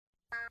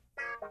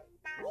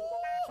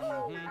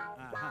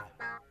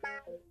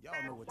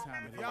Y'all know what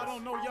time it is. Y'all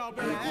don't know, y'all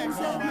better ask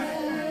somebody.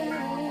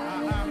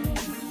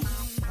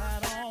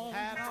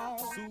 Hat on,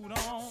 suit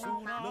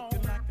on,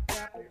 looking like a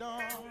dapper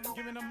dog,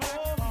 giving them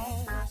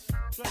all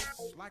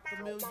dressed like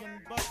 $1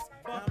 million,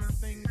 diamond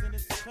things in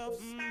its cuffs.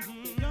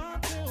 Y'all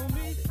tell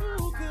me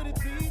who could it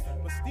be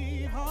but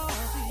Steve Harvey?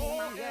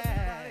 Oh,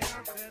 yeah. Everybody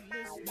out there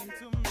listening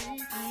to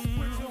me,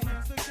 put your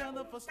hands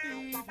together for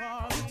Steve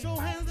Harvey. Put your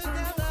hands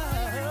together.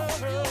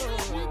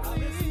 Steve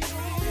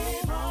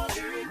Harvey.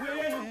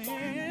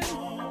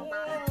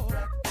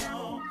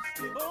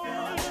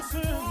 Oh,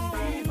 listen,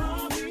 Steve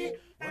Harvey.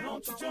 Why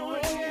don't you join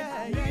in?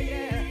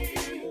 Yeah.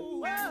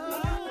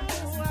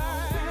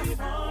 Steve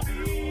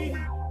Harvey.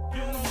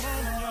 Get them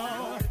on,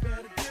 y'all.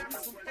 Better give me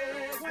some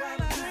eggs while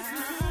I listen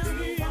to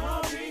Steve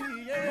Harvey.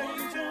 Yeah,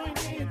 you join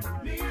in with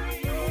me.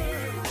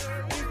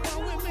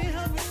 Come with me,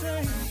 help me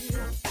say.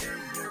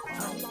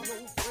 Turn your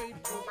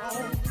radio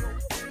on.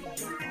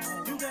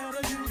 You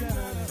gotta.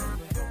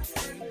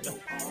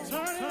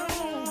 Turn it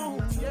on.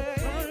 Yeah,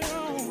 turn it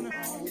on.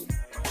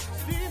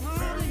 Steve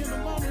Harvey in the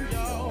morning,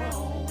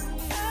 y'all.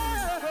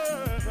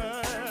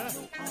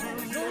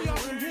 So y'all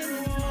can hear me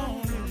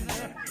on.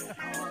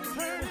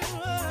 Turn it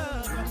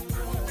up.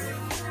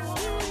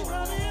 Steve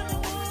Harvey in the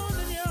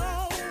morning,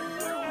 y'all.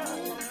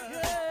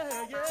 Yeah.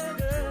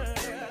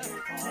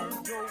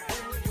 Turn your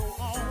radio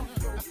on.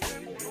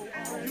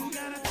 You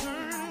gotta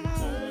turn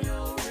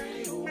your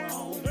radio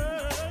on.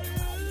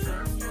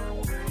 Turn your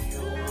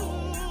radio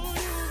on.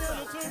 You gotta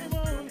turn it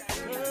on.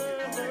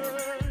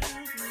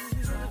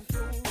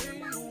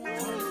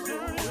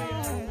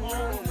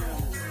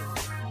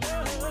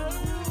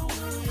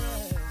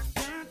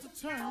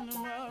 Turn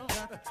them up,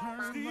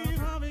 Steve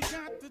Harvey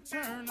got to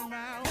turn them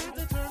out. Got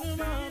to turn them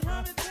up,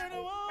 Harvey turn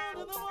them on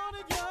to the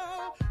morning,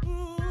 y'all.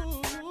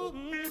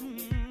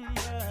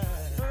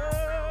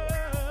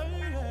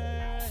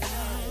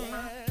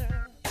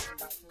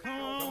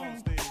 Come on,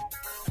 Steve.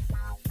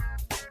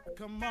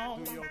 Come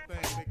on, do your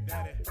thing, Big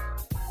Daddy.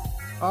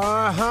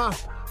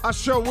 I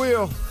sure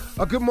will.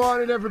 Good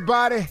morning,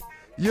 everybody.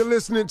 You're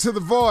listening to The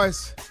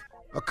Voice.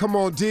 Come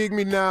on, dig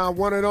me now.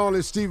 One and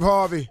only Steve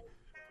Harvey.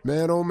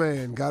 Man, oh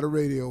man, got a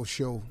radio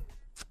show.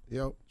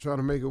 Yep, trying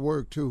to make it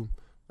work too.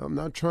 I'm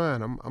not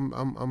trying.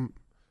 I'm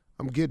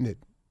getting it.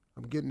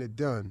 I'm getting it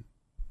done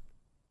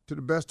to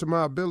the best of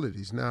my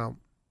abilities. Now,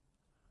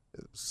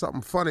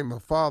 something funny my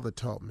father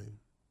taught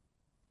me.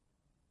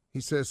 He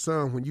said,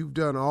 son, when you've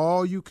done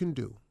all you can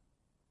do,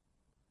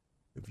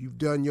 if you've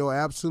done your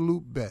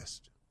absolute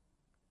best,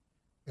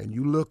 and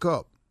you look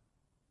up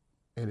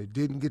and it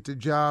didn't get the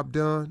job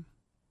done,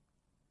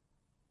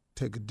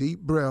 take a deep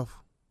breath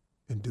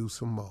and do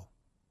some more.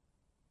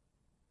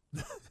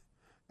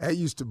 That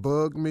used to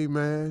bug me,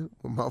 man,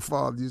 when my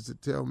father used to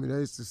tell me that.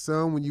 He said,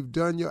 son, when you've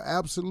done your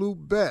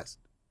absolute best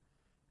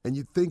and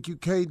you think you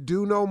can't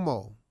do no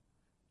more,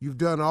 you've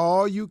done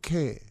all you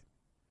can,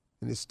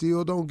 and it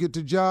still don't get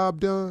the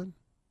job done,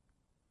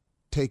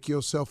 take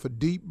yourself a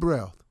deep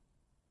breath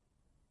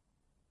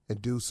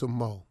and do some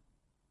more.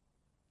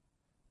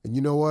 And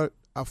you know what?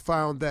 I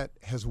found that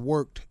has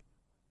worked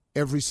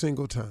every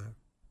single time.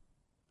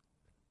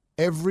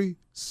 Every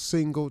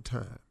single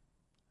time.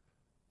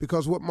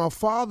 Because what my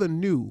father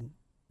knew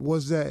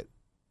was that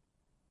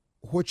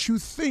what you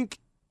think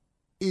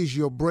is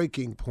your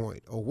breaking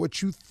point or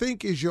what you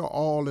think is your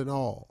all in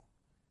all,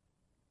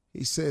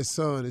 he says,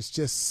 son, it's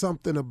just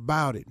something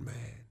about it,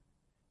 man.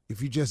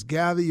 If you just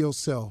gather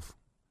yourself,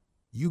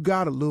 you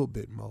got a little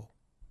bit more.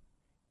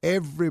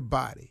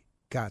 Everybody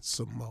got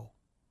some more.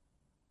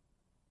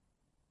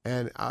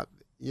 And I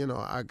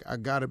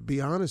got to be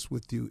honest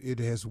with you, it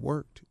has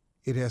worked.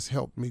 It has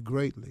helped me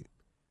greatly.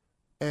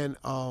 And,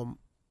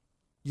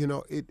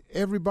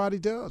 everybody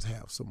does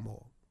have some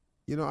more.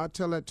 I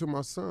tell that to my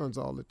sons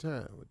all the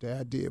time.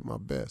 Dad did my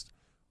best.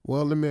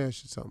 Well, let me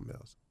ask you something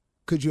else.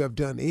 Could you have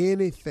done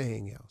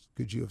anything else?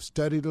 Could you have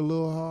studied a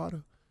little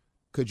harder?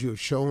 Could you have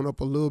shown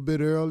up a little bit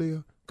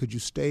earlier? Could you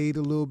stayed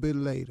a little bit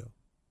later?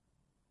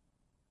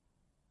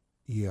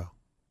 Yeah.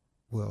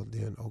 Well,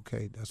 then,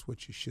 okay, that's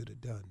what you should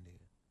have done then.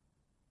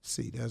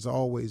 See, there's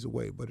always a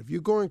way. But if you're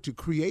going to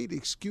create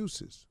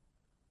excuses,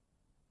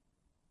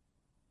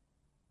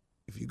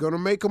 if you're going to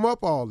make them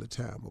up all the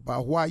time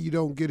about why you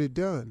don't get it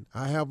done,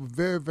 I have a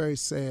very, very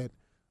sad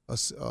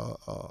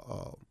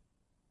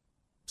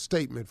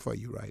statement for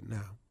you right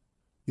now.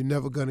 You're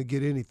never going to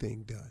get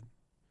anything done.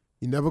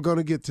 You're never going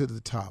to get to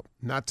the top.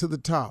 Not to the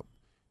top.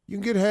 You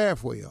can get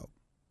halfway up.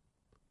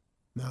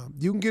 Now,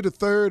 you can get a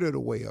third of the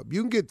way up.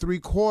 You can get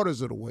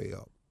 3/4 of the way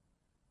up.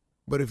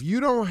 But if you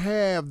don't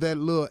have that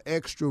little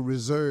extra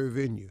reserve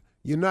in you,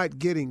 you're not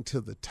getting to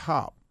the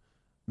top.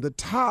 The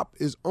top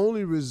is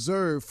only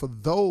reserved for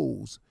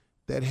those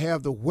that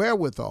have the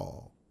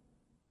wherewithal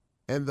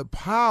and the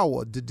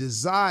power, the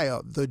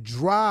desire, the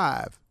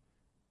drive,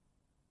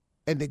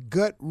 and the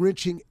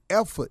gut-wrenching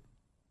effort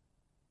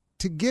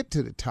to get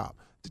to the top.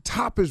 The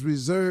top is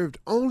reserved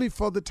only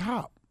for the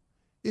top.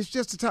 It's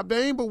just the top.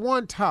 There ain't but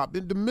one top.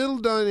 In the middle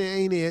done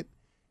ain't it.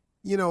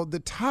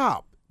 The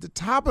top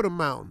of the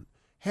mountain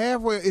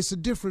Halfway, it's a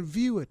different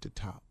view at the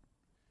top.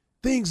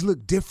 Things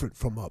look different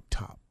from up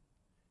top.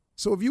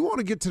 So if you want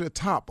to get to the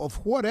top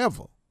of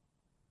whatever,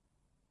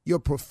 your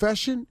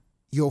profession,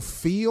 your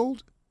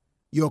field,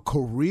 your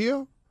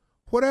career,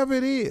 whatever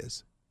it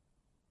is,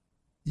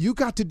 you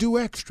got to do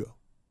extra.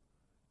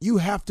 You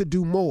have to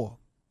do more.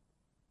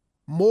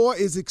 More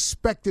is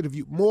expected of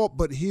you. More,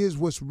 but here's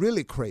what's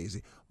really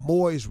crazy.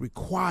 More is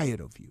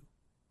required of you.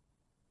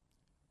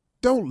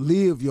 Don't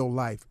live your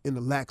life in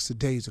a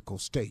lackadaisical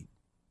state.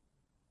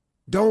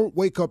 Don't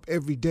wake up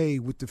every day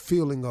with the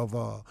feeling of,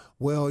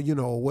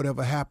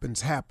 whatever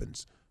happens,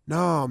 happens.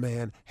 No,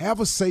 man, have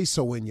a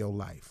say-so in your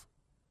life.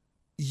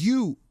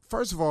 You,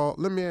 first of all,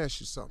 let me ask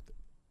you something.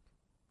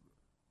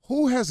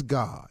 Who has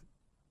God?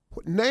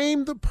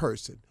 Name the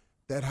person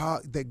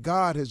that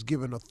God has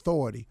given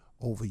authority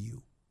over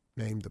you.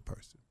 Name the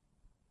person.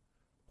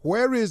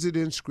 Where is it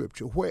in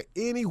Scripture?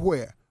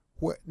 Anywhere.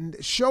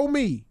 Show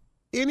me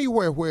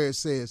anywhere where it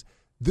says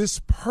this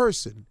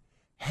person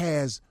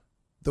has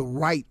the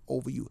right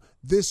over you.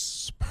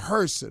 This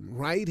person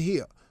right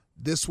here,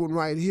 this one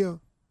right here,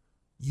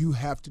 you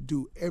have to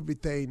do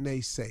everything they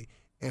say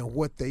and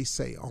what they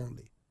say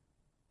only.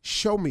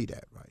 Show me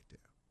that right there.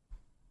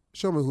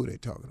 Show me who they're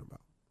talking about.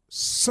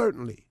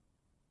 Certainly,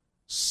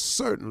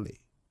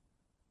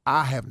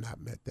 I have not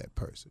met that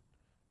person.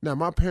 Now,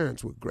 my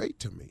parents were great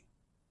to me,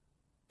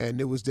 and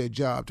it was their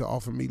job to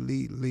offer me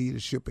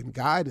leadership and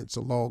guidance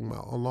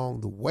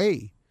along the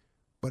way.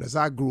 But as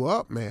I grew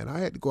up, man, I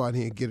had to go out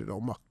here and get it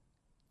on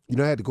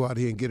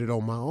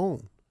my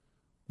own.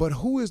 But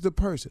who is the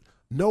person?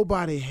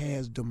 Nobody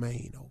has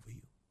domain over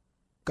you.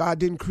 God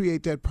didn't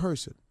create that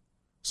person.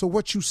 So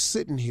what you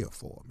sitting here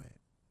for, man?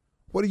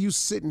 What are you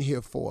sitting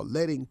here for?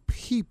 Letting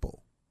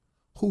people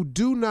who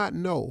do not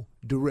know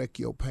direct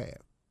your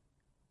path.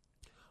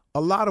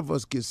 A lot of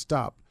us get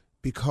stopped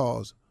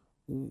because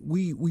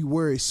we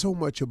worry so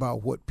much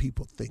about what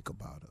people think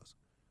about us.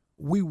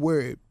 We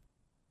worry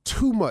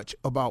too much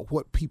about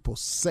what people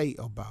say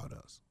about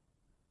us.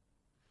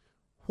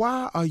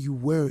 Why are you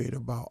worried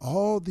about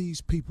all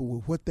these people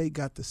with what they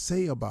got to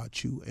say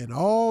about you and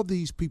all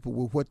these people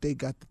with what they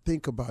got to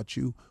think about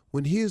you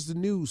when here's the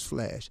news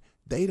flash?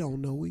 They don't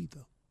know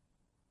either.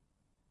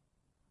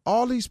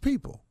 All these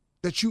people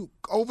that you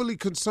overly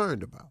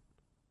concerned about,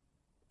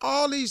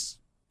 all these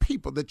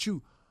people that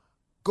you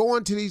go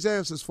into these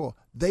answers for,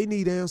 they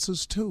need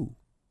answers too.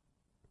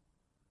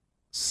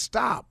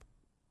 Stop.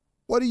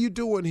 What are you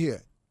doing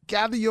here?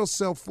 Gather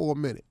yourself for a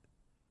minute.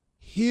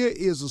 Here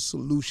is a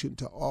solution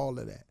to all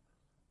of that.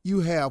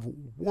 You have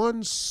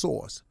one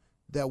source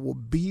that will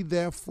be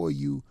there for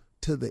you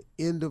to the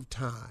end of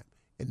time,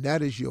 and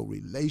that is your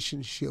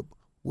relationship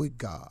with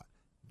God.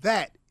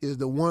 That is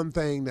the one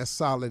thing that's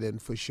solid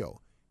and for sure.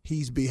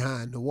 He's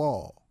behind the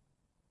wall.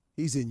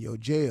 He's in your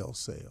jail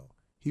cell.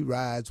 He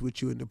rides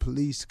with you in the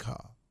police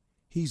car.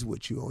 He's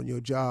with you on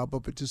your job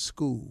up at the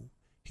school.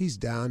 He's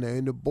down there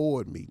in the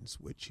board meetings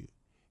with you.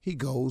 He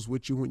goes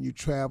with you when you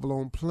travel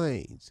on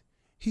planes.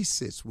 He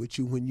sits with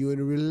you when you're in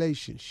a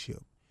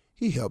relationship.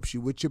 He helps you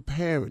with your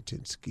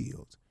parenting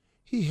skills.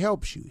 He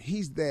helps you.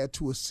 He's there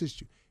to assist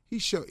you.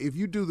 If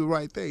you do the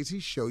right things, he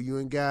show you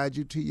and guide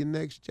you to your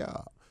next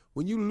job.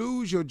 When you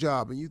lose your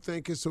job and you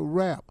think it's a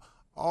wrap,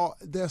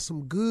 there's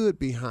some good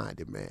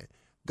behind it, man.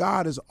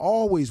 God is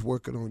always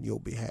working on your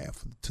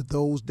behalf to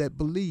those that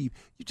believe.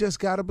 You just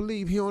got to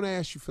believe. He don't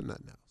ask you for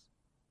nothing else.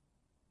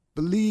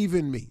 Believe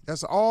in me.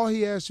 That's all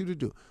he asks you to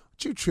do.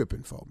 What you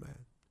tripping for,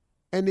 man?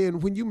 And then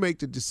when you make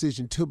the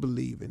decision to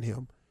believe in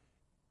him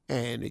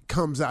and it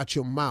comes out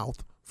your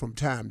mouth from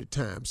time to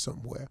time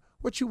somewhere,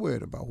 what you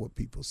worried about what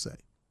people say?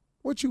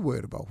 What you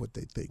worried about what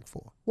they think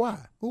for?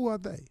 Why? Who are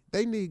they?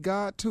 They need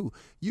God too.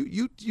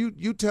 You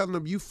telling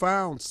them you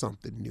found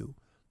something new,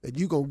 that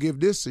you going to give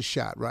this a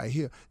shot right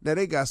here. Now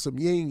they got some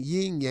yin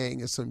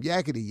yang and some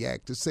yakety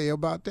yak to say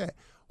about that,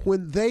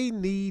 when they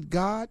need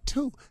God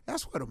too.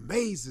 That's what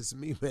amazes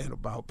me, man,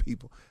 about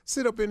people.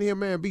 Sit up in here,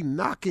 man, be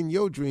knocking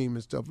your dream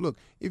and stuff. Look,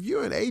 if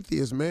you're an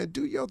atheist, man,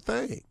 do your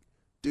thing.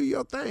 Do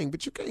your thing.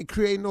 But you can't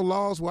create no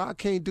laws where I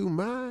can't do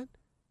mine.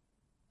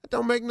 That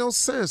don't make no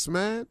sense,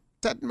 man.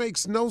 That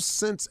makes no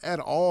sense at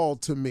all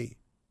to me.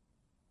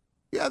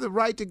 You have the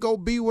right to go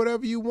be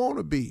whatever you want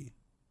to be.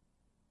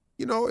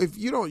 You know, if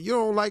you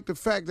don't like the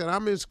fact that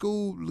I'm in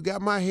school,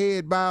 got my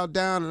head bowed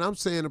down, and I'm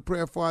saying a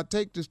prayer before I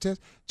take this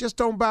test, just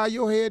don't bow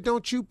your head,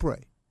 don't you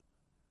pray.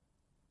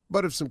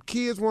 But if some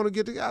kids want to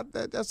get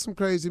together, that's some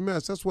crazy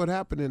mess. That's what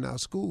happened in our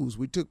schools.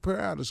 We took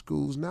prayer out of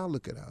schools. Now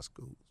look at our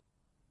schools.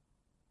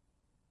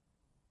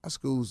 Our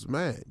schools,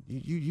 man,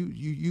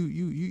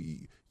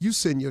 you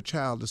send your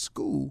child to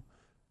school,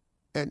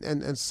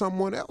 and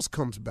someone else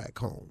comes back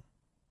home.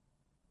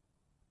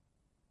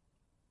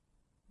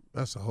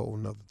 That's a whole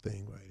nother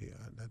thing right here.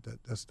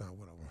 That's not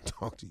what I want to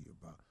talk to you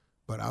about.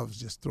 But I was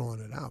just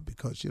throwing it out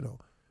because,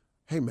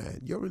 hey,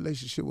 man, your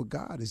relationship with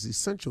God is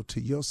essential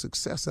to your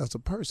success as a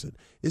person.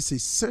 It's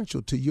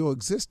essential to your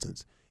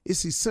existence.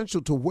 It's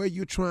essential to where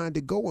you're trying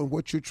to go and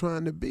what you're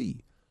trying to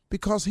be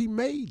because he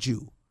made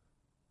you.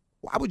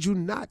 Why would you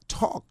not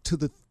talk to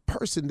the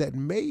person that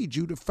made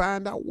you to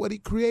find out what he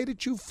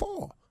created you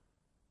for.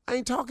 I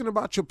ain't talking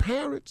about your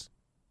parents.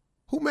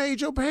 Who made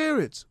your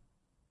parents?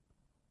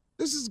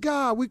 This is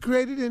God. We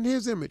created in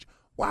his image.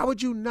 Why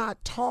would you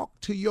not talk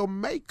to your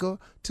maker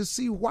to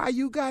see why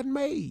you got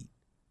made?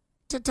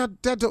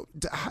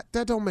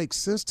 That don't make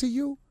sense to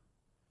you.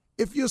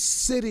 If you're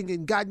sitting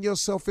and gotten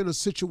yourself in a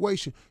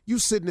situation, you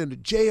sitting in a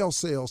jail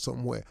cell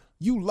somewhere,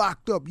 you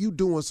locked up, you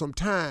doing some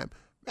time,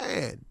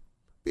 man,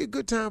 be a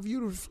good time for you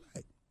to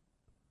reflect.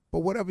 But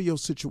whatever your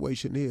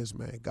situation is,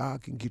 man,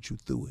 God can get you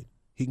through it.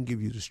 He can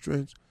give you the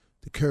strength,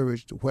 the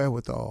courage, the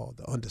wherewithal,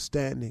 the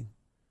understanding,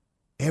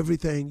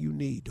 everything you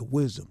need, the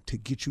wisdom to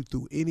get you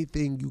through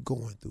anything you're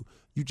going through.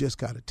 You just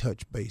got to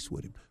touch base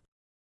with him.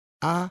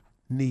 I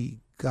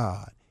need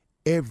God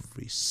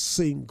every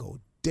single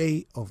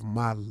day of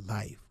my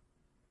life.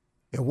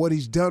 And what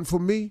he's done for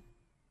me,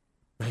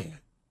 man,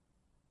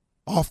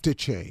 off the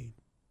chain.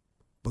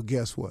 But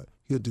guess what?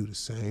 He'll do the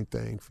same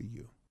thing for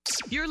you.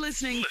 You're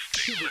listening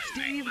to the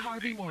Steve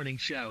Harvey Morning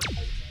Show.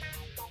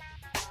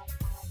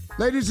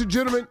 Ladies and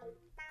gentlemen,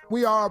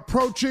 we are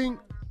approaching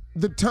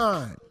the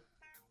time.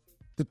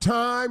 The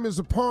time is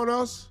upon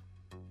us.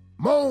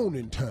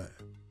 Morning time.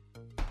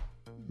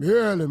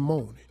 Early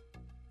morning.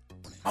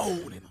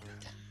 Morning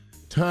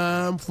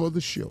time for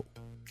the show.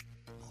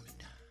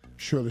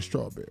 Shirley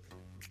Strawberry.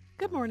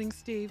 Good morning,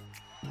 Steve.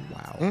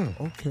 Wow.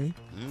 Okay.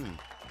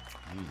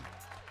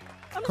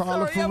 I'm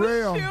Carla sorry,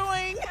 Farrell. I was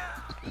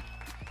chewing.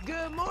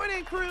 Good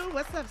morning, crew.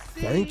 What's up,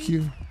 Steve? Thank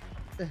you.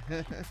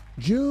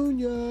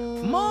 Junior.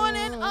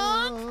 Morning,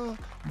 Unc.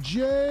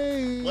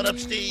 Jay. What up,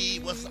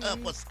 Steve? What's up?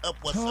 What's up?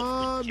 What's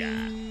up with ya?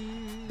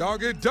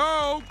 Doggy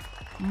dog.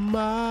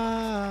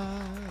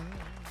 My.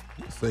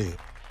 Say it.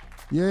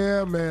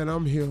 Yeah, man,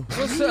 I'm here.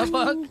 What's up,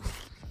 Unc?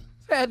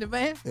 Howdy,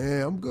 man?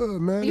 Yeah, I'm good,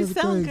 man. You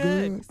Everything sound good.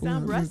 good. You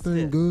sound Yeah, rested.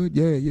 everything good.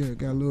 Yeah.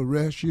 Got a little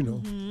rest, you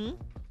know.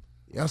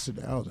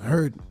 Yesterday, I was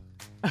hurting.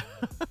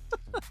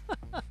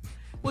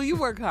 Well, you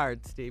work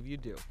hard, Steve. You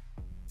do.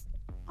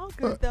 All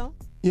good, though.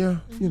 Yeah,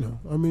 you know.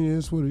 I mean,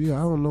 it's what it is. I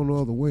don't know no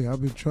other way.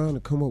 I've been trying to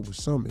come up with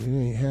something. It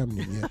ain't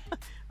happening yet.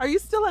 Are you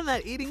still in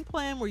that eating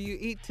plan where you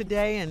eat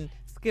today and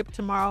skip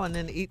tomorrow and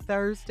then eat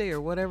Thursday or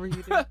whatever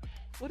you do?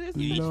 What is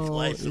You it? eat No,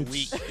 twice a it's-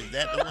 week. Is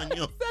that the one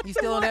you? You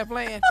still on that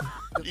plan?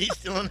 You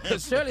still on that?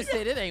 Because Shirley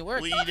said it ain't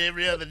working. We eat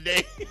every other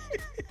day.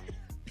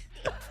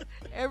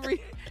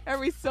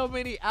 Every so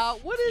many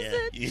out. What is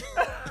it? Yeah.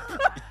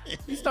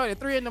 You start at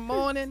 3 in the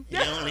morning. He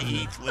only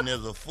eats when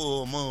there's a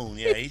full moon.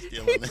 Yeah, he's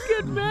still on He's that.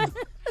 good, man.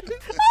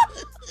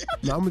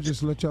 No, I'm going to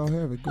just let y'all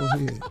have it. Go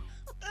ahead.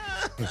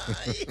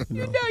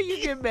 You know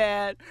you get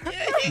mad.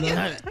 Yeah,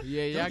 y'all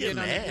Don't getting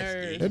on get the nasty.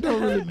 nerves. It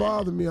don't really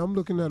bother me. I'm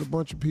looking at a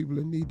bunch of people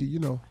that need to, you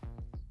know.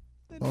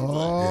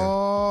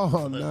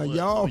 Oh, now What?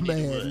 y'all We need to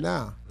mad what?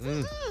 now.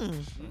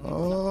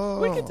 Oh.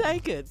 We can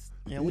take it.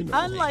 Yeah, we know.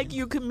 Unlike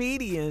you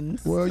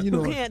comedians Well, you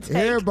know, who can't take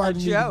everybody a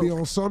needs joke. to be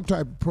on some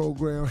type of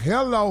program.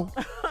 Hello.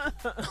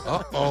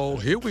 Uh-oh,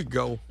 here we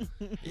go.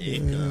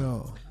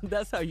 Yeah.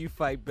 That's how you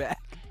fight back.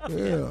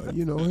 Yeah,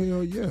 you know,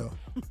 hell yeah.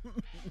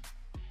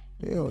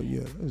 Hell yeah.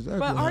 That's exactly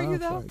But how are you, I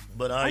though? fight.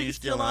 But are you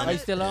still on Are it? you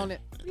still on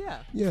it? Yeah.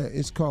 Yeah,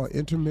 it's called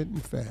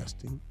intermittent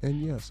fasting.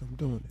 And yes, I'm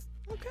doing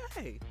it.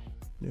 Okay.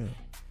 Yeah.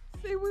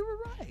 See, we were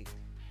right.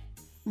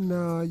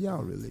 Nah,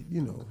 y'all really,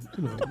 you know.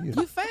 You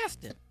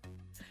fasting.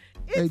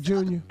 Hey,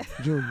 Junior.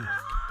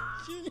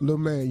 Little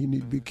man, you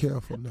need to be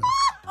careful now.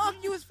 Unc,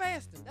 you was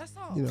fasting. That's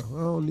all. You know,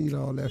 I don't need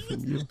all that from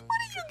you. What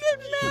are you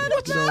getting mad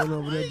at? Get on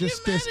over there.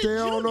 Just stay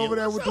on over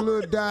there with the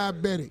little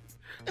diabetic.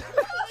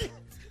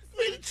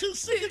 We're the two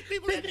sickest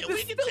people in here.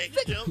 We can take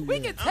a joke. We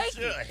can I'm take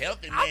sure it. a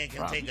healthy man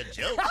can take a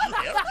joke. You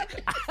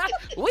healthy.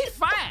 We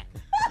fine.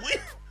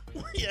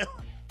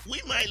 We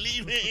might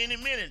leave here any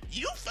minute.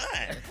 You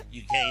fine.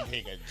 You can't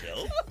take a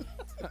joke.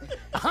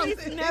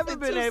 He's never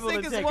been able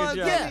to take a joke.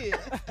 Yeah.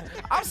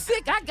 I'm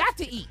sick. I got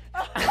to eat.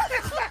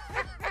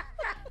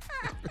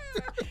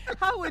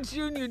 How would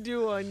Junior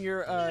do on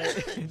your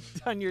diet?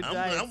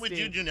 I'm with you,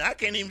 Steve? Junior. I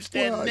can't even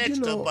stand Well, next you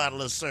to know- a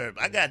bottle of syrup.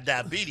 I got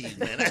diabetes,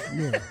 man.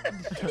 Yeah.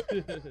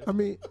 I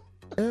mean,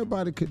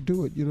 everybody could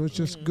do it. You know, it's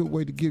just a good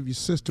way to give your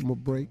system a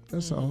break.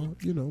 That's all.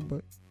 You know,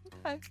 but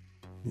Okay.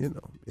 you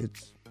know,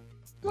 it's.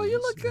 Well, you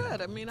look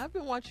good. I mean, I've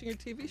been watching your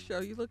TV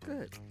show. You look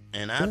good.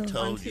 And I've Yeah.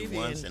 told On you TV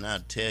once, and- and I'll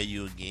tell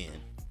you again.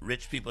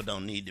 Rich people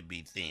don't need to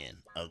be thin,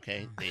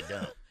 okay? They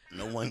don't.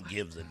 No one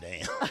gives a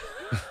damn.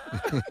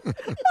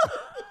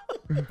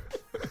 Is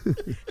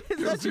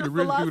You that see your the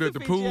rich dude at the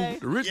philosophy, pool? Jay?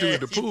 The rich dude at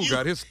the if pool you-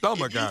 got his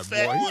stomach if you out,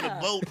 fat boy. with a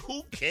boat,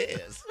 who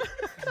cares?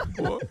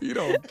 Boy, he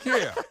don't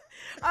care.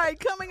 All right,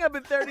 coming up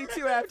at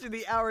 32 after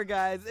the hour,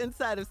 guys,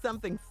 inside of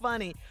something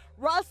funny,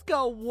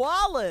 Roscoe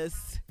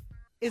Wallace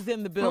is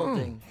in the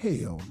building. Hell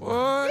no.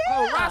 What?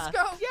 Oh,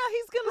 Roscoe? Yeah,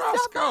 he's going to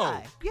stop Roscoe.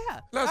 by. Yeah.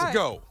 Let's All right.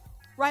 go.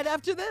 Right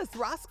after this,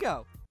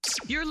 Roscoe.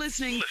 You're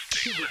listening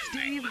to the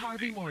Steve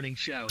Harvey Morning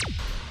Show.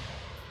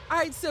 All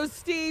right, so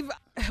Steve,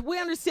 we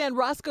understand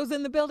Roscoe's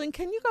in the building.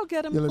 Can you go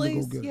get him, Yeah, let me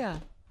please? go get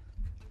him.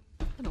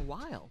 Yeah. Been a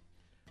while.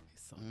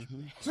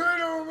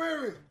 Turn on,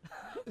 baby.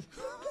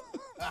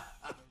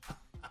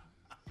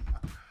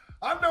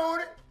 I know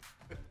it.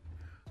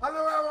 I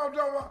know what I'm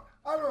talking about.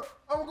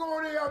 I'm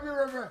going in. I'll be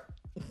right back.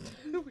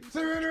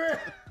 See me in a minute.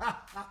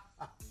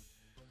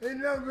 Ain't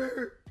nothing,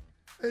 baby.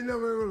 Ain't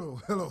nothing.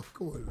 Hello.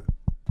 Come on.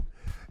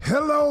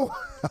 Hello.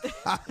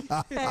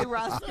 Hey,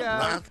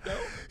 Roscoe.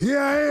 Here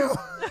I am.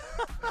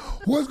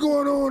 What's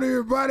going on,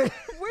 everybody?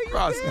 Where you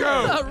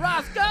Roscoe. been?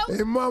 Roscoe.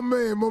 Hey, my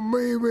main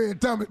man,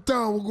 Tommy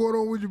Tom. What's going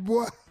on with you,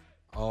 boy?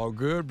 All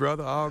good,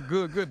 brother. All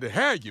good. Good to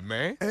have you,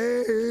 man. Hey,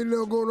 ain't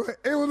nothing going on.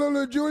 Hey, what's up,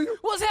 little Junior?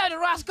 What's happening,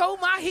 Roscoe?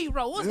 My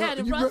hero. What's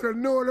happening, You Roscoe? better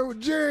know that was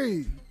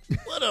Jay.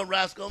 What up,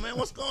 Roscoe, man?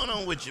 What's going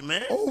on with you,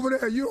 man? Over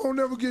there, you don't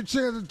never get a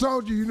chance to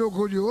talk to you,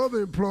 because your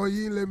other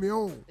employee ain't let me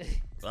on.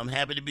 I'm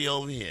happy to be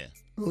over here.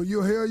 Oh,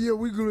 hell yeah,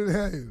 we good to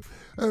have you.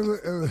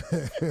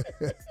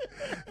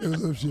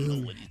 What's up,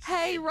 Shelly?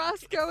 Hey,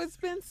 Roscoe, it's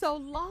been so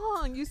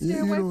long. You stay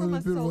Yeah, away you know, from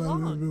it's us been so a while.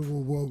 long. It's been a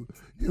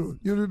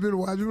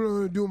while. You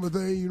know, doing my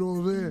thing, you know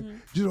what I'm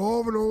saying? Just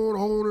off and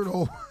on and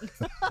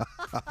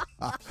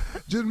on.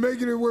 Just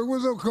making it work.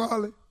 What's up,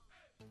 Carly?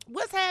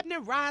 What's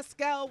happening,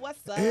 Roscoe?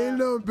 What's up? Ain't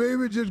nothing,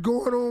 baby. Just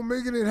going on,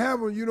 making it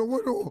happen. You know,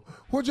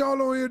 what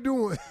y'all on here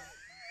doing?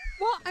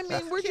 Well, I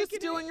mean, we're just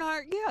doing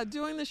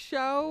doing the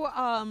show.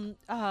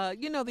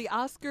 The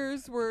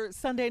Oscars were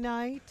Sunday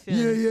night. And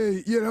Yeah.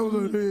 That was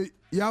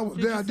I was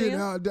Did there. you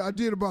see I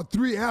did about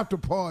 3 after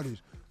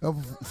parties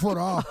for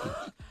the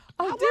Oscars.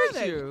 Oh,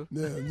 did you?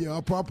 Yeah.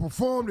 I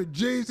performed at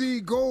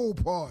Jay-Z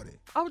Gold Party.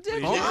 Oh,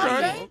 did you?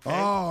 Okay.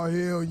 Oh,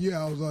 hell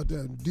yeah. I was out there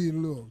and did a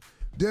little.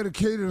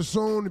 Dedicated a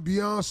song to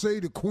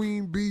Beyonce, the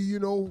Queen Bee, you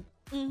know.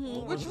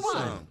 Mm-hmm. Which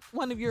one?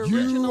 One of your You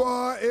original?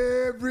 are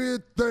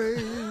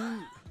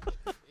everything,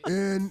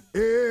 and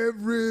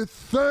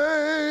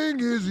everything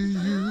is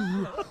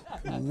you.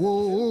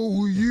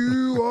 Whoa,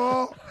 you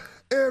are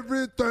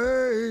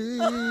everything.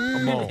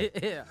 Come on.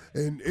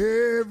 And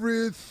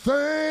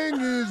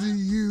everything is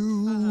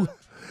you.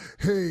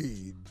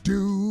 Hey,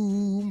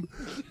 doom,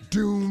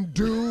 doom,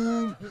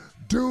 doom,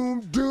 doom,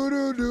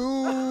 doo,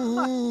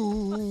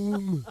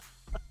 doom.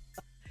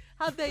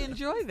 How'd they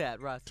enjoy that,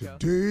 Roscoe?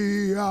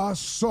 Today I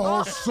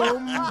saw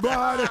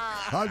somebody.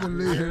 I just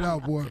laid it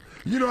out, boy.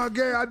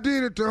 I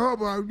did it to her,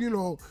 but I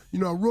wrote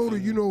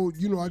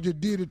it. I just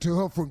did it to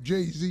her from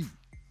Jay-Z.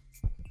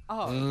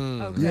 Oh,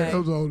 okay. Yeah, that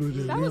was all it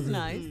did. That was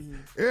nice.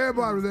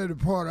 Everybody was at the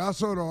party. I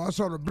saw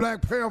the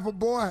Black Panther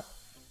boy.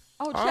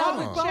 Oh,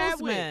 Chadwick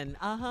Chadwick. Boseman.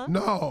 Uh-huh.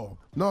 No,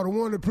 the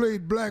one that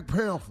played Black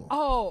Panther.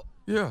 Oh,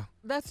 Yeah.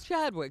 that's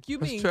Chadwick. You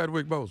That's mean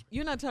Chadwick Boseman.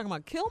 you're not talking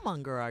about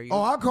Killmonger, are you?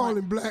 Oh, I call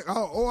him Black.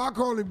 I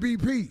call him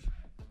BP.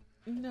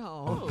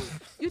 No.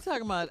 You're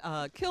talking about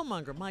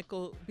Killmonger,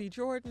 Michael B.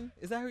 Jordan.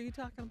 Is that who you're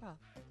talking about?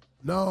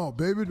 No,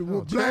 baby, the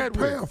Black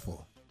Chadwick. Panther.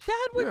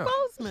 Chadwick Yeah.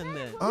 Boseman,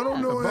 then. I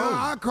don't know. The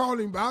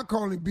Boseman. I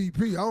call him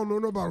BP. I don't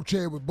know about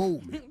Chadwick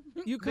Boseman.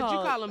 You But you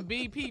call, call him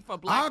BP for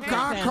Black I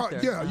Panther. call,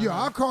 Panther.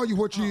 I call you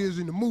what you is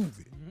in the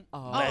movie.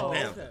 Black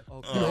Panther.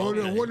 okay.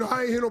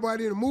 I ain't hear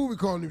nobody in the movie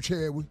calling him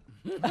Chadwick.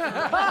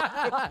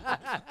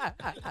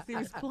 He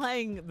was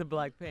playing the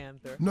Black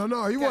Panther.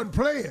 No, he wasn't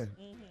playing.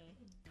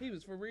 He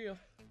was for real.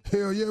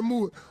 Hell yeah,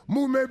 movie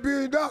made $1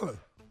 billion.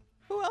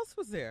 Who else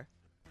was there?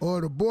 Or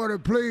the boy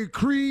that played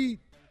Creed.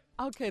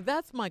 Okay,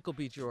 that's Michael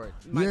B. Jordan.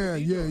 Yeah.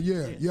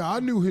 I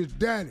knew his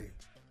daddy,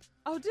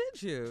 Oh,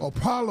 did you?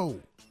 Apollo.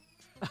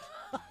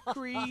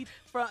 Creed.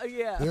 From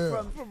Yeah.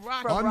 From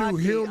Rocky. I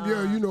knew Rocky,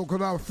 him,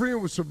 because I was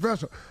friend with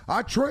Sylvester.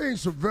 I trained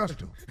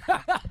Sylvester.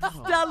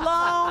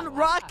 Stallone,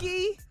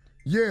 Rocky.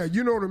 Yeah,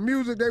 the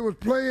music they was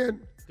playing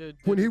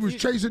when he was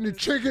chasing the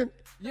chicken.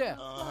 Yeah.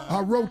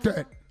 I wrote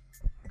that.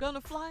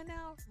 Gonna Fly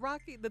Now,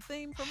 Rocky, the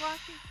theme from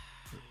Rocky.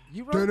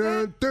 You wrote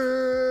that?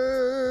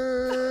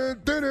 Dun,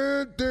 dun, dun,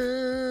 dun,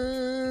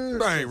 dun.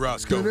 Dang,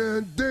 Roscoe.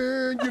 Dun,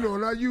 dun, dun.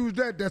 And I use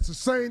that. That's the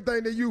same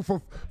thing they use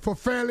for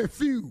Family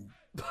Feud.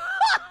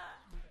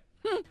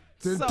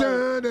 Dun,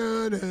 dun,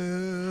 dun,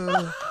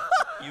 dun.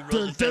 You wrote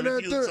the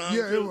Family Feud song,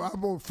 Yeah, too?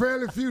 I'm on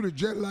Family Feud is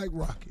just like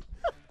Rocky.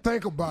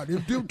 Think about it.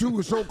 If them two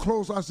were so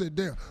close, I said,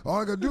 damn,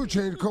 all I gotta do is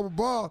change a couple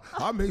bars,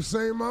 I make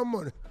same my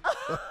money.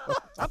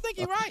 I think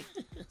you're right.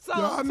 So,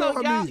 Yeah, I know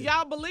what I mean.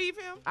 y'all believe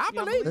him? I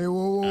Y'all believe Hey,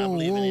 whoa, I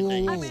believe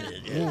anything whoa. he said. Whoa,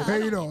 Yeah.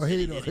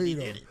 hater.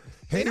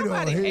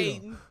 nobody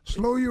hating.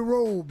 Slow your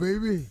roll,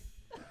 baby.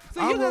 So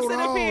I you gonna wrote sit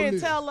up all here and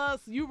this. tell us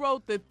you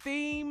wrote the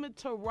theme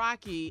to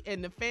Rocky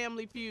and the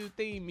Family Feud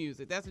theme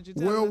music? That's what you're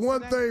telling Well, us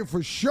one today? thing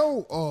for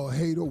sure,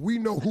 hater, we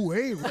know who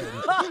ain't ready.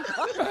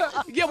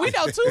 Yeah, we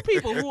know 2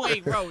 people who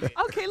ain't wrote it.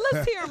 Okay,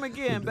 let's hear him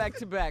again, back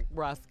to back,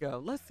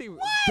 Roscoe. Let's see.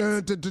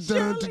 Dun, dun, dun,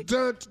 dun,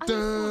 dun,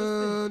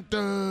 dun,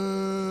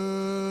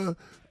 dun,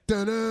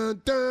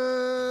 dun,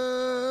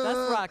 dun.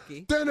 That's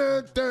Rocky. Dun,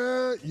 dun,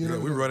 dun. Yeah,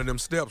 we running them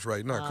steps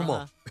right now. Come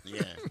on.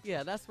 Yeah.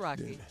 Yeah, that's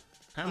Rocky.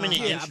 How many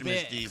Yeah, I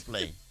instruments bet. do you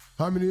play?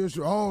 How many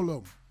instruments? All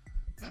of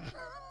them.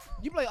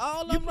 You play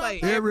all of You them? play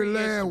Every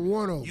last instrument.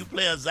 one of them. You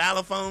play a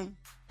xylophone?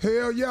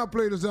 Hell yeah, I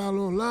played the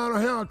xylophone. Lionel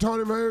Hammond taught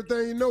him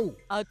everything you know.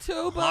 A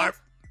tuba. Harp?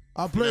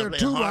 I played a play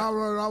a tuba.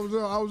 harp? I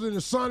was in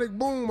the Sonic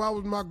Boom.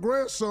 My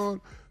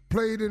grandson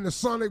played in the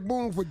Sonic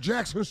Boom for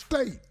Jackson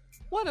State.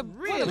 What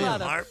Play a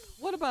about harp?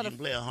 What about You can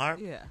play a harp?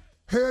 Yeah.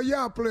 Hell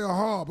yeah, I play a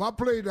harp. When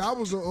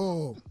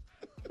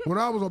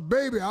I was a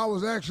baby, I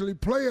was actually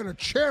playing a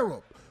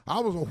cherub. I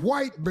was a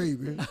white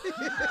baby.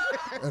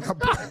 And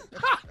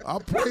I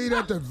played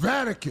at the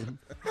Vatican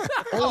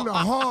on the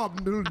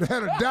harp and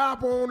had a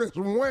diaper on its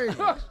wings.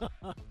 How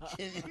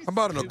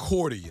about an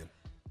accordion?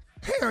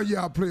 Hell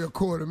yeah, I play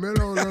accordion, man.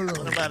 No.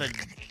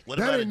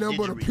 That ain't nothing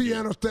but a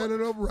piano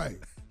standing upright.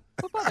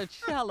 What about a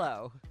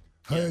cello?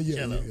 Hell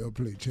yeah, I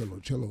play cello.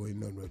 Cello ain't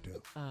nothing right there.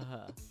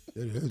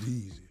 That's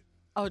easy.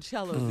 Oh,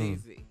 cello's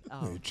easy.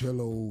 Oh. Yeah,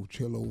 cello,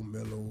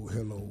 mellow,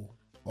 hello,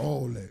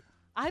 all that.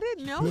 I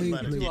didn't know you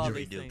could do all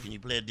these things. Can you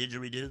play a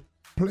didgeridoo?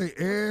 Play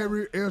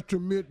every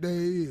instrument there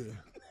is.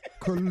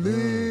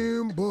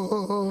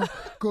 Kalimba.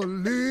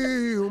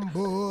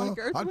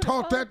 I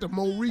taught that to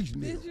Maurice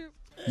now. Did you?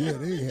 Yeah,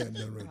 they ain't had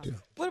nothing right there.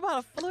 What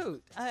about a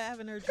flute? I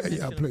haven't heard you mention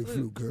Yeah, I play a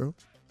flute, girl.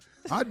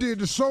 I did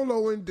the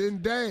solo in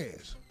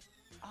Daz.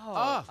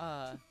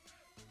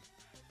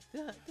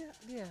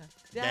 Yeah.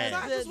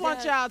 I just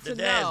want y'all to The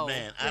Daz know.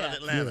 Man out of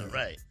Atlanta,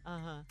 right?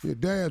 Yeah,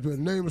 Daz, but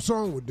name a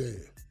song with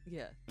Daz.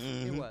 Yeah,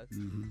 it was.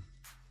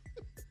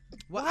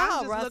 Well, Wow,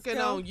 I'm just looking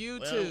Roscoe. on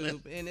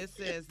YouTube, and it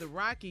says the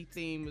Rocky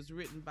theme was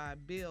written by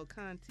Bill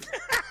Conti.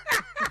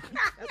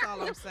 That's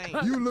all I'm saying.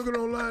 You looking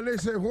online, they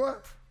say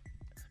what?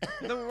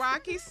 The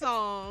Rocky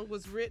song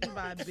was written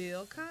by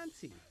Bill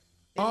Conti.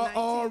 I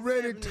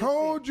already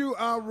told you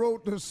I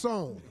wrote the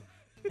song.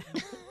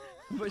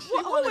 But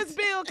Who was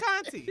Bill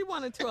Conti? She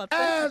wanted to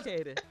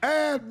authenticate it.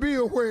 Ask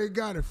Bill where he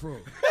got it from.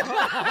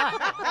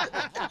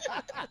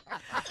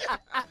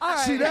 All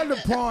right. See, that's the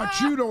part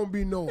you don't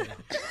be knowing.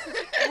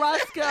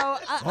 Roscoe,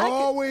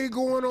 Always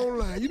going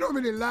online. You know how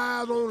many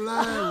lies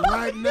online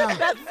right now?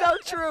 That's so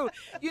true.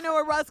 You know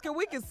what, Roscoe?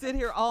 We can sit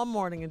here all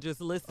morning and just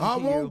listen to you. I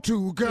want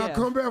to. Can I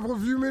come back for a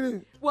few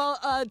minutes? Well,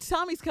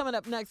 Tommy's coming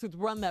up next with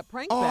Run That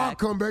Prank I'll Back.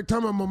 come back.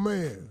 Tell me I'm a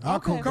man. I'll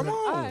come back. Come on,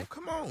 All right.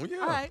 come on, yeah.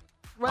 All right.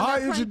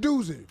 I'll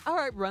introduce it. All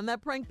right, Run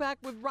That Prank Back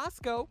with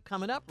Roscoe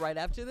coming up right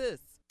after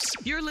this.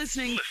 You're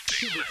listening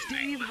to the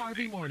Steve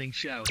Harvey Morning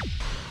Show.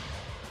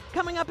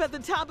 Coming up at the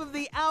top of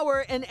the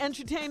hour in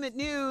entertainment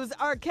news,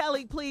 R.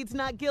 Kelly pleads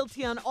not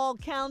guilty on all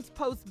counts,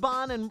 post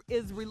bond, and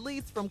is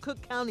released from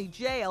Cook County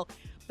Jail.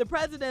 The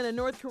president and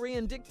North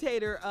Korean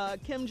dictator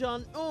Kim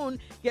Jong-un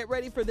get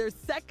ready for their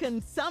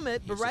second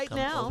summit, but right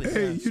now...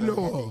 Hey, you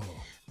know...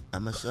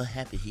 I'm so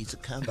happy he's a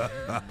coming. Boy,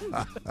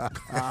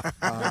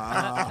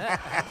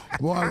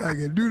 I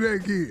can do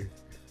that again.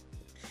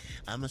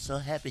 I'm so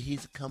happy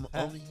he's coming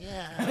over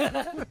here.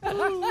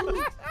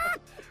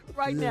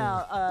 Right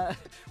now, I'm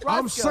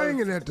Roscoe's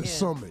singing at the in.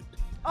 summit.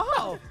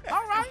 Oh,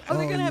 all right. Are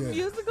they going to have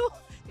yeah. musical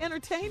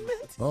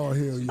entertainment? Oh,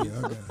 hell yeah.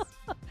 I got it.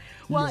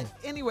 Well,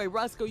 anyway,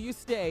 Roscoe, you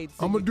stayed.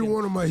 So I'm going you to do can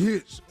one of my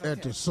hits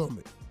at the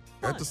summit.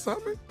 At the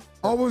summit?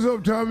 Oh, what's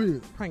up, Tommy?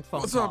 Prank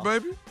phone What's call. up,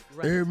 baby?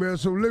 Right. Hey, man,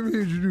 so let me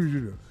introduce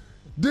you.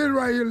 This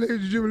right here,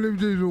 ladies and gentlemen, let me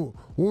tell you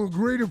one of the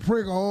greatest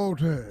prank of all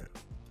time.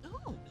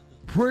 Oh.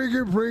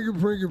 Pranking.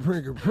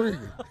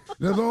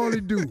 That's all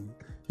he do.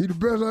 He the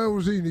best I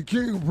ever seen. The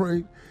king of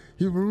prank.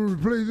 He will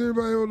replace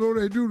anybody else know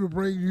they do the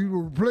prank. He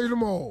will replace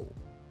them all.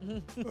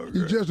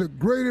 He's just the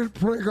greatest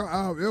pranker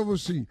I've ever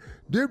seen.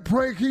 This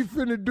prank he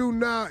finna do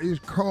now is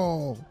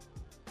called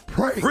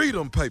prank.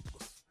 Freedom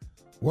Papers.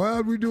 Why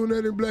are we doing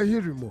that in Black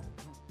History Month?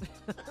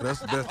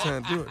 That's the best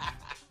time to do it.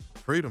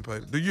 Freedom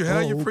Papers. Do you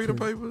have your Freedom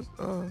okay. Papers,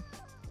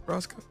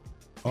 Roscoe?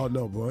 Oh,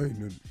 no, boy. I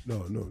ain't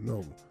no.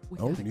 I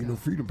don't need no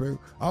freedom paper.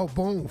 I was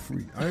born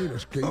free. I ain't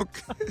escaped.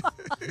 Okay.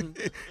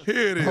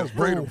 Here it I is, was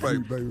Freedom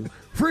born Papers. free, baby.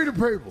 Freedom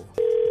paper.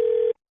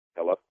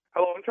 Hello,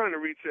 I'm trying to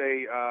reach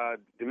a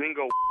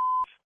Domingo.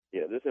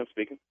 Yeah, this is him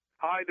speaking.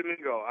 Hi,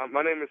 Domingo.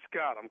 My name is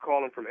Scott. I'm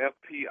calling from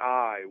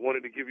FPI.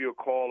 Wanted to give you a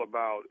call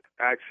about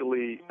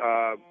actually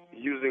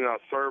using our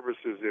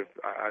services. If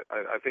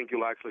I think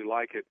you'll actually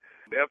like it.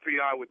 The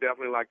FPI would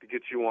definitely like to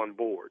get you on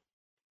board.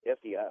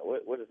 FPI,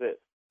 what is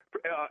it?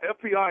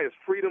 FPI is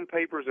Freedom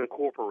Papers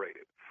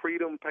Incorporated.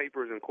 Freedom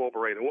Papers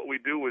Incorporated. What we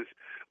do is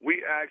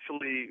we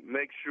actually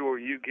make sure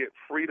you get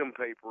freedom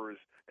papers.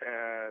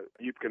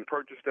 You can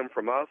purchase them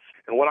from us.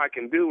 And what I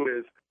can do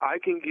is I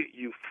can get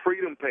you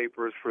freedom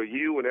papers for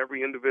you and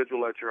every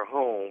individual at your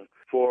home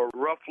for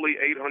roughly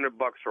 $800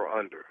 or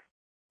under.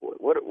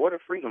 What are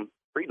freedom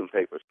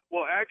papers?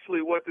 Well,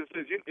 actually, what this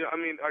is,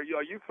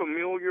 are you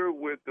familiar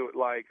with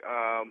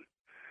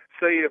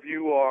say if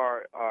you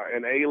are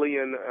an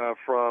alien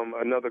from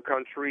another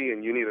country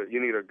and you need a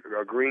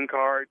green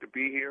card to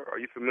be here? Are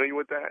you familiar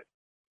with that?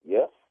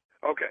 Yes.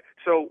 Okay.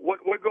 So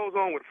what goes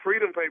on with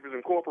Freedom Papers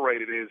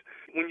Incorporated is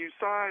when you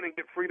sign and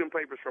get freedom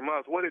papers from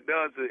us, what it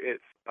does is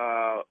it's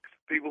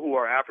people who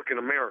are African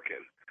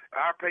American.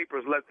 Our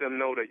papers let them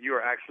know that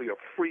you're actually a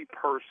free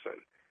person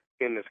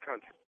in this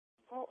country.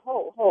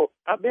 Hold.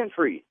 I've been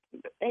free.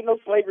 Ain't no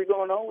slavery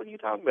going on. What are you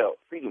talking about?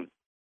 Freedom.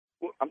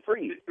 Well, I'm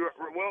free.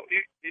 Well,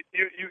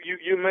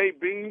 you may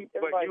be,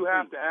 but you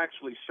have to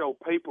actually show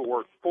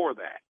paperwork for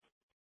that.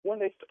 When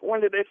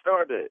did they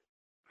start that?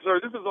 Sir,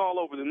 this is all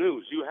over the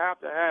news. You have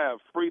to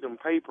have freedom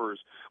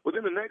papers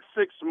within the next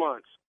 6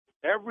 months.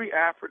 every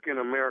African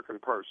American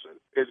person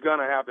is going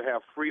to have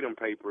freedom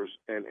papers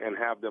and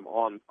have them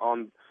on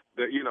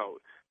the,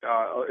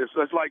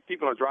 it's like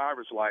keeping a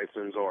driver's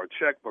license or a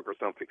checkbook or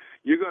something.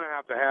 You're going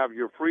to have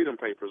your freedom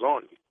papers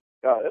on you.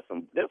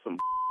 That's some.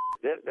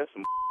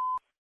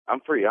 I'm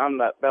free. I'm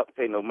not about to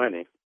pay no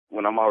money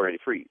when I'm already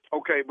free.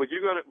 Okay, but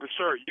you're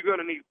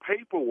gonna need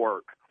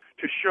paperwork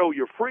to show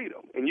your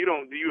freedom. And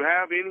do you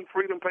have any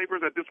freedom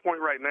papers at this point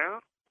right now?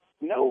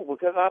 No,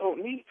 because I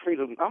don't need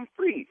freedom. I'm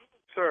free.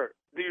 Sir,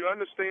 do you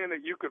understand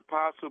that you could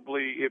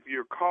possibly, if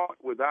you're caught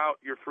without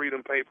your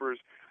freedom papers,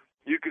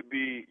 you could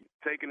be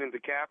taken into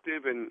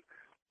captive and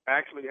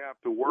actually have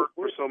to work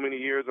for so many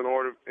years in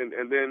order,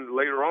 and then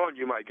later on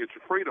you might get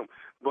your freedom.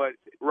 But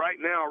right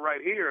now,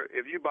 right here,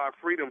 if you buy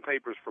freedom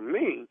papers from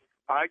me,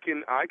 I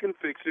can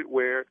fix it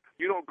where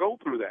you don't go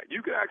through that.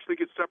 You can actually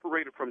get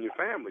separated from your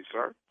family,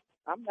 sir.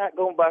 I'm not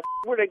going to buy.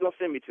 Where they going to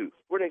send me to?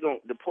 Where they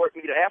going to deport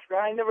me to Africa?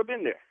 I ain't never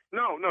been there.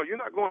 No,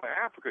 you're not going to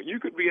Africa. You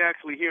could be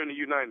actually here in the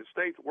United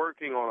States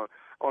working on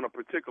a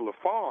particular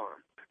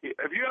farm.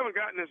 If you haven't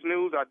gotten this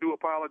news, I do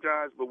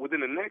apologize, but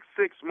within the next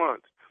 6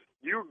 months,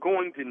 you're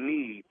going to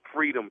need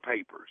freedom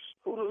papers.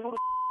 Who the are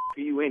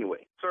you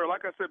anyway? Sir,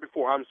 like I said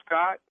before, I'm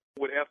Scott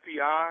with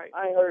FPI.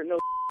 I ain't heard no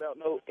about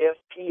no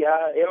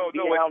FPI. No,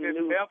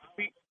 it's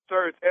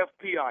sir, it's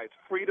FPI. It's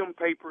Freedom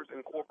Papers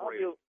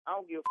Incorporated. I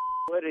don't give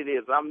a what it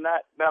is. I'm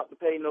not about to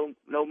pay no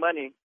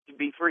money to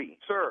be free.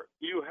 Sir,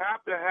 you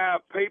have to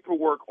have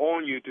paperwork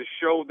on you to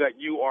show that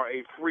you are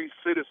a free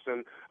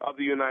citizen of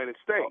the United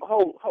States.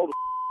 Hold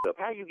up.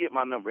 How you get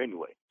my number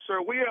anyway?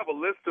 Sir, we have a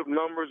list of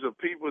numbers of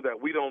people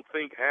that we don't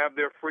think have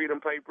their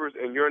freedom papers,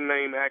 and your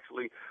name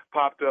actually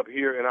popped up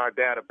here in our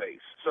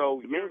database.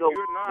 So you're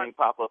not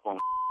pop up on.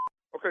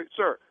 Okay,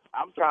 sir.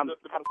 I'm trying to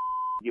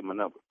get my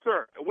number.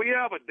 Sir, we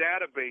have a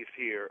database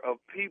here of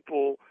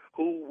people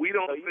who we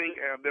don't think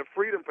have their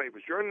freedom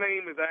papers. Your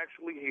name is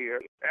actually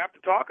here. After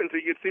talking to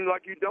you, it seems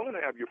like you don't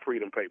have your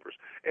freedom papers,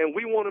 and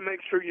we want to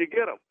make sure you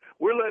get them.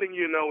 We're letting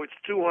you know it's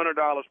 $200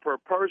 per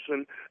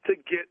person to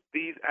get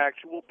these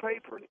actual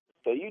papers.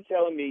 So you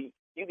telling me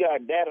you got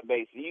a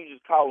database and you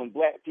just calling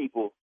black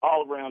people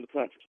all around the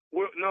country?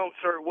 No,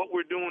 sir. What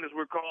we're doing is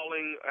we're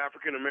calling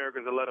African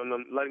Americans and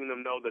letting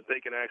them know that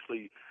they can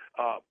actually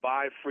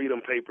buy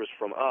freedom papers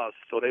from us,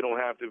 so they don't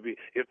have to be.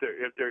 If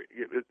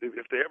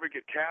they ever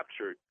get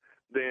captured,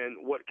 then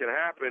what can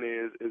happen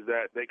is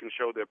that they can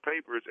show their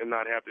papers and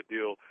not have to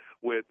deal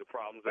with the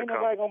problems that come.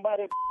 Ain't nobody gonna buy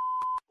that.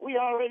 We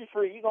already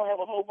free. You gonna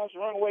have a whole bunch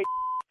of runaway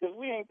because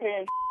we ain't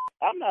paying.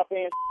 I'm not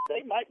paying.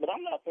 They might, but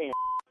I'm not paying.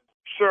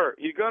 Sir,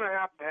 you're going to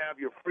have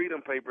your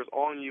freedom papers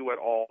on you at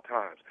all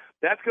times.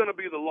 That's going to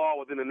be the law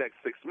within the next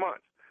 6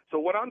 months. So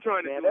what I'm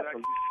trying to do is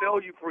actually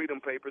sell you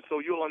freedom papers so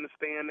you'll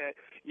understand that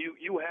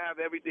you have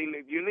everything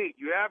that you need.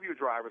 You have your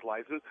driver's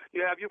license,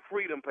 you have your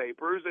freedom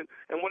papers,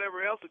 and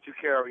whatever else that you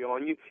carry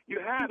on you. You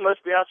have. You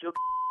must be out your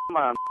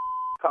mind.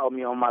 Call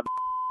me on my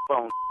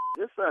phone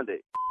this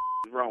Sunday.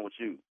 What's wrong with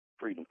you?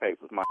 Freedom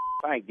papers,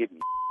 I ain't getting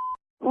you.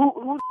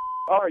 Who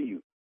are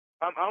you?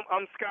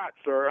 I'm Scott,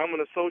 sir. I'm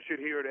an associate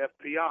here at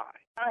FPI.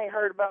 I ain't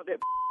heard about that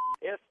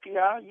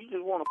FPI. You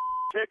just want to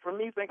check from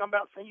me? Think I'm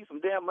about to send you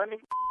some damn money?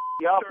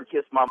 Y'all can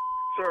kiss my.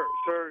 Sir,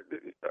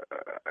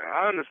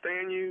 I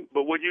understand you,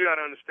 but what you got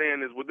to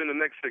understand is within the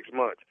next 6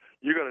 months,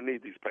 you're going to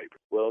need these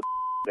papers. Well,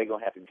 they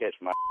gonna have to catch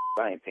my.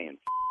 I ain't paying.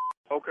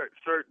 Okay,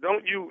 sir.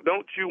 Don't you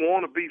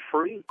want to be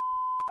free?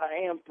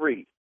 I am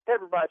free.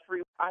 Everybody's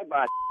free. I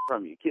buy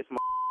from you. Kiss my.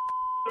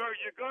 Sir,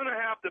 you're going to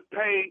have to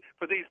pay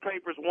for these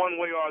papers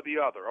one way or the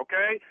other,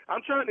 okay?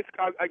 I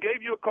gave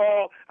you a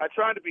call. I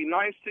tried to be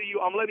nice to you.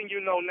 I'm letting you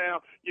know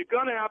now, you're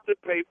going to have to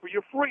pay for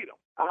your freedom.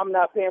 I'm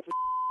not paying for.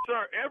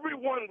 Sir,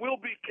 everyone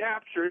will be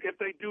captured if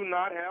they do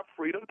not have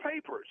freedom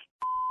papers.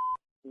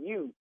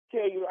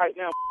 Tell you right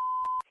now,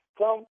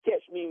 come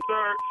catch me.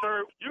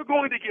 Sir, you're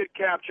going to get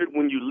captured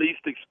when you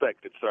least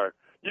expect it, sir.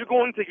 You're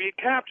going to get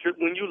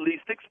captured when you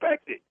least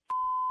expect it.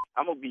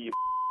 I'm going to be your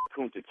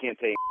Kunta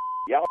Kinte.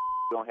 Y'all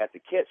gonna have to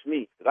catch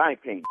me, because I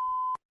ain't paying.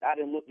 I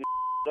didn't look this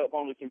up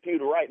on the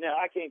computer right now.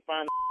 I can't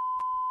find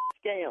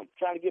scam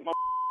trying to get my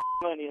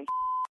money.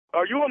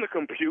 Are you on the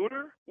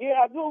computer?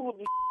 Yeah, I Googled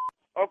this.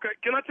 Okay,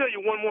 can I tell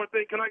you one more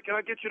thing? Can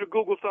I get you to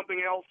Google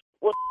something else?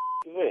 What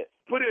is it?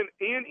 Put in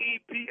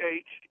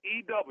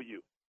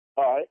NEPHEW.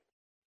 All right.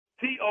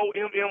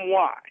 TOMMY.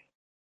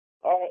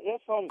 All right,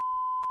 that's on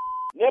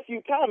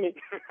Nephew Tommy.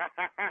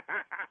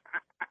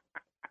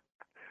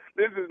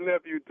 This is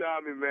Nephew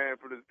Tommy, man,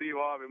 for the Steve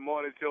Harvey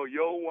Morning Show.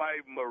 Your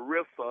wife,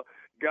 Marissa,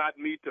 got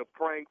me to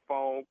prank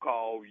phone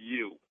call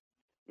you.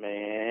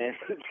 Man,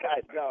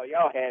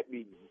 y'all had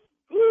me.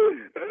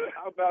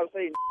 I was about to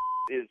say,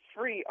 it's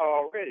free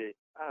already.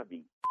 I'll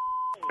be.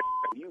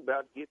 You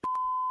about to get.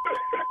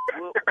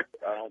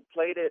 I don't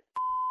play that.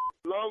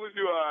 As long as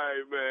you all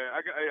right, man.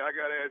 I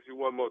got to ask you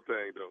one more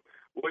thing, though.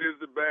 What is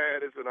the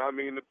baddest, and I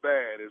mean the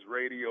baddest,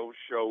 radio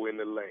show in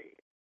the land?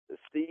 The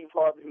Steve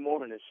Harvey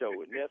Morning Show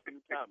with Nephew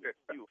Tommy.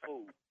 You a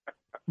fool.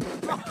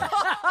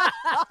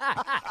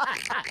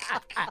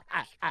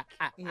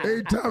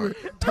 Hey, Tommy,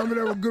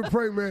 that was a good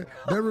prank, man.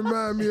 That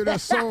remind me of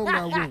that song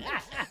I wrote.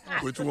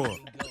 Which one?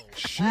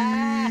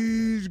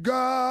 She's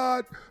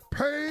got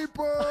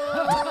paper.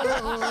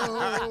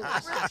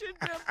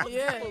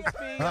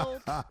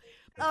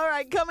 All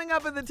right, coming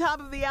up at the top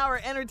of the hour,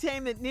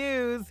 entertainment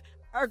news.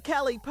 R.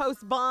 Kelly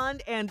posts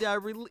bond and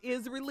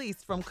is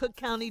released from Cook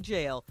County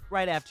Jail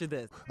right after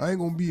this. I ain't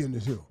gonna be in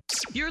this hill.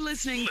 You're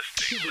listening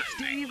to the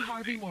Steve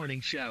Harvey Morning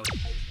Show.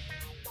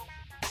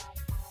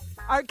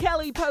 R.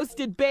 Kelly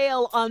posted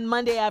bail on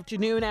Monday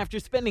afternoon after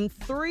spending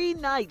 3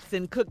 nights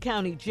in Cook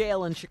County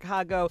Jail in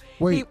Chicago.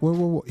 Wait.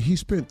 He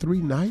spent 3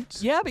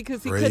 nights? Yeah,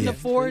 because he Great. couldn't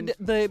afford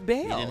the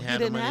bail. He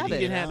didn't have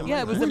it.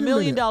 Yeah, it was Wait $1 a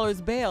million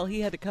minute. bail.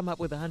 He had to come up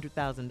with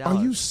 $100,000.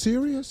 Are you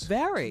serious?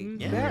 Very,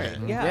 Yeah.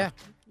 very, yeah.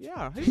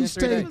 Yeah. He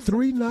stayed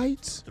 3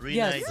 nights? 3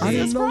 Yes. nights. I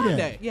didn't know Friday.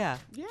 that. Yeah.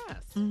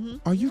 Yes.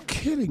 Are you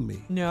kidding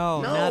me?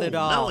 No, No, not at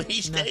all. No,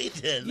 he stayed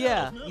there. No,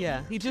 Yeah, no.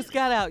 yeah. He just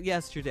got out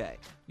yesterday.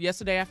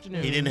 Yesterday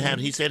afternoon. He didn't have.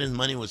 He said his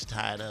money was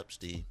tied up,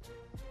 Steve.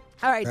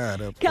 All right.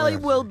 Tied up Kelly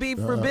what? will be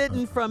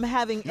forbidden from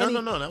having No,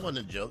 any. no, that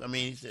wasn't a joke. I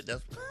mean, he said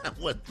that's. I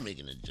wasn't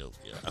making a joke.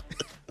 Yeah.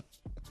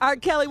 R.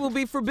 Kelly will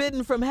be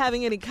forbidden from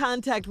having any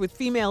contact with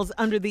females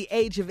under the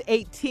age of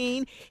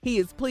 18. He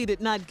has pleaded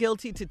not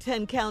guilty to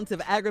 10 counts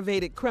of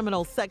aggravated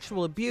criminal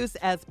sexual abuse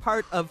as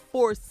part of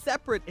 4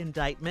 separate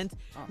indictments.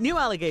 New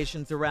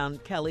allegations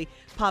around Kelly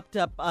popped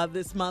up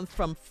this month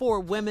from 4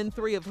 women,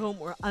 3 of whom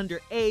were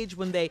underage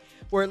when they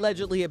were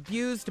allegedly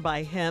abused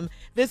by him.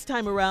 This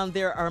time around,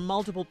 there are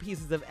multiple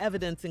pieces of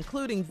evidence,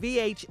 including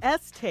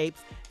VHS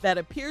tapes that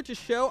appear to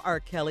show R.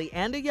 Kelly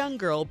and a young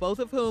girl, both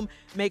of whom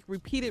make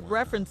repeated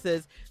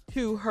references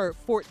to her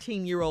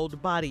 14-year-old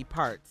body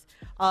parts.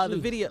 The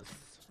video,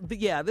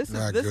 this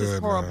is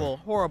horrible,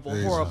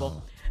 man.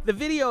 horrible. The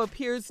video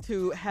appears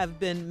to have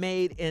been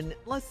made in,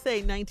 let's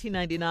say,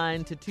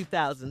 1999 to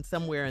 2000,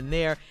 somewhere in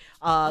there.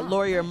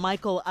 Lawyer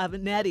Michael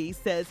Avenatti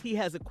says he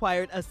has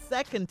acquired a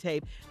second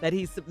tape that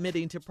he's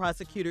submitting to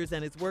prosecutors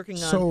and is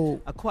working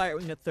on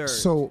acquiring a third.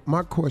 So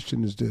my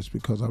question is this,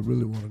 because I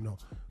really want to know.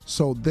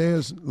 So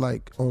there's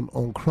like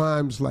on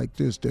crimes like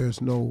this,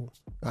 there's no.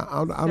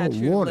 I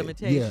don't want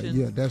it.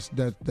 Yeah.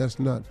 That's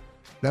not.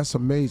 That's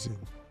amazing.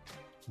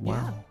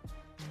 Wow.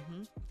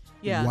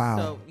 Yeah. Wow.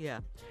 So yeah.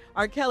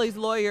 R. Kelly's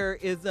lawyer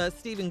is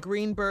Stephen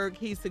Greenberg.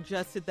 He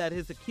suggested that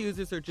his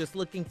accusers are just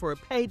looking for a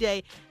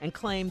payday and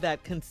claim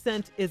that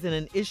consent isn't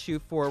an issue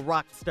for a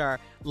rock star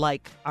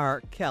like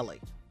R. Kelly.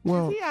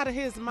 Well, Is he out of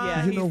his mind?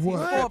 Yeah, you know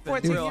what? For a Real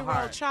 14-year-old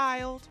hard.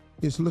 child.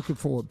 It's looking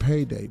for a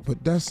payday,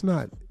 but that's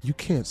not. You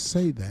can't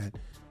say that,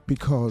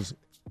 because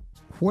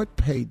what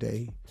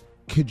payday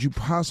could you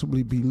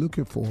possibly be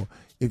looking for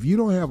if you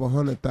don't have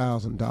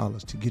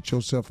 $100,000 to get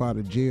yourself out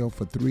of jail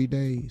for 3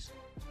 days?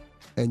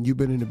 And you've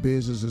been in the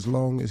business as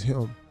long as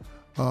him,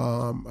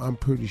 I'm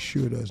pretty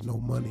sure there's no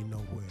money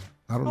nowhere.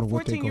 I don't know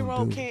what they're going to do. A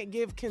 14-year-old can't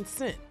give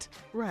consent.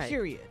 Right.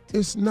 Period.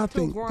 It's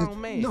nothing. To a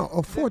grown man. No,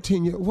 a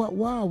 14-year.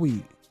 Why are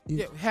we?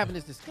 Yeah, having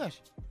this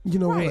discussion. You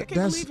know Right. I what?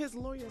 can't believe his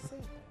lawyer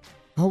said that.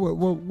 Oh,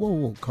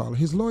 whoa, Carla.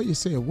 His lawyer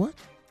said what?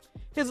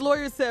 His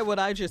lawyer said what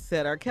I just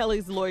said. R.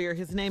 Kelly's lawyer,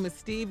 his name is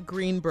Steve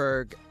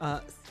Greenberg.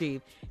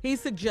 Steve. He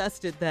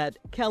suggested that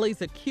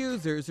Kelly's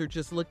accusers are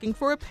just looking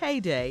for a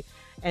payday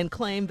and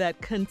claim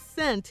that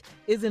consent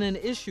isn't an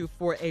issue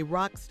for a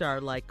rock star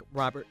like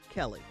Robert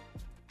Kelly.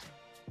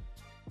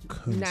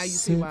 Consent Now you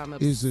see why I'm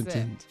upset. isn't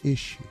an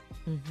issue.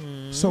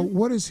 So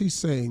what is he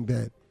saying,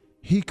 that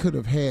he could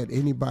have had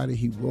anybody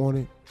he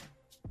wanted?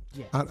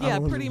 Yeah. I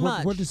don't pretty know.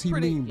 much. What does he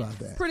mean by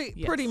that?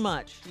 Pretty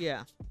much,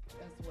 yeah.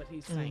 That's what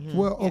he's saying.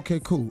 Well, okay,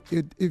 cool.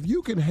 If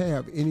you can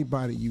have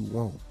anybody you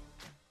want,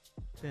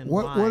 Then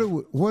what why?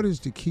 what is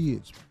the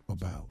kids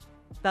about?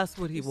 That's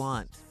what he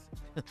wants.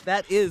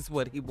 That is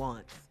what he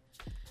wants.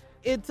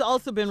 It's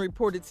also been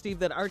reported, Steve,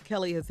 that R.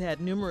 Kelly has had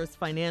numerous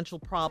financial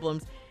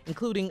problems,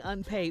 including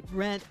unpaid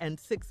rent and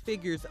 6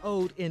 figures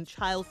owed in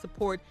child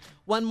support.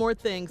 One more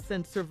thing,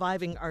 since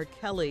Surviving R.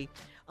 Kelly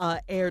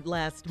aired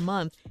last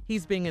month,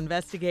 he's being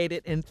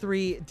investigated in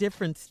 3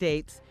 different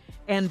states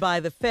and by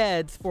the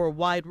feds for a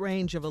wide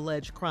range of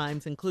alleged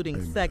crimes,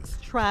 including sex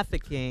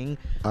trafficking.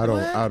 I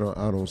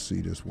don't see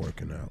this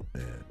working out,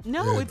 man.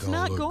 No, It it's don't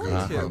not look going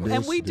good. to, This-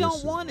 and we this don't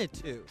is- want it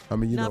to. I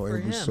mean, Not for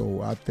and him.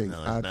 so I think, No,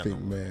 it's not no-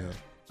 man,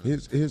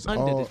 his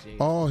Under the jail.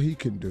 all he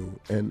can do,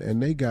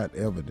 and they got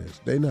evidence.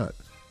 They not,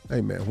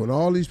 hey man, when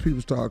all these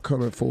people start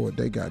coming forward,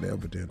 they got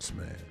evidence,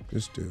 man.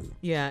 This dude,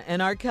 Yeah,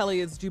 and R. Kelly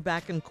is due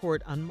back in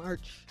court on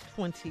March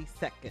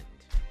 22nd.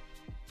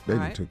 they All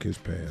done right. took his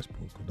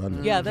passport. 'Cause I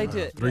know- Yeah, they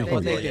did. Three They days.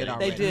 did. They did They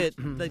already.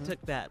 did. They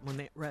took that when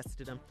they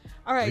arrested him.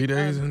 All right. 3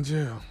 days in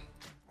jail.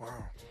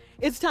 Wow.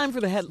 It's time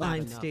for the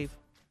headlines, enough. Steve.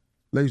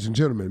 Ladies and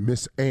gentlemen,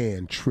 Miss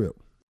Ann Tripp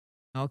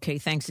Okay,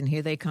 thanks. And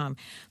here they come.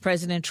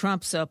 President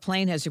Trump's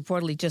plane has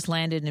reportedly just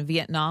landed in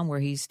Vietnam, where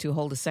he's to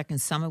hold a second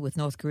summit with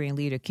North Korean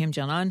leader Kim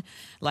Jong-un.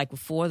 Like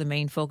before, the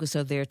main focus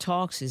of their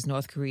talks is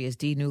North Korea's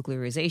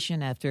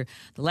denuclearization. After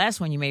the last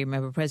one, you may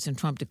remember, President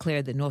Trump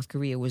declared that North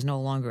Korea was no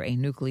longer a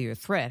nuclear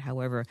threat.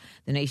 However,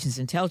 the nation's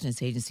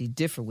intelligence agency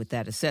differ with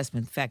that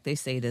assessment. In fact, they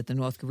say that the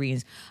North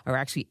Koreans are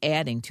actually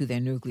adding to their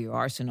nuclear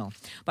arsenal.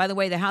 By the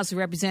way, the House of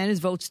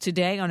Representatives votes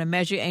today on a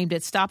measure aimed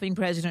at stopping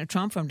President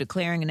Trump from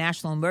declaring a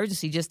national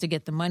emergency just to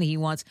get the money he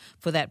wants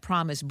for that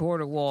promised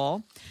border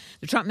wall.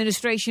 The Trump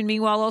administration,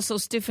 meanwhile, also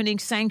stiffening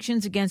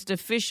sanctions against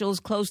officials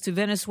close to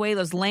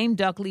Venezuela's lame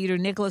duck leader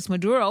Nicolas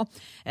Maduro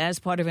as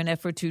part of an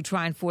effort to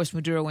try and force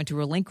Maduro into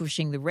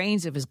relinquishing the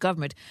reins of his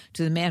government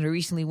to the man who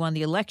recently won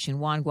the election,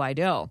 Juan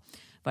Guaido.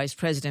 Vice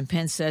President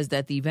Pence says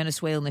that the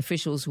Venezuelan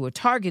officials who are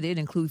targeted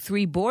include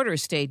 3 border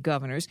state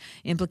governors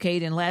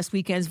implicated in last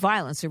weekend's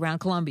violence around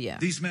Colombia.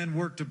 These men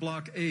work to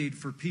block aid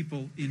for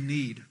people in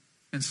need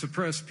and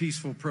suppress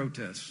peaceful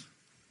protests,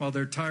 while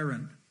their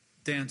tyrant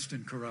danced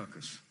in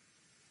Caracas.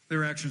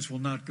 Their actions will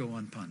not go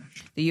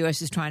unpunished. The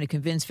U.S. is trying to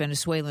convince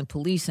Venezuelan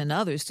police and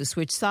others to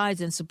switch sides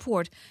and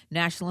support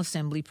National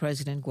Assembly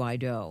President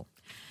Guaido.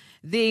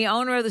 The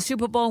owner of the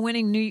Super Bowl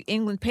winning New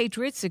England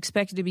Patriots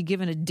expected to be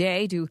given a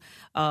day to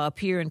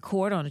appear in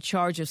court on a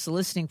charge of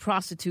soliciting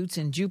prostitutes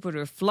in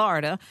Jupiter,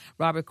 Florida.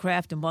 Robert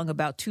Kraft among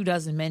about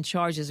 24 men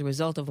charged as a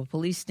result of a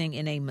police sting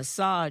in a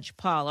massage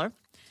parlor.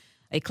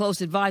 A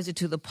close advisor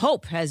to the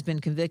Pope has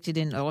been convicted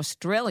in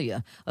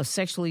Australia of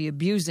sexually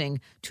abusing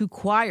 2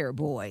 choir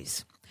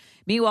boys.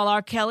 Meanwhile,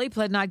 R. Kelly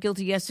pled not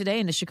guilty yesterday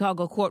in the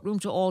Chicago courtroom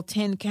to all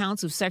 10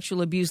 counts of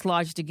sexual abuse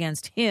lodged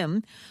against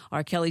him.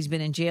 R. Kelly's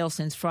been in jail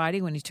since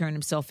Friday when he turned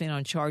himself in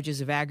on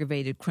charges of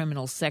aggravated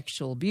criminal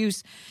sexual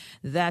abuse.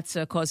 That's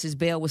because his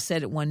bail was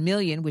set at $1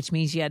 million, which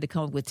means he had to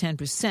come up with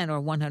 10%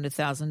 or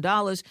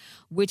 $100,000,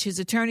 which his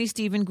attorney,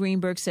 Stephen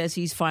Greenberg, says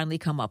he's finally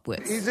come up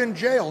with. He's in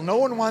jail. No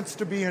one wants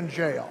to be in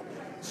jail.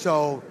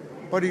 So,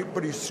 but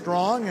he's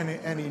strong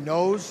and he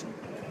knows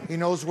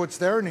what's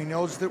there, and he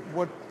knows that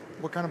what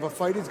kind of a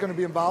fight he's going to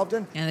be involved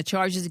in. And the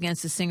charges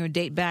against the singer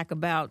date back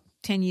about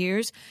 10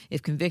 years.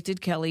 If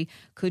convicted, Kelly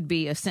could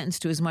be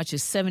sentenced to as much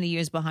as 70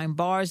 years behind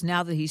bars.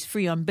 Now that he's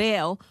free on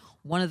bail,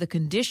 one of the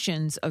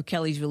conditions of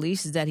Kelly's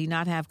release is that he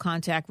not have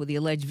contact with the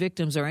alleged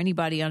victims or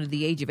anybody under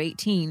the age of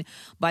 18.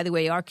 By the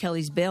way, R.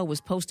 Kelly's bail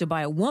was posted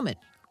by a woman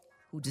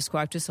who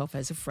described herself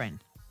as a friend.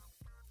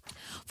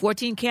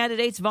 14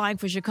 candidates vying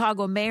for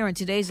Chicago mayor in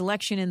today's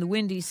election in the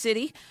Windy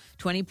City.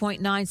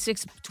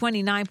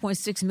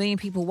 29.6 million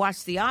people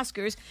watched the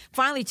Oscars.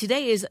 Finally,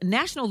 today is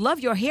National Love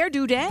Your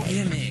Hairdo Day.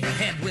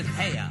 Head with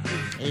hair.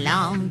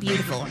 Long,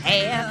 beautiful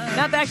hair.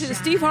 Now back to the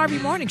Steve Harvey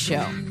Morning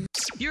Show.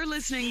 You're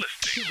listening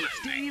to the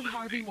Steve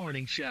Harvey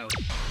Morning Show.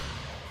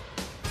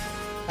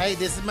 Hey,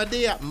 this is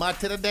Madea, Mud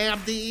to the damn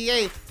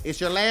DEA.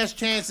 It's your last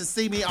chance to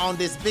see me on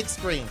this big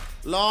screen.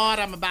 Lord,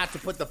 I'm about to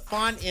put the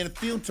fun in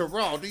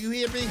funeral. Do you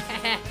hear me?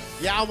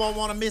 Y'all won't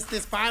want to miss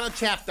this final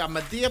chapter of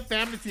Madea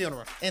Family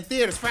Funeral in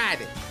theaters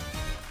Friday.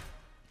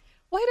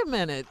 Wait a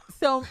minute.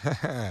 So,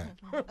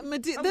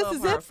 Madea, this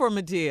is it for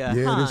Madea,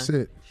 Yeah, huh? that's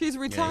it. She's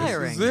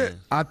retiring. This is it.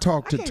 I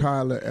talked to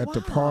Tyler at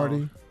the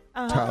party.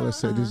 Tyler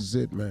said, this is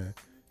it, man.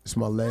 It's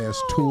my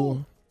last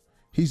tour.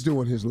 He's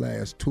doing his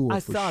last tour I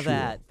for saw sure.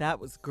 that. That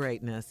was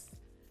greatness.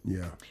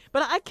 Yeah.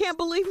 But I can't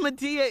believe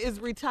Madea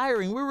is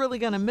retiring. We're really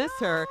going to miss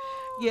her.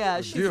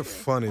 Yeah, she's You're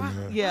funny,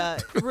 man. Yeah,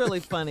 really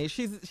funny.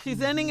 She's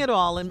ending it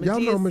all. And Y'all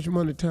know how Medea's, much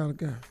money Tyler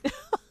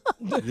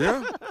got?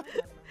 Yeah.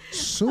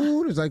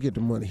 Soon as I get the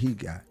money he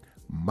got,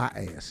 my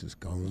ass is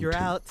gone. You're too.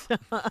 out.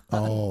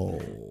 Oh,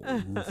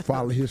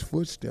 follow his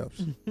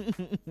footsteps.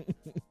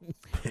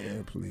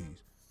 Yeah,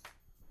 please.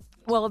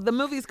 Well, the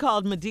movie's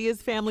called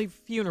Medea's Family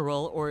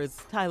Funeral, or as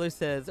Tyler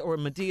says, or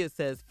Madea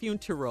says,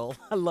 Funeral.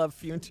 I love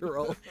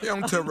Funeral.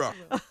 Funeral.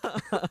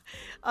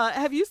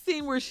 Have you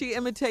seen where she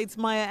imitates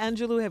Maya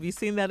Angelou? Have you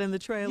seen that in the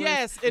trailer?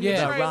 Yes, in Yeah. the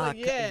The trailer, rock,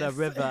 yes. the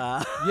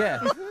river. Yeah.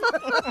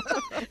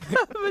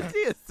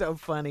 Medea's so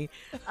funny.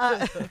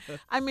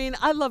 I mean,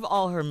 I love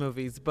all her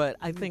movies, but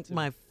I think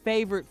my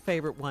favorite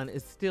one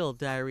is still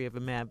Diary of a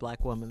Mad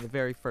Black Woman, the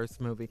very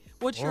first movie.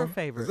 What's your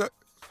favorite?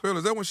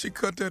 Is that when she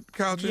cut that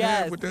couch in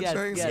Yes, half with that yes,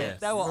 chainsaw? yes.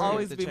 That will Right.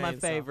 always The be my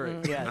chainsaw.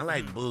 favorite. Yes. I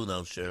like Boo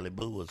though, Shirley.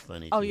 Boo was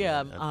funny. Oh too.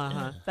 yeah,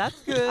 Yeah. That's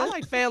good. I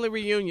like Family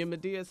Reunion,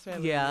 Medea's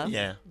Family Yeah.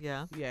 Reunion.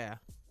 Yeah. Yeah. Yeah,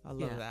 I love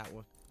Yeah. that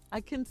one.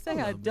 I can say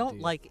I I love don't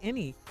Madea. like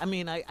any. I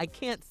mean, I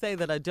can't say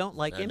that I don't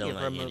like I any don't of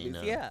her like any, movies.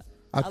 no. Yeah.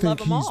 I love think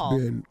them he's all.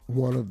 been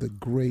one of the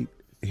great.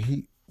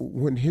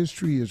 When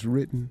history is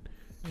written,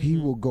 he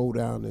will go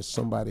down as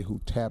somebody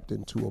who tapped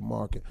into a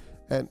market.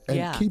 And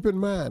Yeah. keep in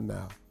mind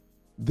now,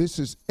 this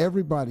is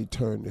everybody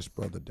turned this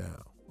brother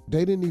down.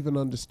 They didn't even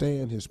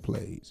understand his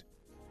plays.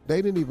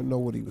 They didn't even know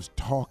what he was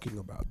talking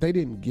about. They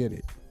didn't get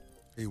it.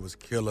 He was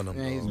killing them.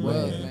 Yeah, he though.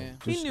 was, man.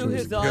 He Just knew straight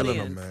his killing them,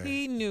 audience. man.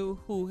 He knew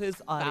who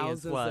his audience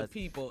Thousands was. of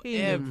people He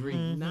knew.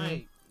 every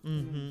night.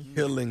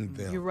 Killing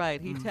them. You're right.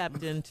 He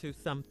tapped into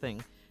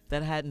something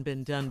that hadn't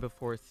been done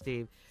before,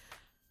 Steve.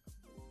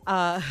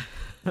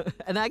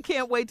 And I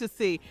can't wait to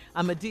see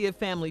a Medea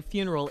family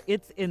funeral.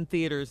 It's in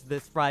theaters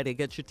this Friday.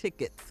 Get your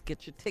tickets.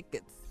 Get your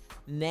tickets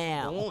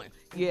now.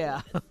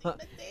 Yeah.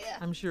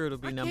 I'm sure it'll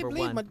be number I can't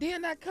believe one. Medea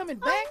not coming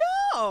back. I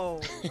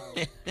know.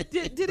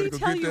 Did he Go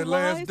tell get you that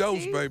why, last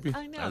dose, Steve? baby.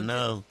 I know. I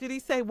know. Did he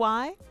say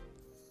why?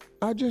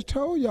 I just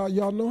told y'all.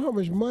 Y'all know how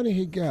much money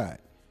he got.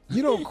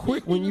 You don't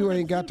quit when you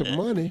ain't got the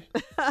money.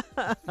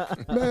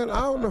 Man,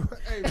 I don't know.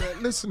 Hey,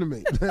 man, listen to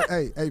me.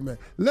 Hey, man,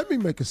 let me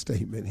make a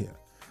statement here.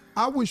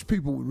 I wish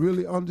people would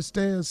really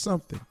understand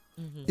something.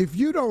 Mm-hmm. If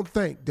you don't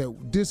think that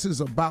this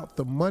is about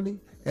the money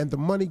and the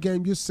money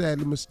game, you're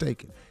sadly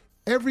mistaken.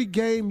 Every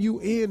game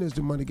you in is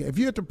the money game. If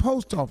you're at the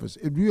post office,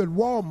 if you're at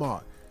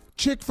Walmart,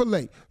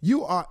 Chick-fil-A,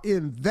 you are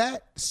in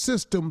that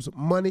system's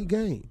money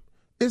game.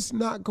 It's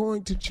not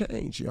going to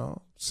change,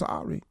 y'all.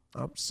 Sorry.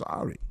 I'm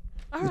sorry.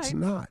 All it's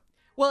right. not.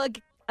 Well,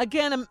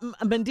 again,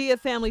 a Medea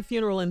family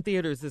funeral in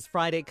theaters this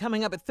Friday.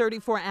 Coming up at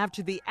 34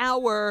 after the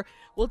hour,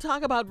 we'll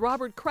talk about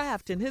Robert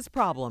Kraft and his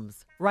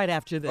problems right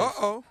after this.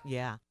 Uh-oh.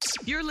 Yeah.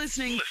 You're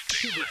listening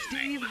to the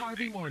Steve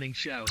Harvey Morning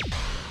Show.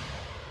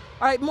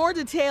 All right, more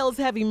details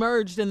have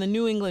emerged in the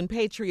New England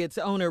Patriots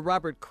owner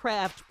Robert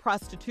Kraft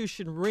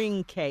prostitution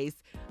ring case.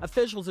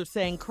 Officials are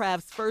saying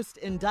Kraft's first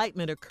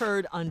indictment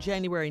occurred on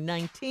January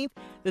 19th.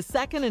 The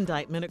second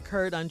indictment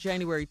occurred on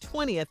January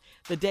 20th,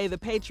 the day the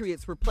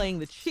Patriots were playing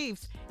the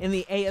Chiefs in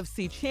the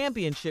AFC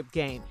Championship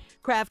game.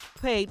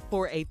 Kraft paid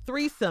for a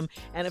threesome,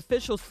 and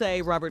officials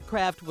say Robert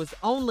Kraft was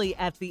only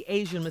at the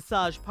Asian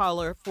massage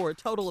parlor for a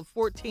total of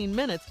 14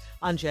 minutes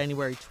on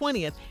January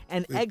 20th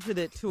and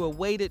exited to a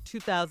weighted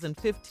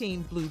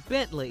 2015 blue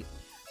Bentley.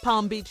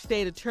 Palm Beach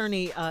State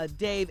Attorney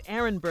Dave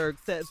Ehrenberg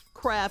says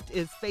Kraft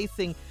is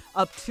facing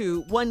up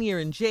to 1 year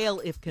in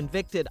jail if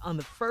convicted on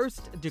the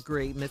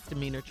first-degree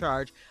misdemeanor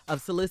charge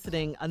of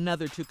soliciting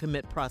another to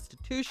commit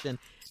prostitution.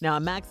 Now, a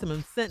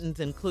maximum sentence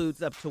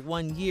includes up to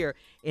 1 year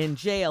in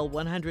jail,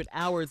 100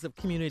 hours of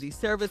community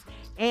service,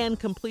 and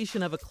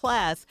completion of a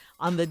class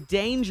on the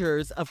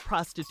dangers of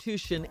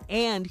prostitution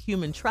and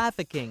human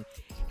trafficking.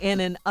 In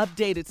an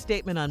updated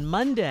statement on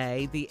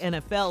Monday, the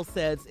NFL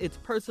says its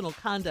personal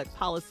conduct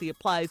policy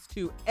applies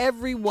to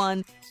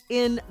everyone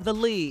in the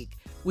league.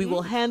 We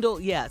will handle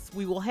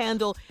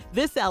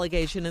this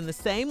allegation in the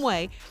same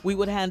way we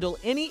would handle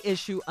any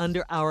issue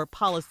under our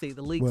policy,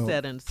 the league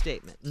said in a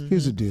statement. Mm-hmm.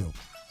 Here's the deal.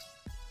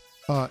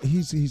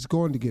 He's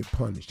going to get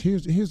punished.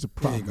 Here's the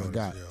problem I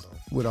got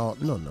with all.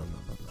 No.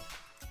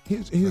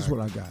 Here's what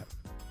I got.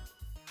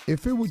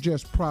 If it were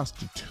just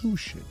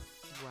prostitution,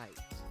 right,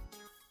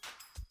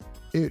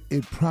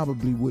 it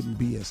probably wouldn't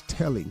be as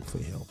telling for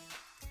him,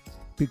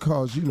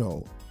 because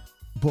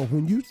but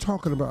when you're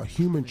talking about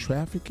human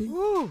trafficking,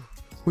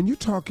 when you're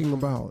talking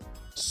about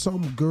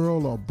some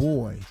girl or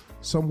boy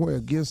somewhere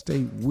against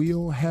their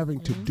will having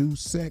to do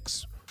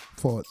sex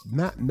for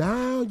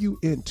now you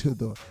into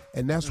the,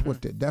 and that's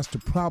that's the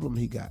problem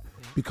he got,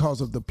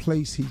 because of the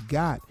place he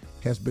got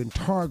has been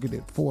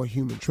targeted for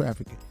human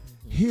trafficking.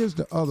 Here's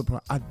the other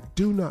part I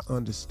do not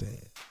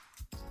understand.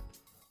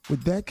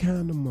 With that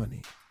kind of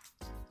money,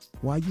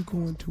 why you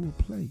going to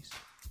a place?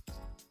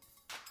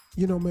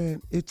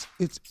 Man, it's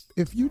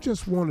if you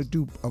just want to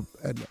do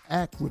an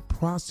act with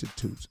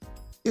prostitutes,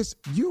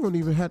 you don't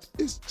even have to,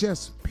 it's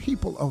just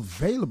people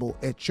available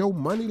at your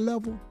money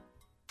level.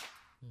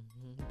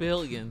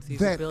 Billions.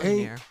 He's a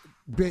billionaire.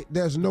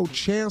 There's no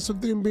chance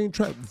of them being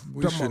trapped.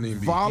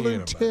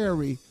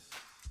 Voluntary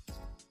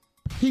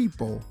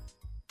people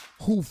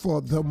who,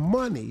 for the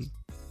money,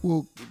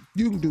 you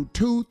can do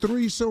 2,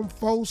 3-some,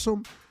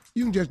 4-some.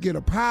 You can just get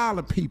a pile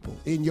of people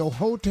in your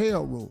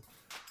hotel room.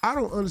 I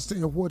don't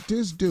understand what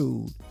this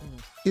dude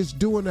is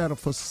doing at a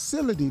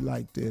facility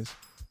like this,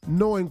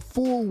 knowing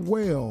full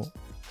well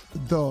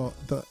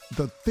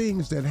the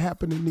things that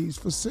happen in these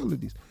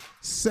facilities.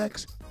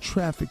 Sex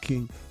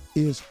trafficking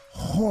is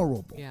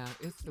horrible. Yeah,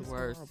 it's the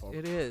worst. Horrible.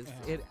 It is.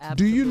 Yeah. It absolutely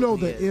Do you know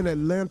that is. In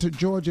Atlanta,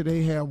 Georgia,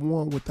 they have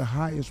one with the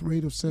highest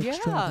rate of sex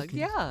trafficking?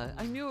 Yeah.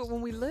 I knew it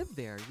when we lived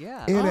there.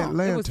 Yeah. In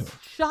Atlanta. It was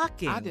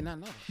shocking. I did not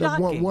know that.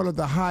 One of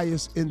the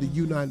highest in the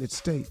United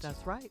States.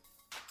 That's right.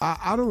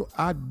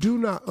 I do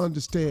not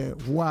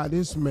understand why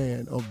this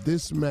man of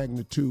this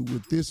magnitude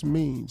with this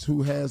means,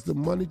 who has the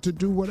money to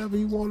do whatever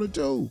he want to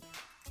do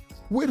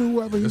with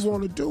whoever he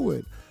want to do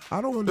it. I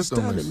don't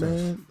understand it,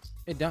 man.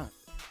 It don't.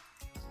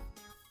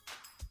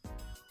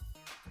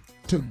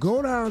 To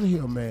go down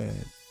here, man,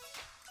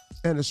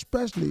 and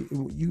especially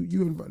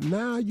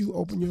now you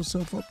open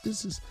yourself up.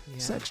 This is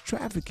sex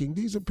trafficking.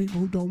 These are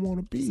people who don't want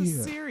to be this here.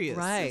 Is serious.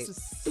 Right.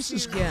 This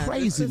is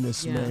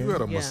craziness, man. You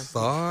at a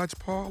massage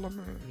parlor,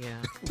 man?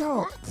 Yeah.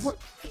 Dog, what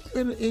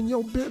in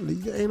your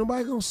Bentley? Ain't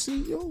nobody gonna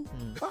see you.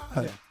 God.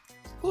 Yeah.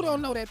 Who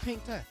don't know that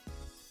pink tie?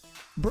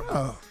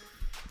 Bruh.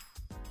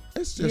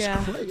 It's just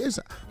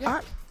crazy.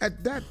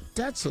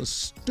 That's a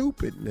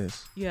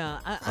stupidness. Yeah,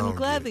 I'm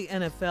glad the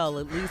NFL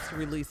at least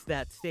released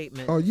that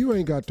statement. Oh, you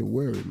ain't got to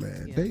worry,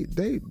 man. Yeah.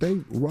 They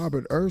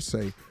Robert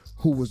Irsay,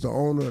 who was the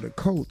owner of the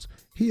Colts,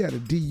 he had a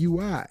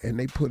DUI and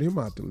they put him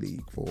out the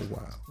league for a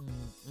while.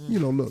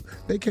 Mm-hmm. Look,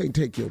 they can't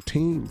take your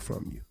team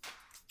from you.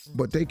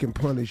 But they can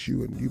punish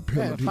you and you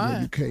penalty fine.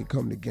 when you can't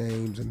come to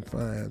games and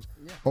fines.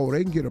 Oh,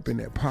 they can get up in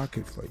that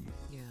pocket for you.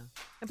 Yeah.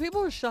 And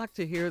people are shocked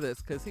to hear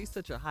this because he's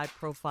such a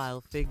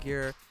high-profile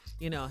figure,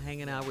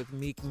 hanging out with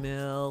Meek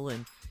Mill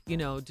and,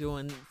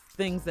 doing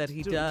things that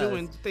he does.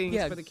 Doing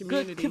things for the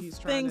community. Good he's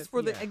trying things to,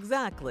 for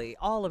exactly,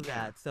 all of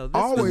that. So this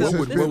Always was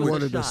has this been was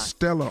one a of the shock.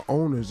 stellar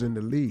owners in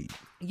the league.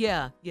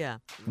 Yeah.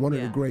 One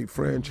of the great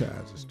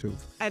franchises, too.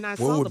 And I What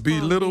saw would the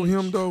Palm belittle Beach.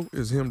 him, though,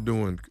 is him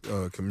doing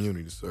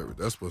community service.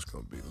 That's what's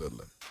going to belittle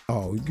him.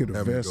 Oh, you get a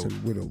Having to vest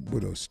go. and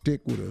with a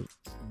stick with a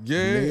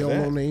Yeah, nail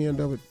that. on the end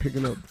of it,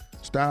 picking up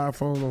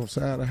styrofoam on the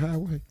side of the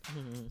highway.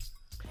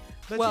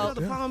 But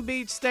the Palm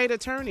Beach state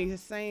attorney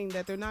is saying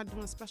that they're not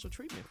doing special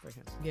treatment for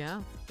him.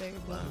 Yeah. They're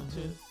going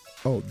to.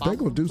 Oh, they're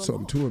going to do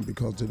something to him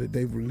because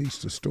they've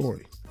released a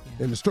story.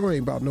 And the story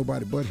ain't about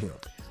nobody but him.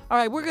 All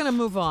right, we're going to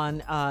move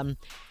on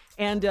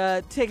and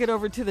take it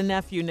over to the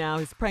nephew now.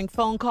 His prank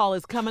phone call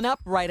is coming up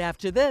right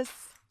after this.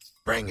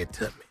 Bring it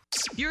to me.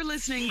 You're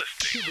listening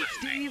to the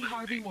Steve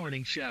Harvey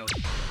Morning Show.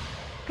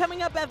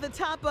 Coming up at the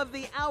top of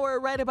the hour,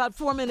 right about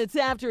 4 minutes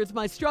after, it's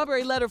my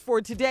strawberry letter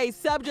for today.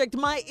 Subject,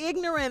 my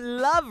ignorant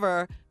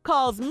lover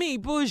calls me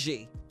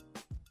bougie.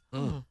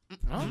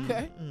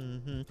 Okay.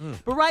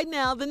 But right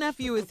now, the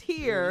nephew is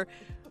here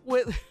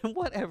with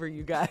whatever,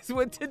 you guys,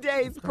 with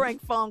today's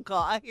prank phone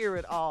call. I hear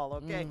it all,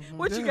 okay?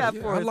 What you got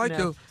for us,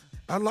 Neff?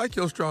 I like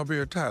your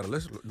strawberry title.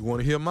 You want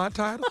to hear my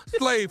title?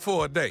 Slave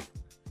for a day.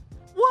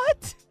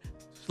 What?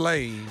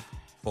 Slave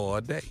for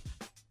a day.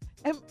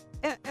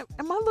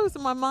 Am I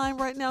losing my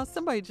mind right now?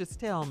 Somebody just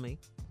tell me.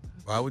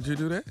 Why would you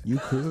do that? You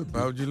could.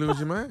 Why would you lose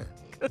your mind?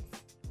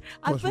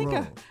 I What's think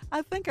wrong?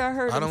 I think I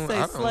heard him say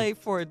I don't- slave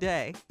for a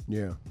day.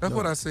 Yeah. That's no,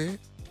 what I said.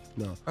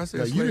 No. I said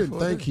No, you slave didn't for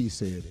a think day. he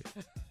said it.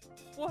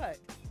 What?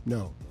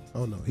 No.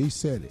 Oh, no. He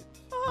said it.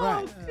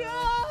 Oh,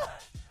 God.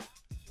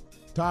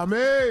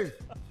 Tommy!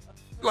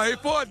 Slave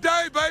for a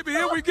day, baby.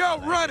 Here we go.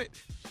 Run it.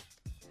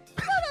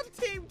 What up,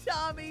 Team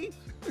Tommy?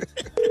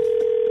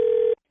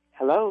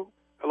 Hello,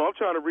 Hello, I'm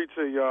trying to reach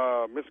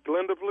a Miss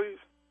Glenda, please.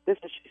 this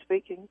is she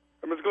speaking.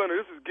 Miss Glenda,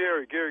 this is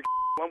Gary.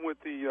 I'm with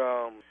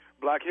the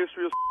Black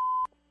History.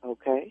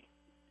 Okay.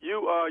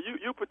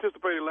 You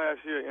participated last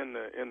year in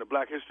the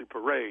Black History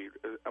Parade.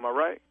 Am I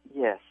right?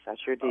 Yes, I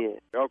sure did.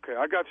 Okay,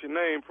 I got your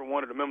name from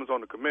one of the members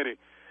on the committee,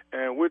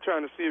 and we're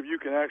trying to see if you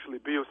can actually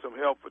be of some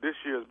help for this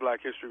year's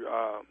Black History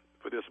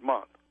for this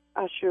month.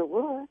 I sure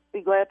would.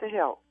 Be glad to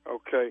help.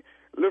 Okay.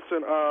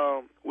 Listen,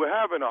 we're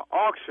having an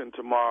auction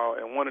tomorrow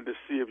and wanted to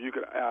see if you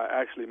could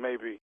actually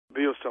maybe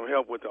be of some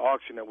help with the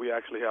auction that we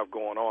actually have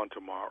going on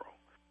tomorrow.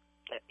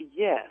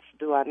 Yes.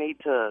 Do I need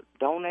to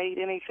donate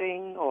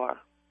anything or?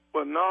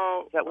 But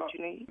no. Is that what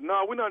you need?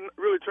 No, we're not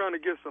really trying to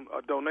get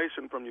a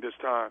donation from you this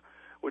time.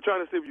 We're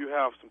trying to see if you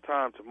have some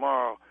time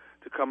tomorrow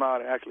to come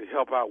out and actually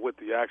help out with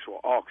the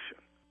actual auction.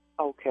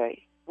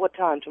 Okay. What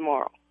time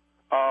tomorrow?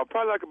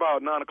 Probably like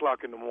about 9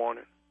 o'clock in the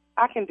morning.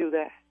 I can do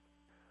that.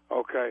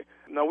 Okay.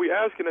 Now, we're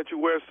asking that you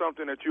wear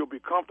something that you'll be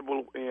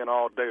comfortable in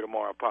all day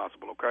tomorrow if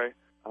possible, okay?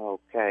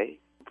 Okay.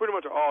 Pretty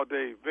much an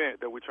all-day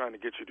event that we're trying to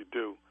get you to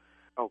do.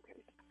 Okay.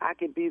 I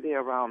could be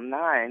there around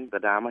 9,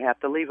 but I'm going to have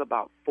to leave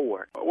about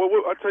 4. Well,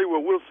 I'll tell you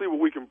what, we'll see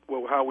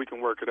how we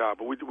can work it out,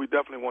 but we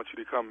definitely want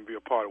you to come and be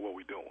a part of what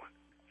we're doing.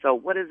 So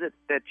what is it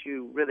that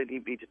you really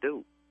need me to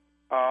do?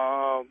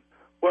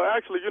 Well,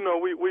 actually,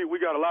 we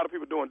got a lot of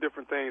people doing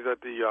different things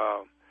at the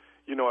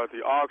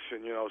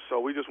auction, so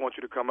we just want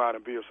you to come out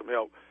and be of some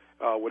help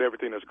with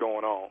everything that's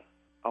going on.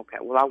 Okay.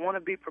 Well, I want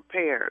to be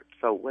prepared.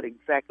 So what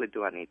exactly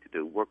do I need to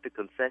do? Work the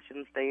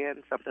concession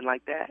stand, something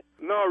like that?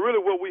 No,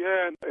 really what we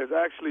had is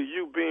actually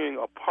you being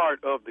a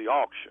part of the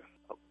auction.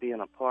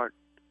 Being a part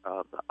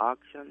of the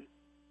auction,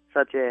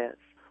 such as?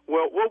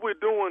 Well, what we're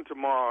doing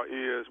tomorrow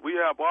is we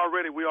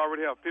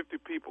already have 50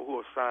 people who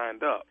are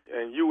signed up,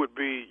 and you would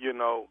be,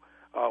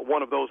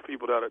 one of those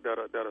people that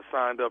are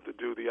signed up to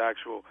do the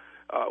actual.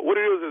 What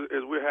it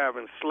is we're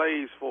having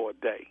slaves for a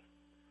day.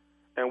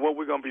 And what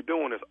we're going to be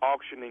doing is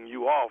auctioning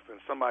you off,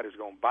 and somebody's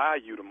going to buy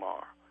you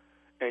tomorrow.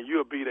 And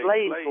you'll be their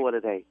slave. Slave for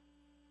the day.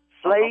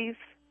 Slaves?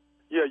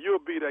 Yeah, you'll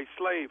be their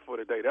slave for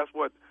the day. That's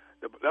what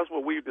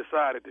we've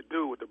decided to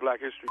do with the Black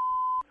History.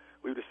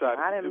 We've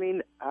decided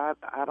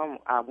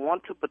I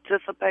want to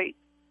participate,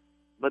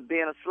 but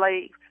being a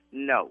slave,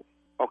 no.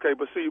 Okay,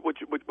 but see,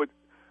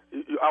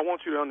 I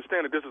want you to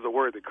understand that this is a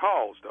worthy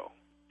cause, though.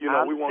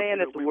 I understand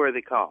it's a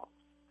worthy cause,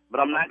 but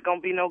I'm not going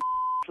to be no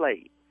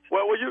slave.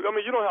 Well, you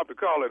don't have to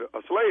call it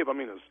a slave. I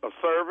mean, a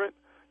servant,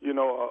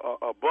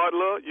 a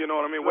butler, you know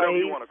what I mean? Whatever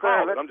you want to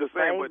call it. I'm just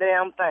saying. Same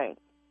damn thing.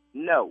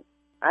 No,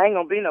 I ain't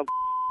going to be no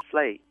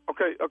slave.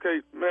 Okay,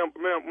 ma'am,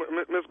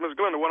 Miss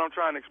Glenda, what I'm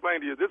trying to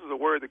explain to you is this is a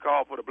worthy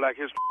call for the Black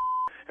History,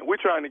 and we're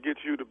trying to get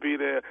you to be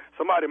there.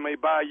 Somebody may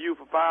buy you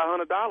for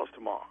 $500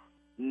 tomorrow.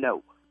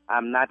 No,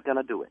 I'm not going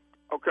to do it.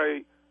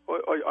 Okay,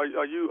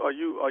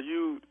 are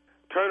you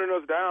turning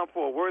us down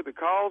for a worthy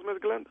cause, Miss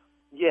Glenda?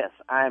 Yes,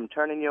 I am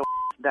turning your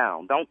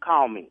down. Don't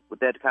call me with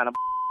that kind of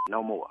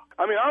no more.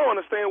 I mean, I don't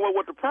understand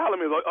what the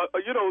problem is.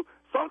 You know,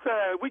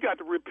 sometimes we got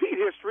to repeat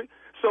history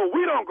so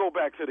we don't go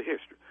back to the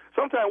history.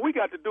 Sometimes we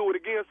got to do it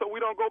again so we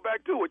don't go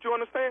back to it. You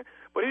understand?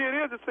 But here it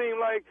is. It seems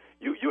like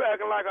you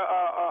acting like a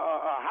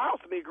house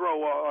Negro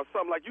or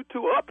something, like you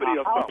too uppity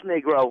or something.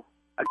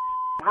 A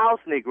house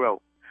Negro.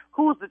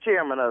 Who's the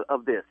chairman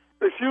of this?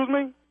 Excuse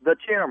me? The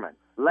chairman.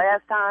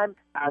 Last time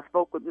I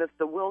spoke with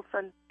Mr.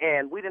 Wilson,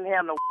 and we didn't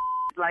have no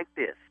like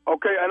this.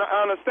 Okay, and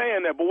I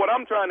understand that, but what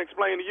I'm trying to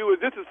explain to you is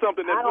this is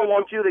something that... I don't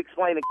want you to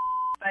explain a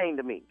thing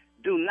to me.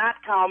 Do not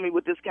call me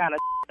with this kind of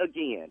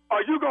again.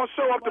 Are you going to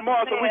show up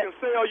tomorrow so we can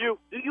sell you?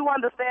 Do you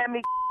understand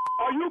me?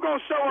 Are you going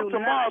to show up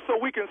tomorrow so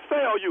we can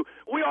sell you?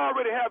 We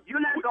already have...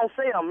 You're not going to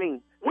sell me.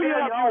 We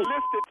have you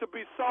listed to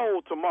be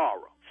sold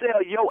tomorrow.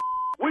 Sell your...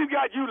 We've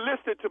got you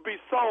listed to be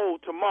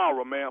sold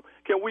tomorrow, ma'am.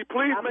 Can we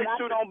please make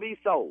sure... I'm not going to be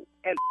sold.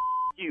 And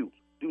you.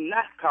 Do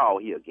not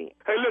call here again.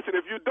 Hey, listen,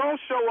 if you don't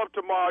show up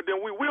tomorrow, then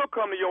we will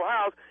come to your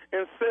house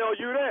and sell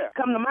you there.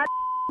 Come to my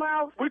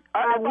house? If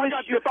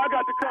I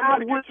got to come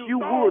there to get you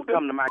sold, would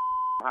come to my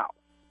house.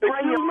 Bring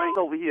your ass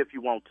over here if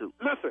you want to.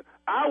 Listen,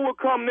 I will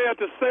come there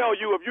to sell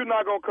you if you're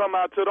not going to come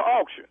out to the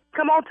auction.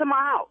 Come on to my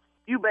house.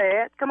 You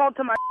bad. Come on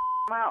to my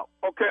house.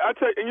 Okay, I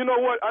tell you, and you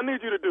know what? I need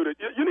you to do this.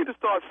 You need to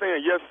start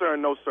saying yes, sir,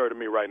 and no, sir to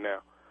me right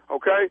now.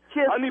 Okay?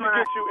 I need to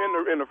get you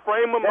in the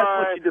frame of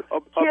mind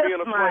of being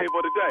a slave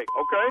of the day.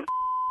 Okay?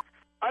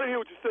 I didn't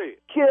hear what you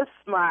said. Kiss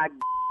my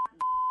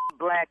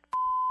black.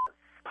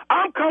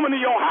 I'm coming to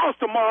your house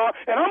tomorrow,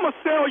 and I'm going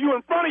to sell you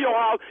in front of your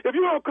house if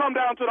you don't come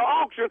down to the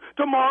auction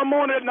tomorrow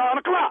morning at 9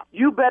 o'clock.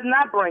 You better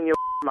not bring your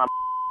my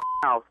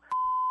house.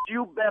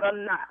 You better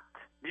not.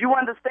 Do you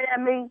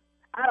understand me?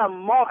 I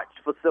done marched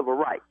for civil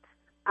rights.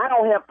 I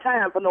don't have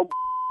time for no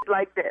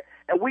like that.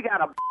 And we got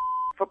a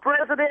for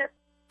president.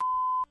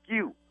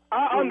 You.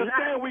 I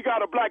understand we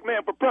got a black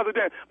man for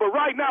president, but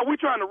right now we're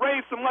trying to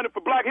raise some money for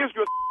Black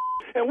History,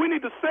 and we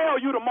need to sell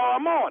you tomorrow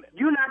morning.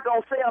 You're not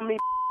going to sell me.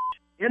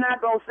 You're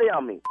not going to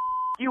sell me.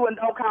 You and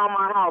don't call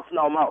my house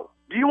no more.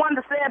 Do you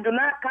understand? Do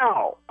not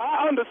call.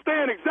 I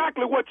understand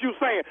exactly what you're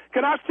saying.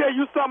 Can I tell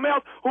you something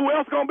else? Who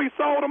else going to be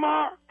sold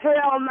tomorrow?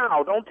 Hell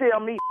no. Don't tell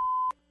me.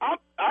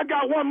 I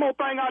got one more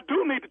thing I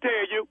do need to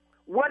tell you.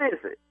 What is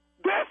it?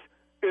 This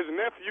is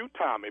Nephew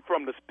Tommy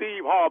from the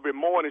Steve Harvey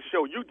Morning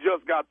Show. You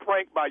just got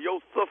pranked by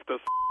your sister.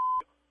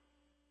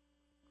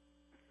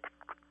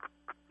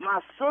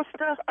 My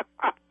sister?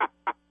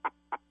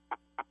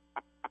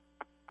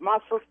 My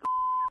sister?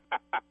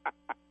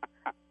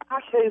 I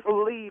can't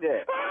believe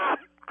that.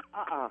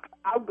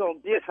 I'm going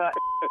to get her.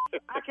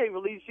 I can't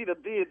believe she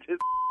done did this.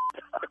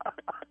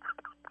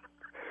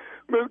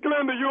 Miss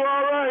Glenda, you all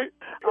right?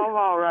 I'm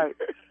all right.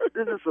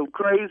 This is some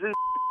crazy.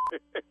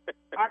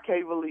 I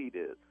can't believe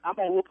this. I'm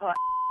going to whoop her.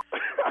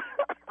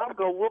 I'm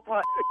going to whoop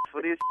her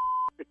for this.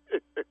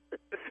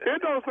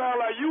 It don't sound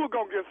like you were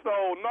going to get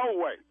sold no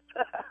way.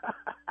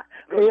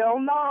 Hell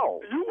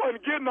no. You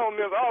wasn't getting on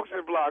this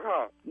auction block,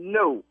 huh?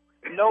 No.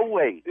 No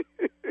way.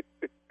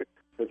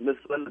 Because Miss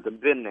Linda's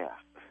been there.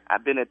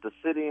 I've been at the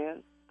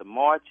sit-ins, the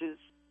marches.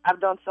 I've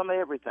done some of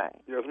everything.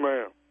 Yes,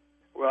 ma'am.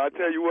 Well, I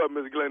tell you what,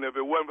 Miss Glenda, if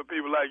it wasn't for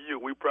people like you,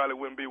 we probably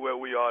wouldn't be where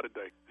we are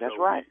today. That's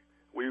right.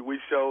 We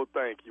sure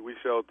thank you. We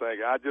sure thank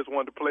you. I just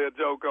wanted to play a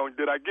joke on you.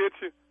 Did I get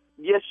you?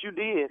 Yes, you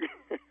did.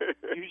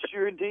 You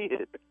sure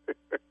did.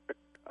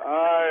 All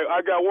right,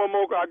 I got one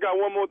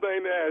more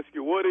thing to ask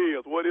you. What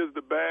is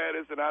the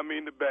baddest, and I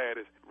mean the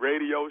baddest,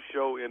 radio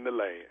show in the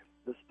land?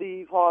 The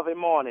Steve Harvey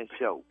Morning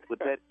Show with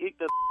that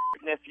ignorant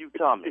nephew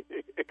Tommy.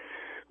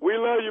 We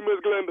love you, Miss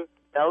Glenda.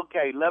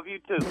 Okay, love you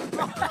too.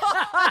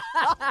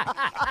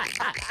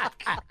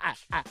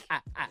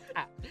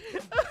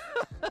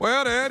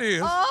 Well, that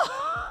is.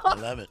 I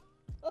love it.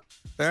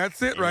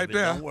 That's it right if it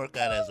there. Don't work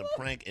out as a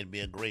prank. It'd be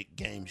a great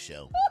game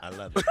show. I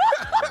love it.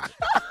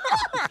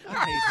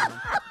 I hate him.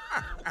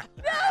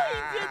 No,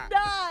 he did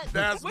not.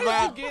 That's Where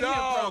my did you get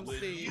dog. him from,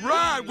 Steve?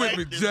 Ride with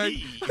me,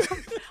 Jay.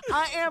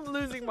 I am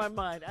losing my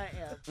mind. I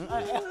am.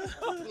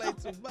 Play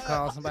too much.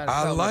 Call somebody.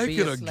 I tell them like be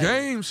it, a slave.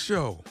 game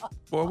show.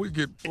 Boy, we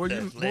get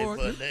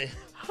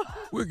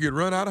we'll get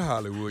run out of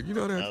Hollywood. You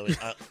know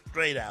that?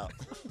 Straight out.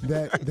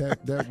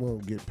 That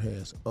won't get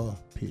past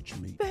pitch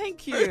meet.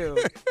 Thank you.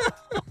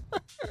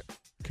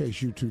 In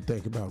case you two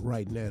think about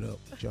writing that up,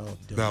 y'all.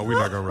 No, we're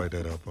not gonna write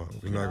that up.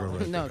 We're not gonna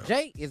write No, that up.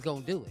 Jake is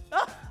gonna do it.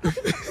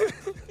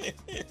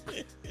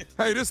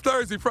 Hey, this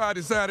Thursday,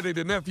 Friday, Saturday,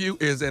 the nephew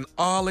is in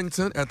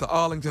Arlington at the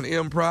Arlington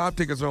Improv.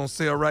 Tickets are on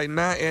sale right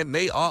now, and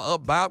they are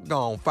about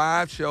gone.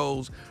 5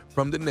 shows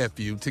from the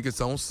nephew.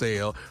 Tickets on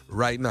sale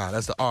right now.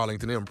 That's the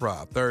Arlington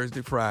Improv.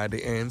 Thursday,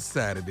 Friday, and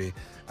Saturday,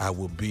 I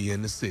will be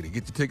in the city.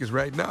 Get your tickets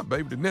right now,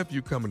 baby. The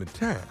nephew coming to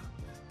town.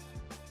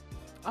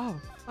 Oh,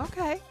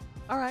 okay.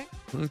 All right.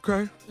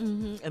 Okay.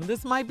 Mm-hmm. And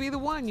this might be the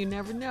one. You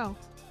never know.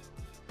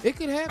 It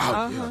could happen.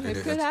 Oh, yeah, It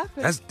could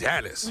happen. That's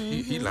Dallas.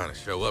 Mm-hmm. He line to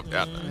show up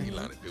that night. He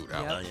line to do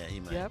that. Oh, yeah, he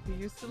might. Yep, he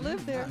used to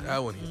live there.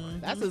 That one he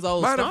might. That's his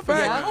old Matter of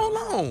stomping fact, ground.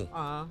 hold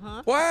on.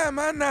 Uh-huh. Why am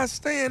I not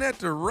staying at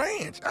the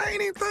ranch? I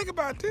ain't even think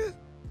about this.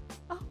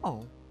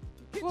 Oh.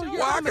 Get Well, your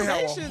Well, I can have a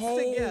accommodations whole-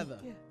 together.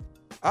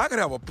 I could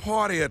have a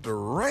party at the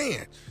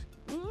ranch.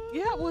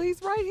 Yeah, well,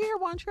 he's right here.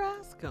 Why don't you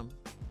ask him?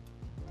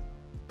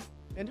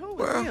 And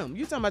who is him?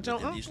 You talking about your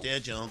If uncle? you stay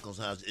at your uncle's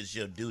house, it's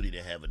your duty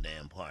to have a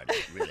damn party.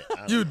 Really.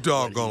 You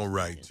doggone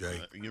right,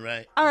 Jay. You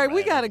right? All right,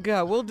 we got to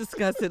go. We'll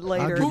discuss it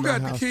later. Who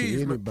got the keys?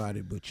 To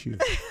anybody but you.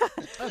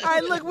 All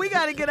right, look, we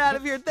got to get out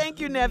of here. Thank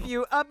you,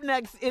 nephew. Up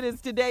next, it is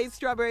today's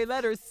Strawberry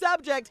Letter.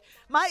 Subject,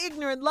 my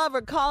ignorant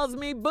lover calls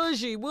me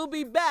bougie. We'll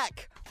be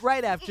back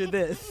right after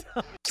this.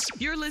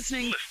 You're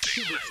listening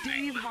to the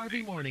Steve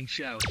Harvey Morning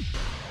Show.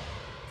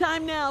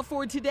 Time now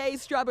for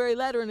today's Strawberry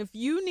Letter. And if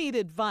you need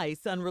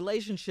advice on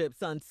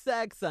relationships, on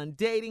sex, on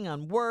dating,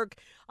 on work,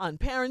 on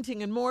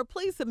parenting, and more,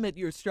 please submit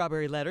your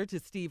Strawberry Letter to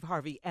Steve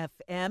Harvey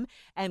FM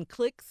and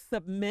click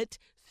Submit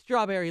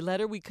Strawberry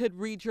Letter. We could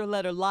read your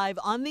letter live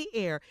on the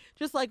air,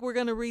 just like we're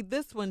going to read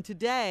this one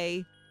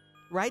today,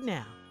 right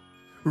now.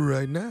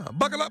 Right now.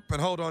 Buckle up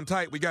and hold on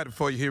tight. We got it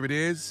for you. Here it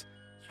is.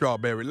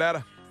 Strawberry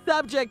Letter.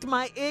 Subject,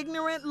 my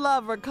ignorant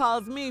lover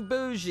calls me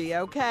bougie,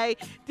 okay?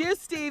 Dear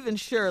Steve and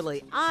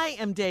Shirley, I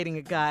am dating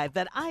a guy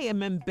that I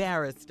am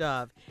embarrassed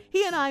of.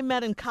 He and I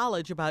met in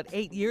college about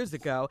 8 years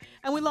ago,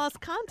 and we lost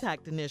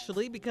contact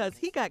initially because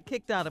he got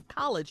kicked out of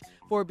college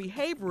for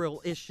behavioral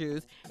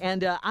issues,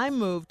 and I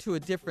moved to a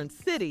different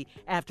city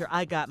after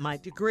I got my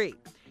degree.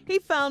 He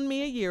found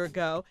me a year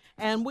ago,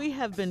 and we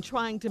have been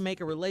trying to make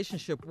a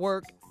relationship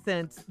work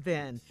since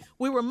then.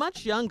 We were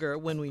much younger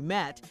when we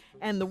met,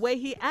 and the way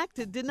he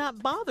acted did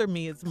not bother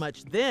me as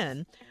much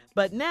then,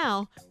 but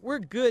now we're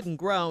good and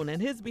grown,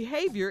 and his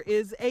behavior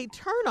is a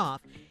turnoff.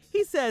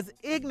 He says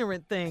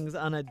ignorant things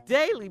on a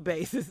daily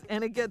basis,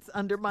 and it gets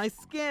under my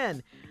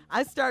skin.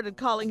 I started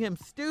calling him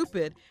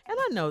stupid, and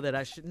I know that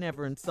I should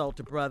never insult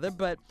a brother,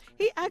 but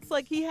he acts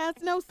like he has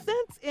no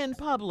sense in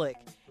public.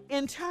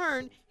 In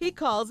turn, he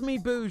calls me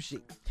bougie.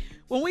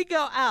 When we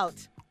go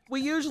out, we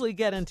usually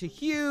get into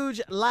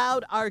huge,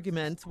 loud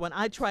arguments when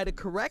I try to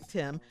correct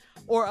him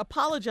or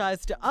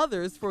apologize to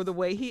others for the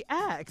way he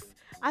acts.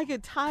 I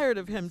get tired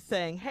of him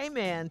saying, "Hey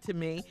man," to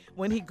me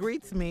when he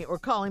greets me or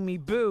calling me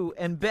boo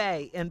and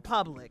bae in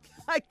public.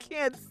 I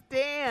can't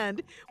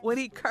stand when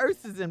he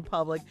curses in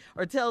public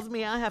or tells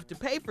me I have to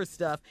pay for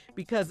stuff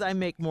because I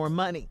make more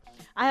money.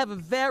 I have a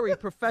very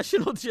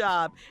professional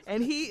job,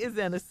 and he is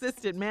an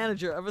assistant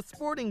manager of a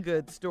sporting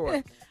goods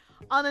store.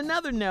 On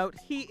another note,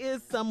 he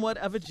is somewhat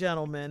of a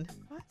gentleman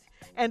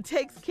and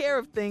takes care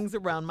of things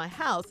around my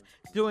house,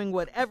 doing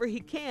whatever he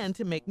can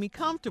to make me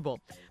comfortable.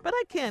 But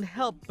I can't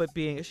help but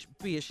be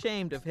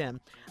ashamed of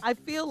him. I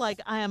feel like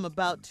I am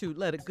about to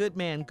let a good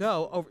man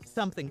go over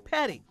something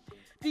petty.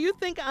 Do you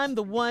think I'm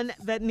the one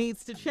that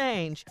needs to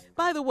change?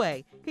 By the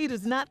way, he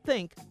does not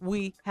think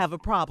we have a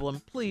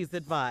problem. Please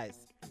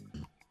advise.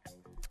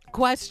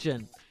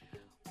 Question.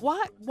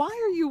 Why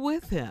are you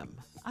with him?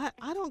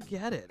 I don't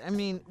get it. I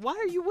mean, why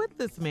are you with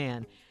this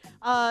man?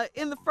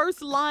 In the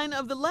first line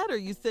of the letter,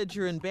 you said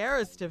you're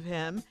embarrassed of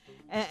him,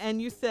 and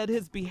you said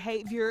his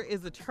behavior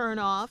is a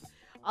turnoff.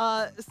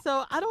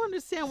 So I don't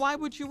understand, why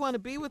would you want to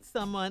be with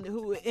someone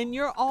who, in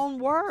your own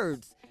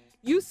words,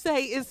 you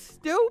say is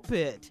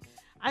stupid?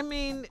 I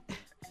mean,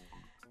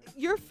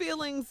 your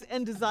feelings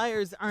and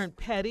desires aren't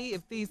petty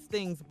if these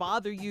things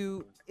bother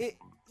you.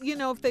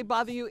 If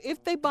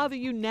they bother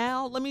you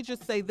now, let me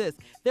just say this,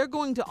 they're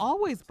going to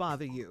always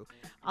bother you.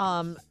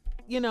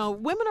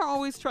 Women are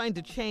always trying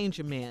to change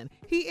a man.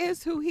 He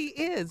is who he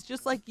is,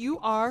 just like you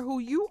are who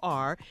you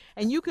are,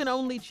 and you can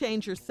only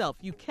change yourself.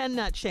 You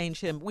cannot change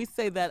him. We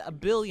say that 1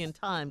 billion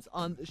times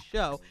on the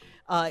show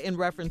in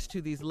reference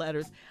to these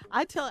letters.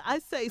 I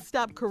say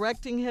stop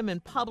correcting him in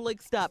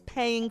public, stop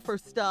paying for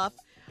stuff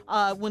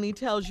when he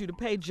tells you to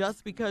pay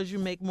just because you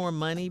make more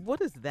money.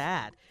 What is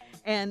that?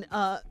 And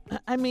all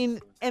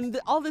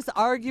this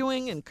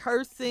arguing and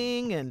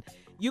cursing and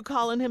you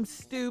calling him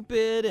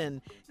stupid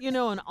and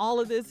all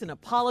of this and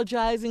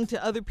apologizing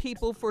to other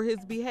people for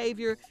his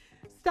behavior.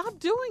 Stop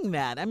doing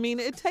that. I mean,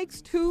 it takes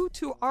two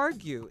to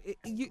argue.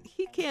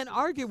 He can't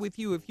argue with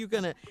you if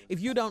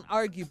you don't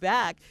argue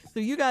back. So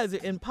you guys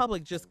are in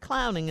public just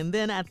clowning, and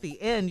then at the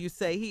end you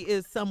say he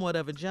is somewhat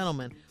of a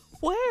gentleman.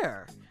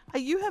 Where?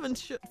 You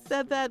haven't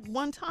said that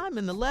one time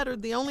in the letter.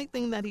 The only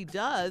thing that he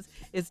does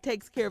is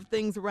takes care of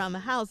things around the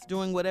house,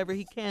 doing whatever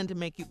he can to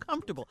make you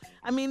comfortable.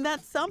 I mean,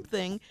 that's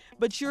something,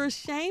 but you're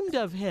ashamed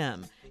of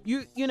him.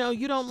 You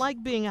don't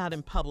like being out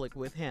in public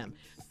with him.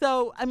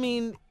 So, I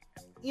mean,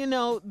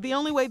 the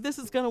only way this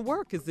is going to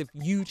work is if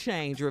you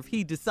change or if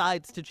he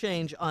decides to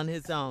change on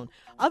his own.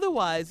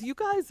 Otherwise, you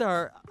guys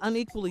are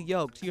unequally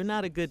yoked. You're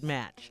not a good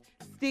match.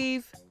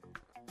 Steve?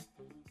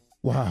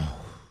 Wow.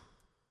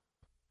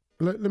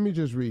 Let me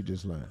just read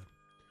this line.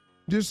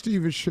 Dear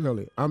Steve and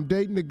Shirley, I'm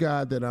dating a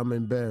guy that I'm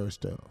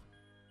embarrassed of.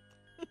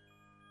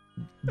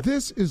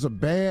 This is a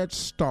bad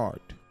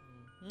start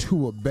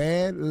to a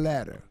bad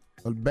letter,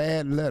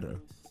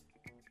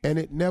 and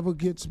it never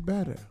gets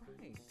better.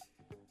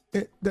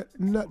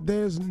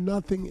 There's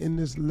nothing in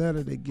this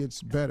letter that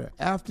gets better.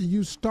 After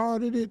you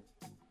started it,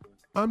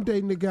 I'm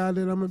dating a guy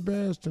that I'm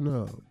embarrassed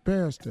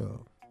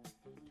of.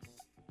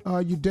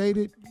 You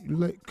dated,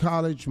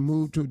 college,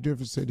 moved to a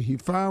different city. He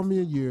found me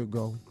a year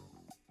ago,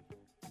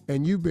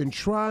 and you've been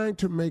trying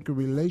to make a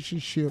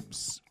relationship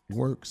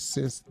work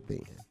since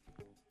then.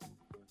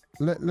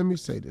 Let me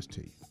say this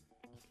to you.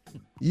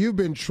 You've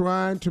been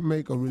trying to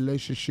make a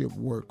relationship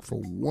work for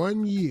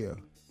 1 year,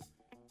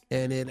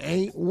 and it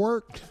ain't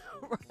worked.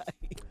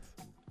 Right.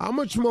 How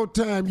much more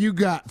time you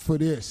got for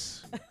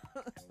this?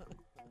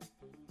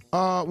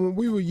 When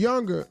we were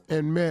younger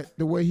and met,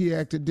 the way he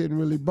acted didn't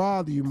really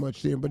bother you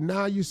much then, but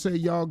now you say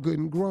y'all good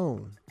and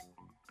grown.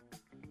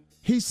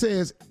 He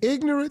says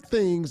ignorant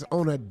things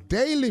on a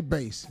daily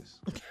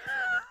basis.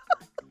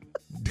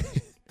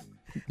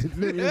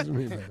 Listen to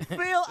me, man.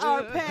 Feel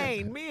our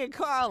pain. Me and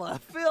Carla,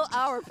 feel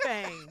our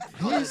pain.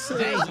 He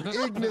says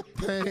ignorant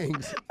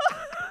things.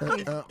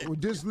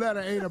 This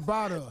letter ain't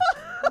about us.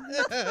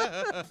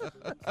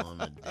 On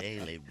a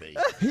daily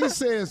basis. He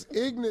says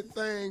ignorant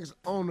things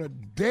on a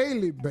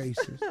daily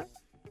basis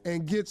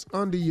and gets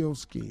under your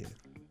skin.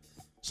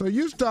 So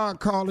you start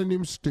calling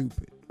him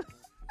stupid.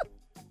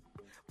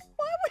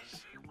 Why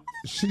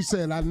would she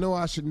said, I know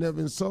I should never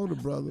insult a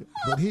brother,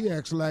 but he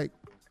acts like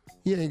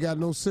he ain't got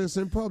no sense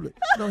in public.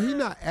 No, he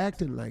not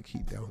acting like he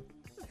don't.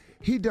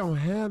 He don't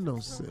have no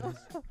sense.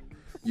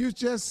 You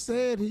just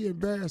said he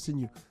embarrassing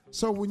you.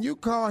 So when you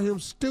call him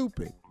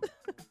stupid,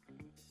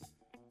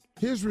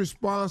 his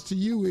response to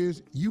you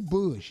is, you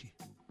bullshit.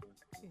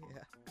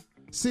 Yeah.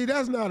 See,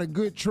 that's not a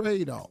good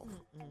trade-off.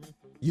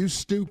 You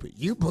stupid.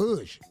 You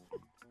bullshit.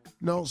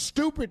 No,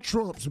 stupid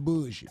trumps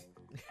bullshit.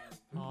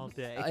 All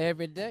day.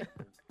 Every day.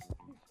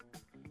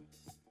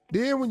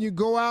 Then when you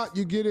go out,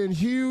 you get in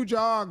huge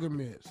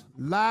arguments,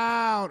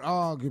 loud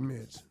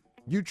arguments.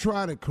 You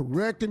try to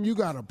correct him. You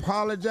got to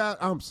apologize.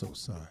 I'm so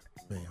sorry,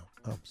 ma'am.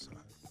 I'm sorry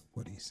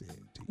what he said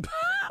to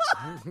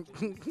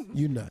you.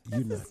 You're not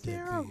that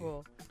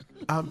terrible.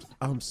 big.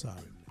 I'm sorry,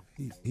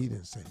 man. He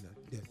didn't say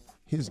nothing.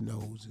 His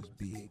nose is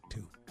big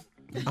too.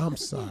 I'm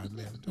sorry,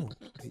 man.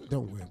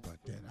 Don't worry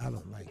about that. I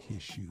don't like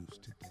his shoes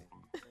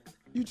today.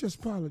 You just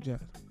apologize.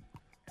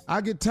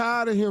 I get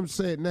tired of him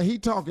saying, now he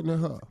talking to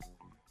her.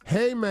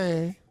 Hey,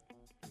 man,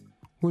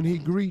 when he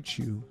greets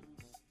you,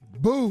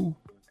 boo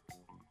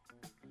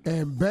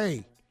and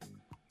bae.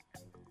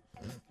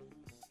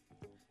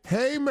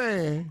 Hey,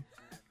 man,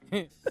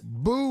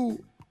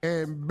 boo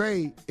and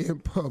bae in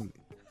public.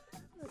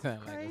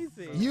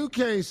 Crazy. You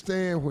can't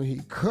stand when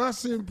he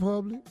cuss in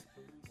public.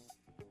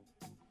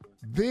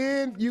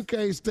 Then you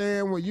can't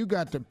stand when you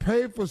got to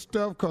pay for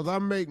stuff because I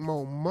make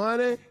more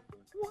money.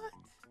 What?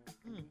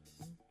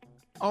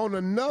 On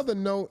another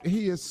note,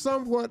 he is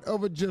somewhat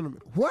of a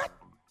gentleman. What?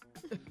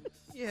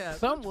 Yeah.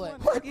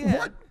 Somewhat. What?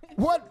 Yeah.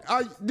 What?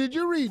 Did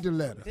you read the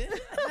letter?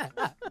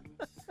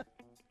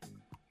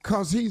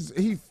 Cause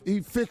he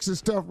fixes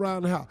stuff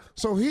around the house.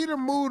 So he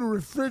done moved the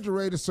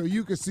refrigerator so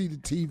you can see the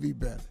TV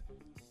better.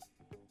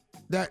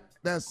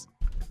 That's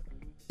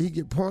he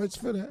get points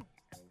for that.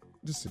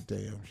 Just a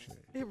damn shame.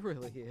 It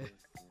really is.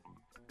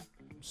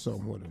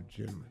 Somewhat of a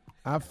gentleman.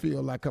 I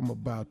feel like I'm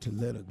about to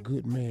let a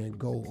good man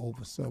go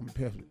over something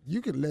perfect.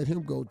 You can let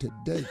him go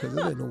today because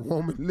there ain't a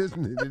woman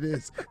listening to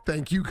this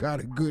think you got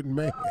a good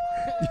man.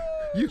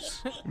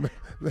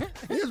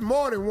 There's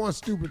more than one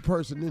stupid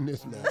person in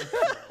this now.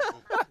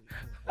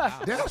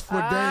 That's for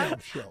damn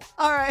sure.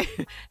 All right.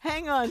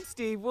 Hang on,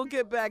 Steve. We'll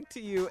get back to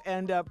you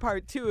and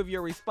part 2 of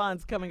your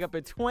response coming up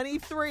at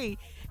 23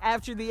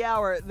 after the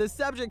hour. The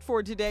subject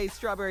for today's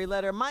Strawberry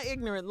Letter, my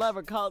ignorant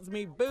lover calls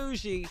me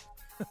bougie.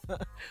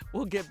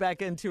 We'll get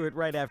back into it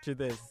right after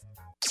this.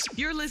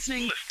 You're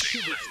listening to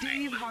the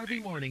Steve Harvey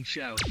Morning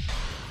Show.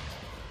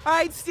 All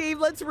right, Steve,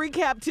 let's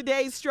recap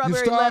today's Strawberry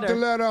You start Letter. the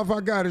letter off. I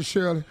got it,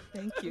 Shirley.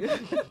 Thank you.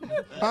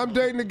 I'm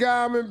dating a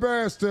guy I'm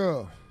embarrassed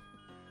of.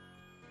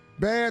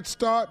 Bad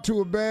start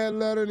to a bad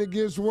letter and it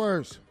gets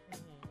worse.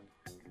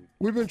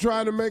 We've been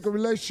trying to make a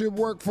relationship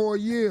work for a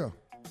year.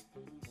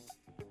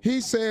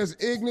 He says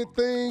ignorant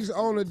things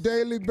on a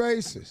daily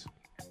basis.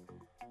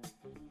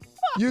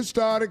 You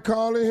started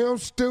calling him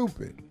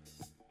stupid.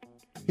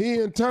 He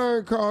in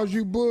turn calls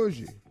you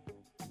bougie.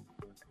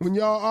 When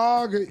y'all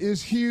argue,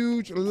 it's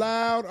huge,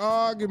 loud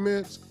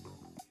arguments,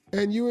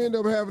 and you end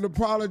up having to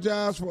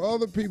apologize for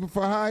other people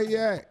for how he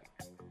act.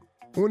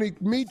 When he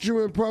meets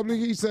you in public,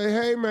 he say,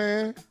 hey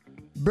man,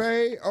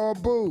 bae or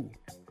boo.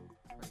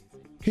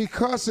 He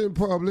cuss in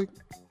public.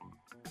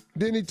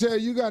 Then he tell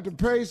you got to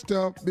pay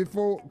stuff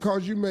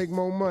cause you make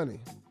more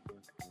money.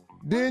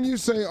 Then you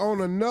say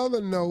on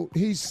another note,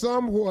 he's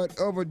somewhat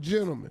of a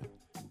gentleman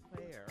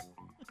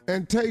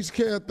and takes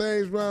care of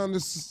things around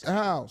the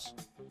house.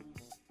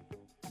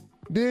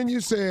 Then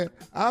you said,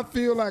 I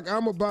feel like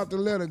I'm about to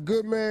let a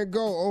good man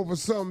go over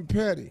something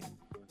petty.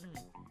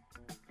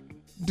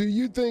 Do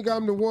you think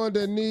I'm the one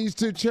that needs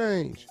to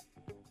change?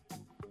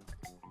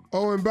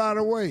 Oh, and by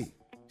the way,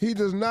 he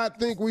does not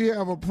think we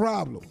have a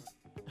problem.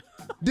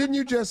 Didn't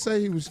you just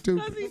say he was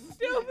stupid? He's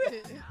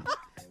stupid.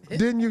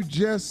 Didn't you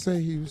just say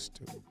he was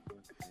stupid?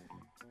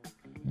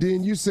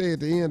 Then you say at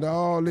the end of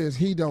all this,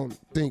 he don't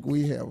think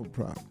we have a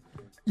problem.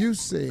 You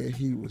said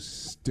he was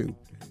stupid.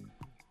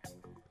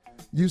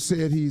 You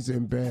said he's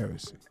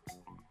embarrassing.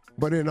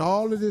 But in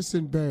all of this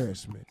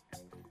embarrassment,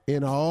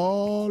 in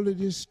all of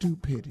this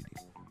stupidity,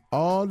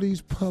 all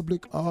these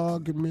public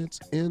arguments,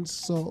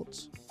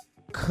 insults,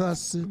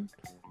 cussing,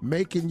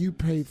 making you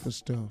pay for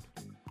stuff,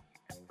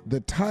 the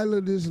title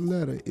of this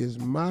letter is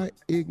My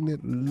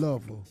Ignorant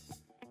Lover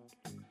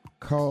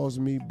Calls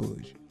Me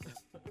Bougie.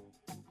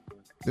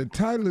 The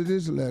title of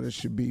this letter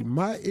should be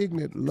My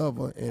Ignorant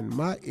Lover and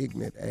My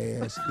Ignorant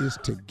Ass is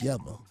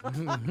Together.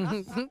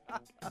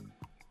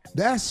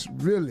 That's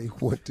really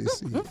what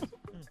this is.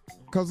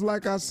 Because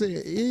like I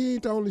said, he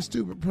ain't the only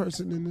stupid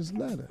person in this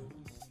letter.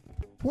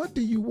 What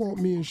do you want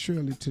me and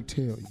Shirley to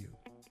tell you?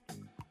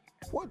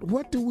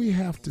 What do we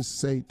have to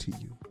say to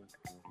you?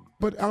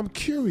 But I'm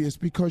curious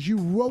because you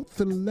wrote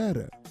the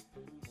letter.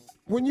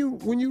 When you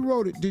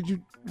wrote it,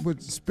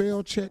 would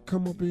spell check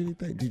come up or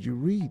anything? Did you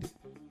read it?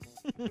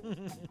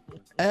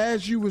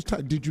 As you was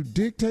did you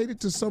dictate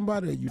it to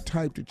somebody or you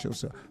typed it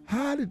yourself?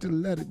 How did the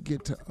letter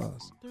get to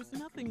us? There's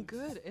nothing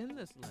good in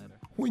this letter.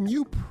 When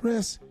you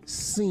press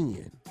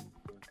send,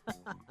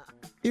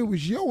 it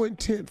was your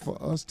intent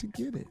for us to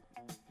get it.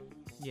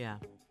 Yeah.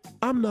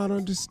 I'm not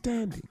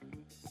understanding.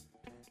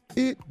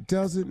 It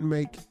doesn't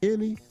make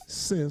any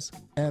sense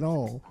at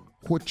all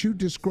what you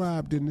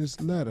described in this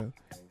letter,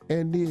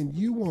 and then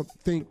you won't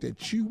think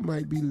that you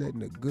might be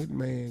letting a good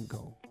man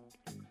go.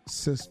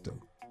 Sister,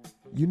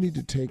 you need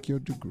to take your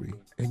degree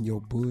and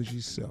your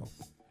bougie self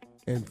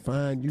and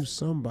find you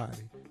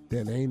somebody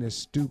that ain't as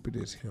stupid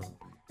as him.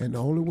 And the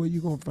only way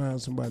you're going to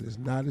find somebody that's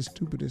not as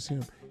stupid as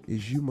him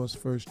is you must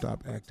first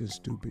stop acting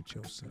stupid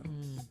yourself.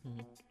 Mm-hmm.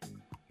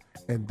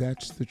 And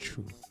that's the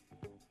truth.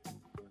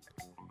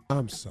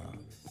 I'm sorry.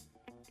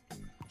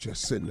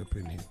 Just sitting up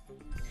in here.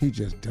 He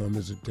just dumb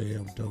as a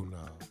damn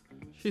doorknob.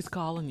 She's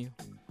calling you.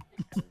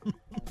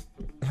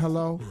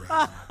 Hello?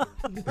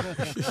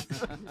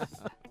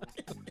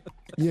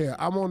 Yeah,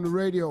 I'm on the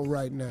radio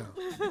right now.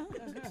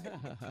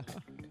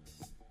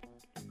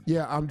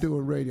 Yeah, I'm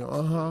doing radio.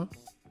 Uh-huh.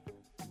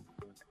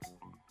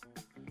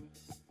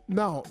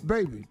 No,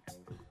 baby.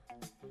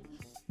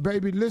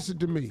 Baby, listen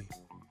to me.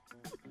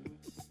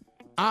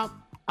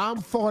 I'm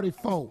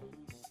 44.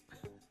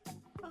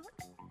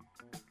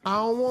 I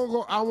don't want to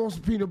go. I want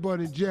some peanut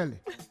butter and jelly.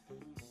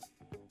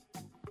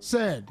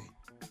 Saturday.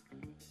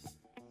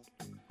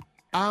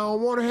 I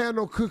don't want to have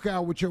no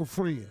cookout with your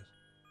friends.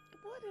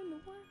 What in the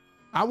world?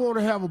 I want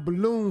to have a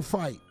balloon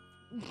fight.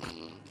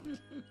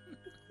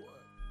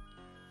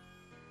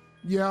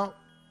 Yeah.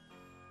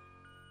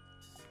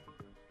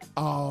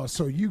 Oh,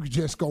 so you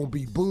just gonna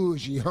be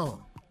bougie, huh?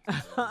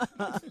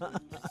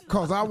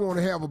 Cause I want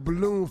to have a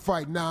balloon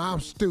fight. Nah, I'm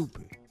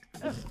stupid.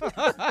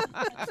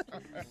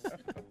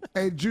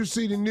 Hey, did you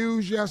see the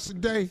news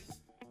yesterday?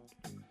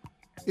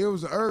 It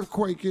was an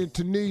earthquake in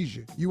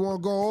Tunisia. You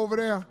want to go over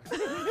there?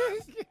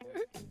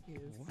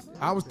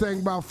 I was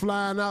thinking about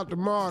flying out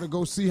tomorrow to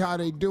go see how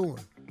they doing.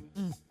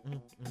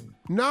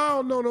 No, I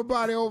don't know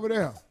nobody over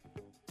there.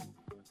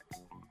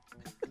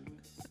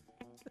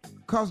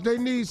 Because they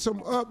need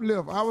some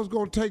uplift. I was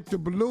going to take the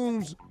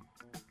balloons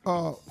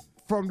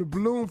from the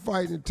balloon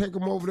fight and take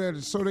them over there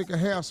so they can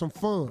have some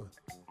fun. Ooh,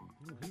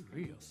 he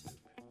real stupid.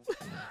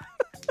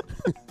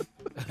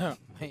 Man,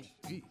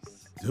 geez.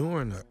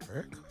 During the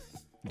earthquake?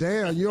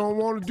 Damn, you don't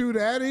want to do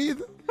that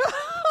either?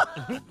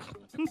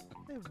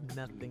 There's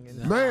nothing in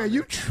that. Man,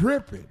 you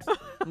tripping.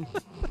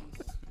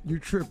 You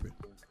tripping.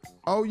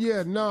 Oh,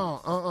 yeah,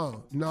 no,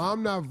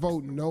 I'm not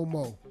voting no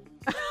more.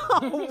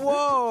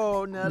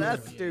 Whoa, now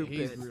that's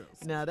stupid.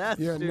 Now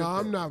that's stupid. No,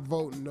 I'm not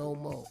voting no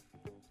more.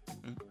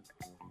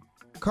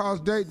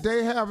 Cause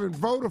they having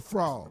voter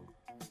fraud.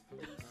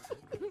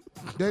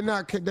 They're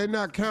not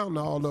counting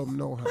all of them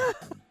no how.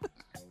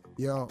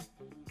 Yo.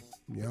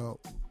 Yo.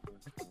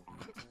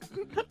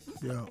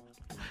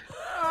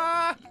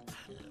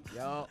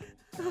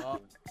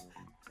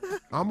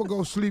 I'm gonna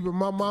go sleep at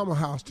my mama's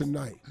house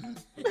tonight.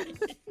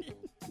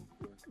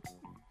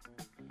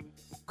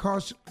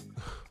 Cause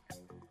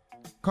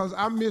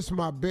I miss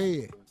my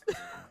bed.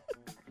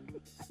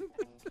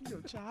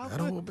 Your child.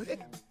 That old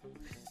bed.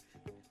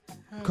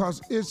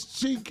 Cause it's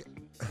chic.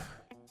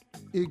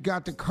 It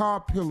got the car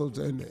pillows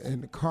and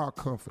the car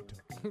comforter.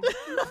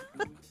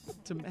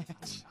 To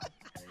match.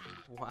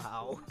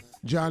 Wow.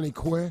 Johnny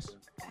Quest.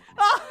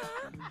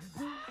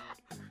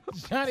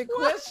 Johnny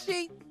Quest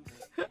sheet.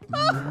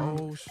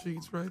 Old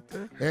sheets right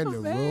there. And the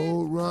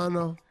Road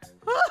Runner.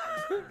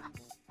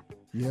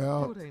 Yeah.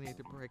 Oh, they need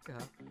to break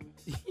up.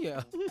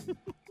 Yeah.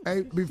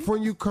 Hey, before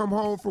you come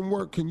home from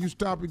work, can you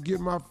stop and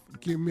give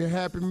me a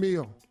Happy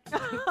Meal?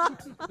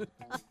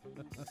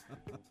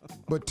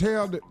 But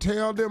tell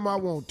them I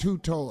want 2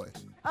 toys.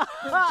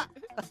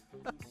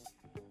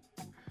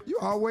 You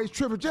always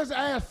tripping. Just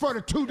ask for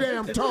the 2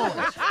 damn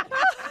toys.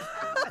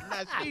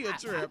 Now she a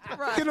trip.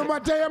 Get on my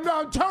damn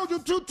nerve. I told you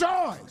 2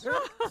 toys.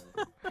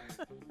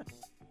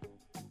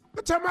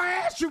 Every time I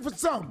ask you for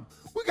something,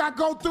 we got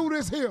to go through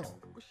this hill.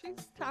 Well,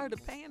 she's tired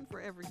of paying for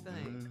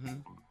everything. Mm-hmm.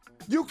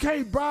 You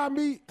can't buy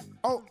me.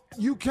 Oh,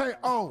 you can't.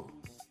 Oh.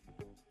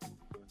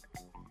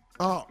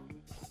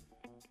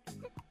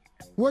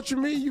 What you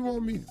mean you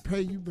want me to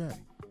pay you back?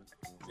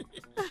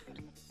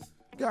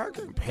 I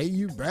can pay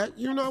you back.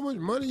 You know how much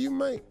money you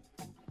make?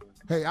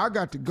 Hey, I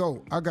got to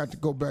go. I got to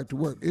go back to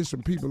work. There's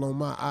some people on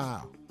my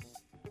aisle.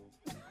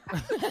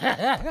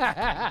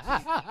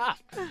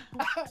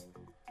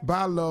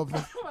 Bye,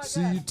 lover.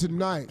 See you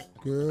tonight.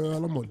 Girl,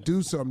 I'm going to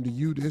do something to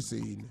you this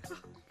evening.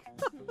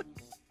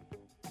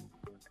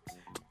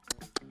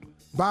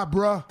 Bye,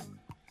 bruh.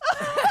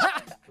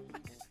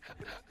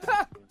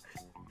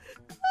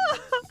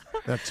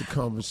 That's a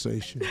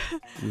conversation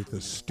with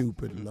a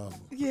stupid lover.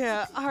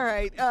 Yeah, all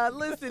right.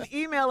 Listen,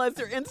 email us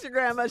or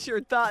Instagram us your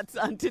thoughts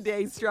on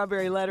today's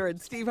Strawberry Letter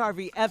at Steve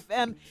Harvey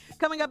FM.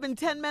 Coming up in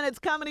 10 minutes,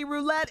 Comedy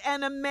Roulette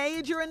and a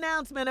major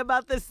announcement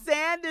about the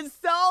Sand and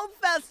Soul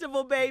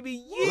Festival,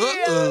 baby.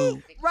 Yeah!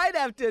 Uh-oh. Right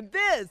after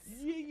this.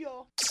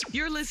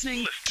 You're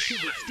listening to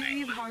the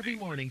Steve Harvey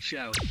Morning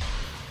Show.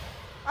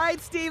 All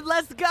right, Steve,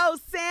 let's go.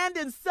 Sand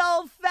and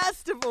Soul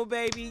Festival,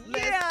 baby.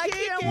 Yeah, I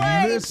can't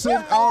wait.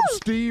 Listen up,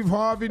 Steve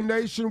Harvey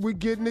Nation. We're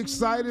getting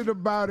excited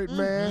about it,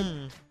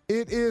 man.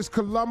 It is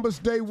Columbus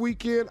Day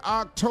weekend,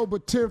 October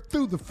 10th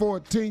through the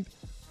 14th.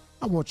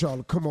 I want y'all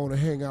to come on and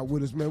hang out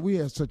with us, man. We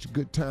had such a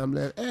good time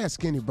last.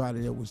 Ask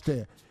anybody that was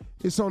there.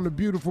 It's on the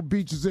beautiful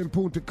beaches in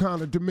Punta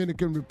Cana,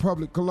 Dominican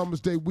Republic, Columbus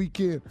Day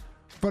weekend.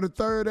 For the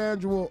third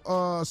annual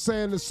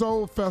Sand and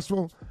Soul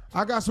Festival,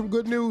 I got some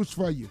good news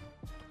for you.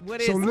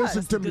 So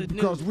listen to me,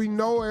 because we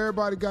know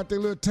everybody got their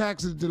little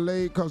taxes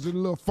delayed because of the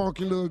little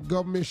funky little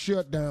government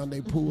shutdown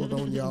they pulled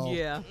on y'all.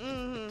 Yeah.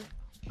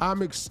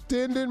 I'm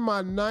extending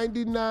my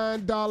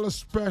 $99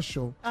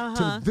 special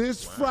to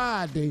this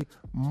Friday,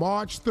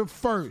 March the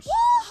 1st.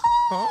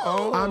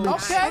 I'm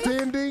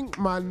extending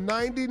my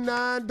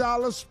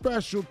 $99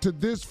 special to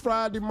this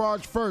Friday,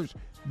 March 1st,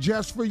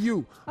 just for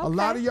you. A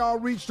lot of y'all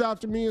reached out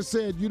to me and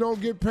said, you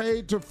don't get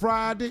paid till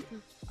Friday.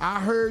 I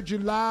heard you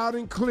loud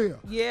and clear.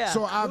 Yeah.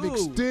 So I've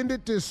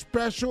extended this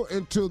special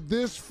until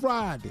this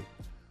Friday.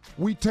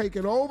 We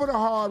taking over the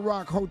Hard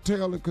Rock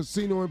Hotel and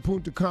Casino in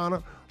Punta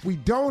Cana. We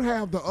don't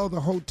have the other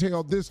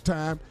hotel this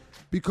time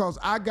because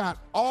I got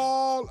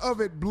all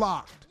of it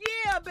blocked.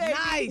 Yeah, baby.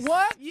 Nice.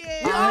 What? Yeah.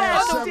 I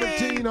had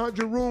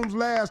 1,700 rooms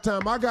last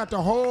time. I got the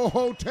whole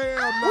hotel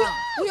now.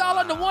 We all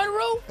under one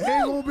roof?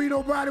 Ain't gonna be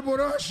nobody but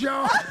us,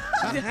 y'all.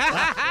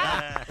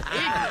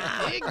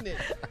 Ignorant.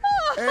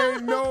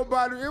 Ain't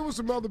nobody. It was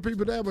some other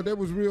people there, but they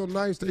was real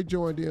nice. They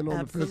joined in on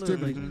the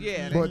festivities.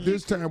 Yeah. But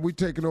this time we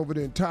taking over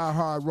the entire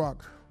Hard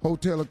Rock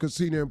Hotel and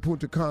Casino in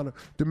Punta Cana,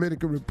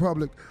 Dominican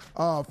Republic.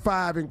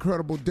 5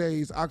 incredible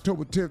days,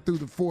 October 10th through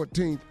the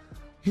 14th.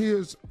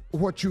 Here's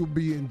what you'll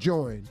be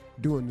enjoying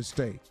during the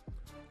stay.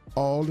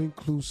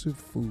 All-inclusive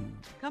food.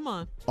 Come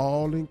on.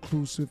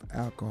 All-inclusive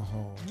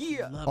alcohol.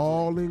 Yeah.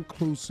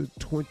 All-inclusive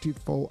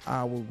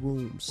 24-hour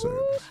room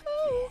service.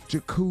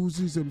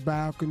 Jacuzzis and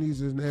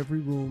balconies in every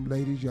room.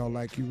 Ladies, y'all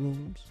like your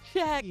rooms?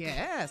 Check.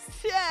 Yes.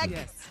 Check.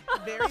 Yes.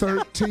 Very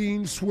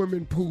 13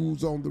 swimming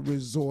pools on the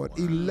resort,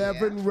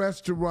 11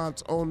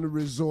 restaurants on the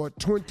resort,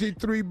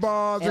 23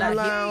 bars and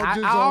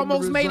lounges I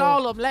almost made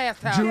all of them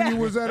last time. Junior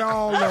was at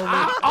all of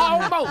them.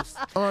 Almost.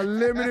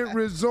 Unlimited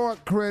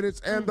resort credits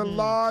and the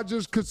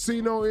largest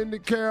casino in the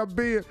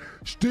Caribbean.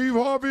 Steve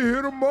Harvey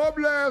hit them up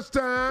last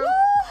time.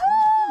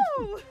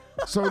 Woo-hoo!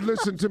 So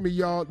listen to me,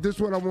 y'all. This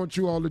is what I want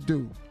you all to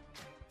do.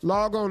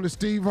 Log on to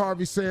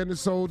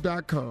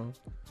SteveHarveySandandSoul.com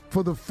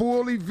for the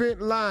full event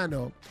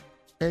lineup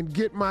and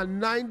get my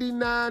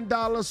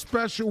 $99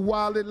 special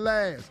while it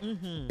lasts.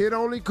 It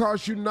only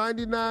costs you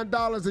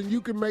 $99 and you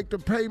can make the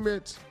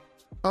payments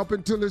up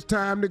until it's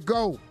time to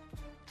go.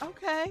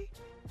 Okay.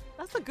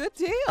 That's a good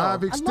deal.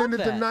 I've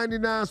extended I the love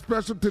that. $99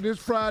 special to this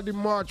Friday,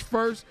 March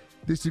 1st.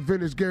 This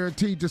event is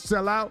guaranteed to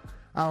sell out.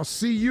 I'll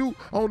see you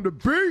on the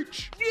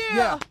beach.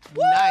 Yeah.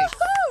 Nice.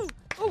 Woo-hoo!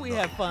 Oh, we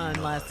had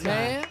fun last time.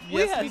 Man.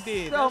 We Yes, had we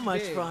did. so That's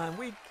much big. fun.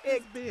 We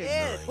kicked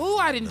it. Ooh,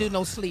 I didn't do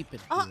no sleeping.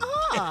 For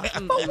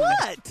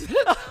what? You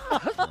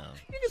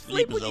can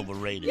Sleep when is you-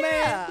 overrated.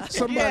 Yeah.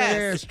 Somebody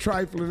asked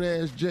Trifling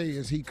Ass Jay,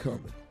 is he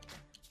coming?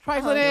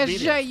 Trifling I'll ass be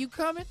there. Jay, you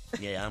coming?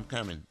 Yeah, I'm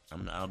coming.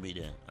 I'll be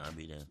there. I'll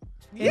be there.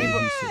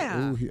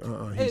 Yeah. Ooh, he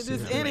Hey, said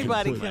does he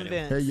anybody quit.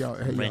 convinced? Hey, y'all.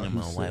 Hey, Bringing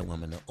y'all. my He white said,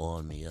 woman to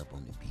oil me up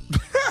on the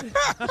beach.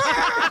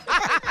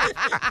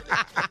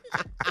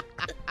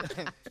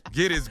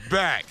 Get his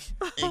back.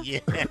 Yeah.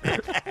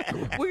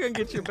 We're going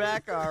to get your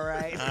back all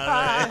right.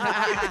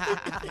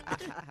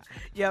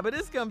 Yeah, but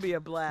it's going to be a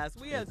blast.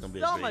 We had gonna be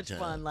a so great much time.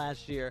 fun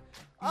last year.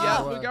 Yes,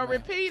 Oh, we're going to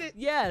repeat it.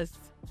 yes.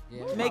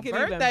 Yeah. Make it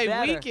birthday even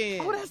better.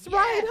 weekend. Oh, that's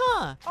right,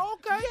 huh?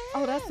 Okay.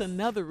 Oh, that's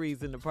another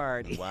reason to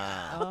party.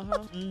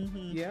 Wow.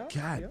 Yeah.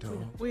 God,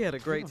 dog. We had a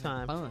great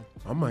time. Fun.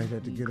 I might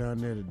have to get out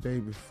there the day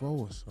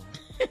before or something.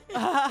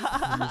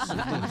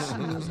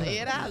 Say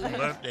it out loud.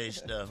 Birthday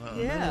stuff, huh?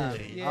 Yeah.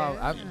 Yeah. Oh,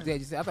 I thought you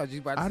was about to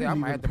I say I didn't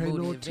might even have to pay move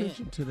no the event.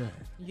 attention to that.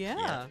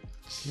 Yeah.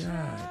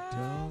 God,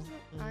 dog.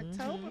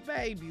 October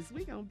babies.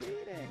 We going to be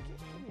there.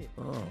 Can't it?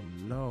 Oh,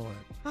 Lord.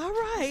 All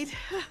right.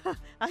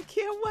 I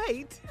can't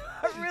wait.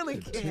 I really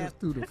The can't. 10th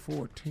through the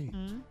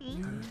 14th.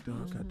 God,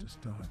 dog, got to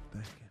start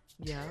thinking.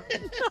 Yeah.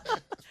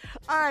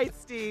 All right,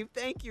 Steve.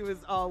 Thank you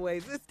as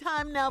always. It's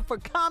time now for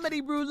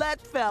Comedy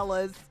Roulette,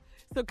 fellas.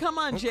 So come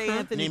on, J.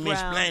 Anthony Need me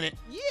Brown. explain it?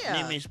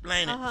 Yeah. Need me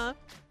explain it? Uh-huh.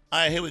 All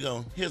right, here we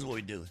go. Here's what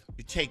we do.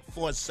 You take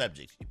 4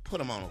 subjects, you put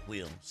them on a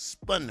wheel,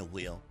 spin the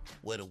wheel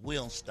where the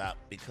wheel stop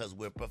because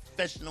we're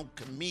professional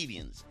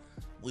comedians.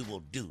 We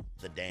will do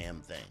the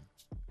damn thing.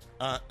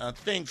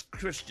 Things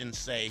Christians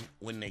say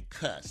when they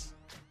cuss.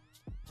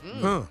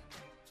 Okay.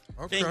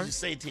 Things you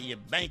say to your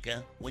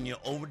banker when you're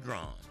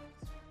overdrawn.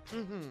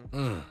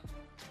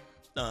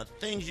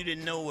 Things you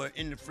didn't know were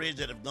in the fridge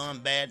that have gone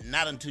bad,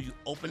 not until you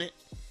open it.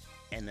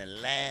 And the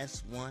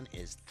last one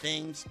is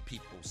things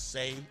people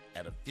say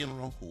at a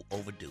funeral who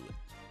overdo it.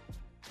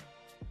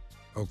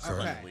 Okay. Spin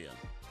the wheel.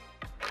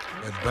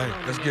 That bank.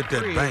 Let's get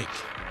that bank.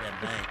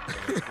 That bank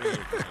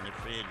in the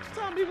fridge.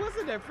 Tommy, what's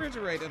in that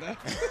refrigerator though?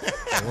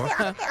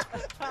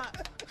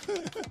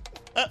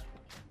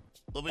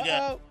 What we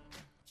got?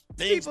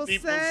 Things people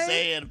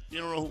say at a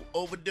funeral who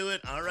overdo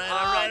it. All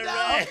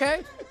right.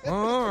 Okay.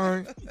 All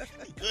right.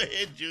 Go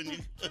ahead, Junior.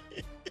 Go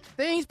ahead.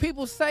 Things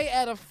people say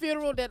at a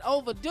funeral that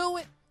overdo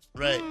it.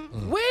 Right.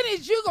 When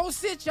is you gonna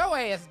sit your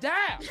ass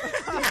down?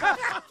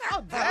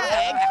 Oh,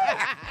 dang.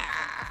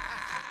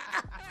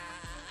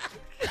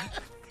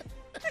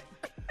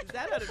 Is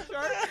that at a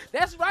church?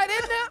 That's right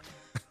in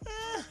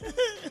there.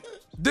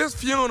 This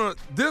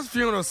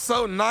funeral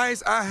so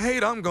nice. I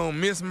hate I'm gonna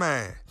miss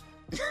mine.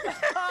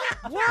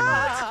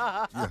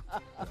 What?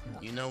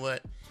 You know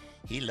what?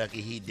 He lucky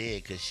he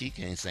did because she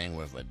can't sing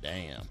worth a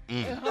damn.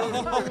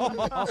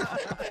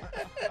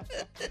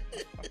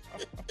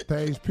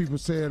 Things people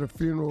say at a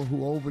funeral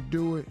who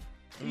overdo it.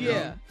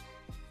 Yeah.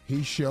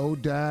 He sure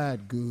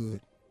died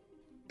good.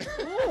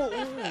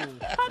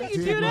 How do you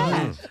do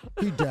that?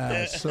 He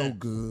died so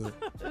good.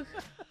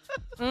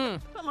 Come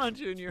on,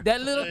 Junior.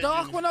 That little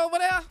dark one over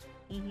there,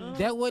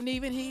 that wasn't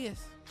even his.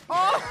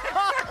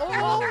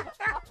 Oh.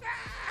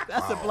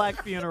 That's a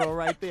black funeral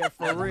right there,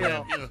 for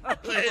real.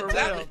 For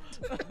real.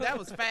 That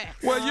was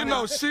fast. Well, you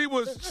know, she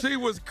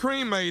was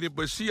cremated,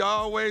 but she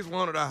always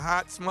wanted a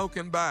hot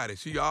smoking body.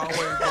 She always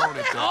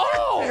wanted that.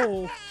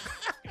 Oh.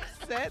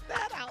 Said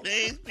that out.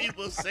 Things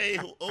people say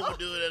who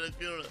overdo it at a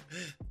funeral.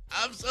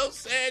 I'm so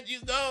sad you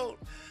gone.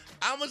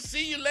 I'm going to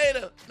see you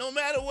later, no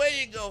matter where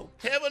you go,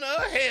 heaven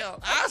or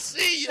hell. I'll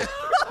see you.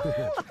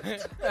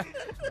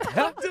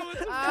 Come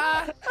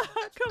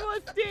on,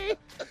 Steve.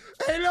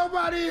 Ain't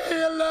nobody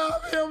here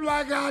love him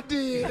like I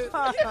did.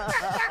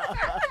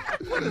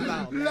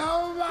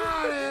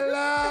 Nobody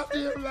loved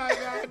him like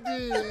I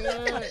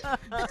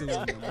did.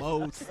 Doing the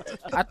most.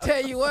 I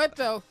tell you what,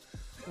 though,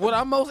 what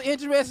I'm most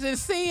interested in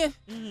seeing,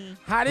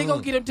 how they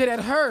gonna get him to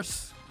that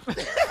hearse.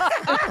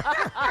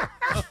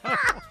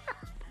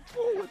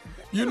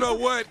 You know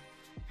what?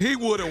 He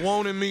would have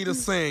wanted me to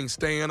sing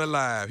Staying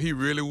Alive. He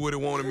really would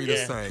have wanted me to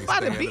sing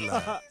Staying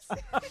Alive.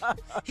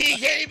 He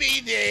can't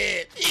be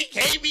dead. He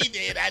can't be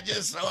dead. I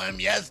just saw him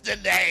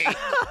yesterday.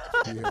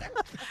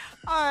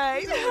 All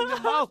right.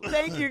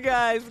 Thank you,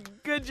 guys.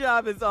 Good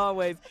job, as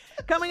always.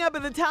 Coming up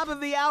at the top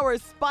of the hour,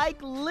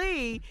 Spike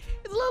Lee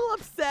is a little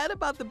upset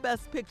about the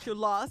Best Picture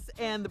loss,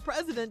 and the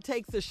president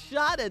takes a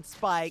shot at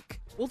Spike.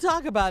 We'll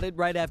talk about it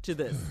right after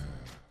this.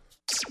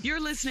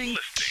 You're listening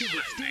to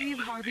the Steve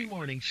Harvey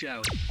Morning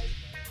Show.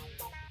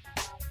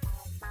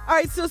 All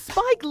right, so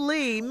Spike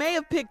Lee may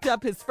have picked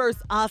up his first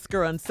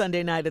Oscar on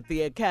Sunday night at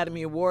the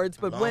Academy Awards,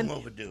 but Long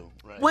overdue,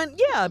 right?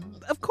 yeah,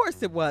 of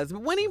course it was.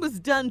 But when he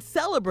was done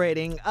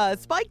celebrating,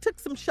 Spike took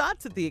some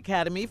shots at the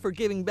Academy for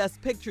giving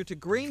Best Picture to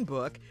Green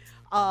Book.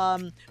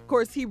 Of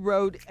course, he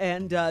wrote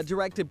and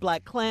directed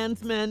Black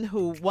Klansman,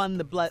 who won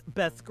the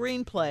Best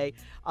Screenplay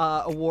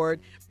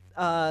award.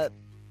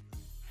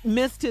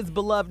 Missed his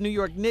beloved New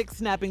York Knicks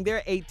snapping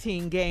their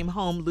 18-game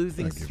home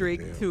losing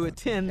streak to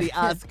attend the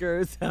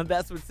Oscars.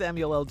 That's what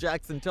Samuel L.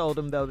 Jackson told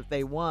him, though, that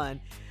they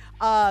won.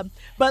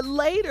 But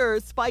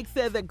later, Spike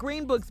said that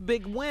Green Book's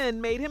big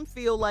win made him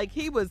feel like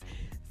he was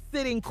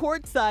sitting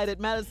courtside at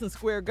Madison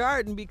Square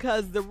Garden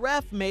because the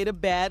ref made a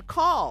bad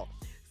call.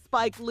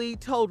 Spike Lee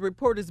told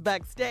reporters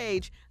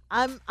backstage,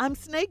 I'm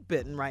snake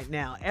bitten right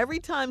now. Every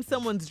time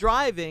someone's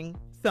driving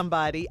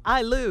somebody,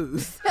 I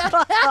lose.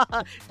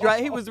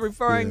 He was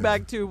referring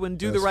back to when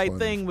Do the Right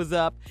Thing was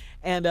up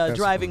and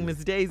Driving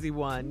Miss Daisy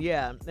won.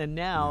 Yeah. And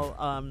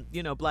now,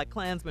 Black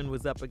Klansman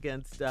was up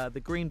against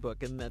the Green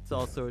Book, and that's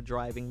also a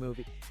driving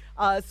movie.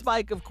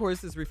 Spike, of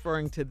course, is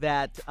referring to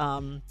that.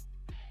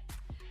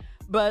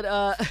 But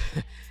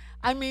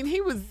I mean,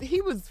 he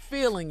was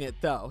feeling it,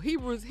 though. He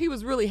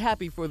was really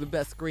happy for the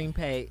Best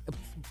Screenplay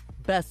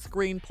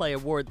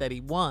award that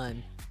he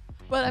won.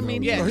 But I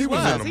mean, he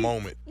was in a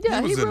moment.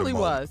 Yeah, he really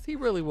was. He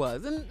really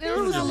was. And it He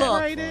was a was little,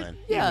 fun.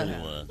 yeah, He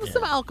really was, there was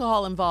some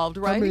alcohol involved,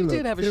 right? He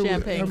did have a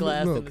champagne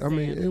glass in his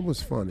hand. It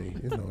was funny.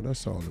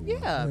 That's all it was.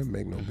 Yeah. It didn't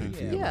make no big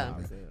deal Yeah.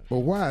 about that. But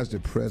why is the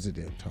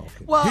president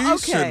talking? Well, He okay.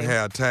 shouldn't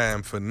have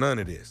time for none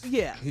of this.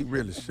 Yeah. He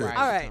really should.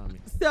 All right.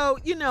 So,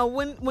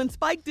 when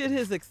Spike did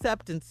his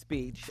acceptance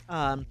speech,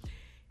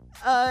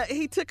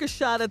 he took a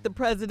shot at the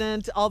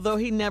president, although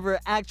he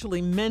never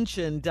actually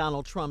mentioned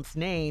Donald Trump's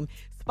name.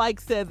 Spike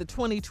said the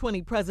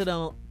 2020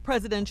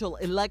 presidential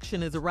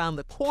election is around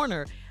the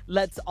corner.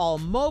 Let's all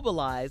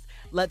mobilize.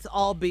 Let's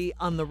all be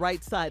on the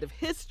right side of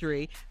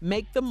history.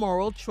 Make the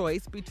moral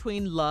choice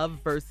between love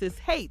versus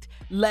hate.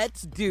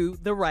 Let's do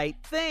the right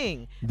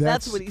thing.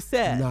 That's what he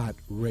said. Not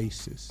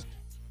racist.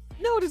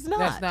 No, it is not.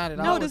 That's not at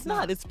all. No, it is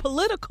not. It's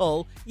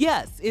political.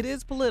 Yes, it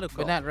is political.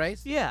 But not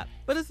racist? Yeah,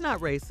 but it's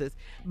not racist.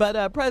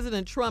 But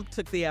President Trump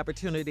took the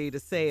opportunity to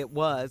say it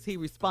was. He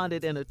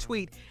responded in a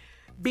tweet,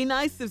 "Be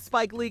nice if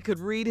Spike Lee could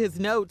read his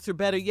notes, or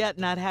better yet,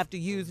 not have to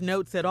use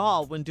notes at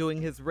all when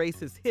doing his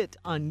racist hit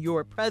on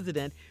your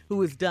president, who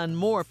has done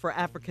more for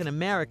African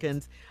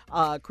Americans,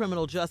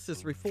 criminal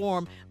justice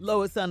reform,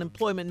 lowest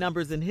unemployment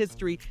numbers in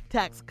history,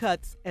 tax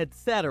cuts,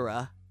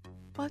 etc."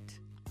 What?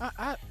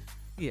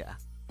 Yeah.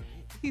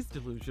 He's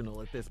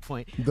delusional at this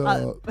point.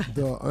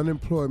 The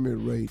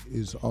unemployment rate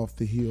is off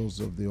the heels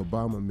of the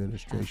Obama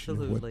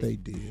administration and what they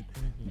did.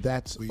 Mm-hmm.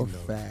 That's a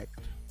fact.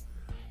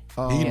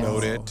 He know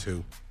that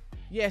too.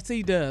 Yes,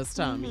 he does,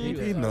 Tommy.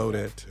 Mm-hmm. He know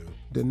that too.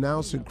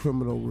 Denouncing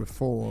criminal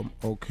reform,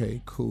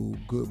 okay, cool,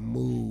 good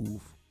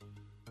move.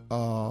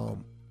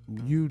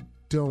 You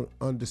don't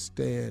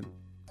understand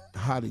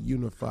how to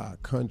unify a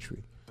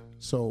country.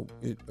 So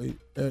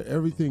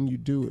everything you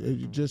do,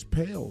 it just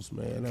pales,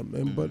 man.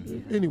 But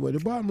anyway, the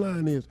bottom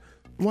line is,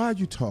 why are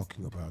you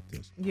talking about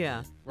this?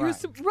 Yeah. Right.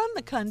 Run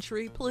the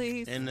country,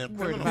 please. And the Worried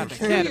criminal about the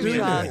reform category.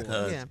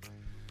 is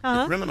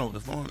the criminal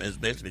reform is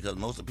basically because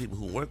most of the people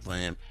who work for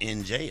him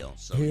in jail.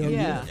 So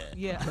yeah.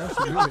 Yeah.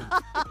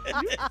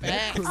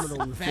 That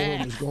criminal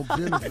reform is going to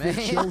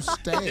benefit your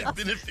staff.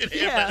 Benefit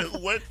everybody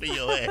who work for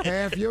your ass.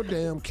 Half your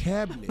damn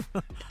cabinet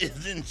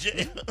is in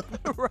jail.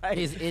 Right.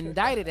 He's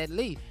indicted at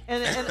least.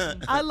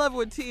 And I love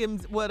what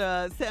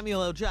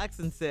Samuel L.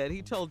 Jackson said.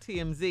 He told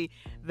TMZ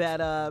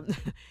that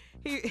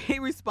he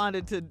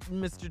responded to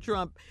Mr.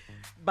 Trump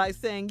by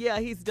saying, yeah,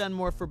 he's done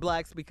more for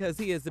blacks because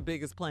he is the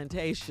biggest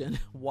plantation.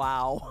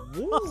 Wow.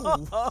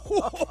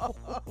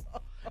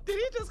 Did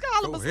he just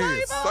call him a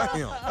slave?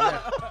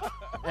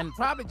 And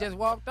probably just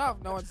walked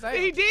off, no one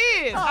saying. He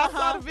did. I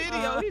saw the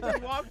video. He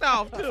just walked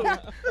off, too.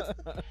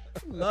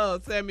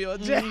 Love Samuel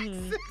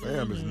Jackson.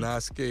 Sam is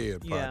not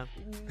scared, Yeah.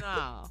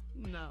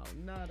 No,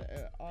 not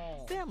at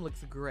all. Sam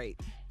looks great.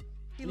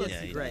 He looks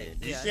great.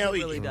 Did you Yeah, see how he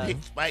he really does.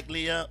 picked Spike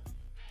Lee up?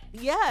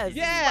 Yes.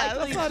 Yeah,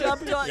 Spike Lee that's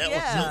jumped on. That was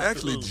Yeah. so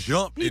Actually cool.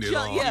 jumped in his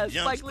arms. Yeah, He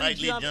Spike Lee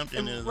jumped jumped in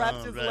and his wrapped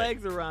arms, his right.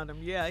 legs around him.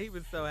 Yeah, he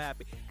was so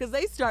happy because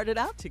they started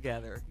out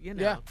together. You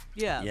know.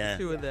 Yeah. Yeah.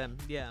 The two of them.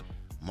 Yeah.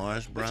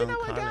 Morris Brown you know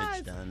what, College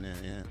guys? down there,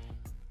 yeah.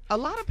 A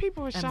lot of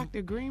people were shocked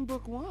that Green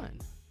Book won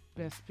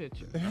Best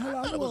Picture. The hell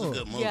I thought it was a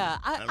good movie. Yeah,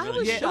 I really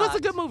was did. shocked. It was a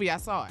good movie. I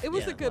saw it. It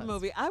was Yeah, a good it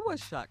movie. I was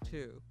shocked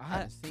too. I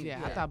haven't seen it. I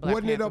yet. thought Black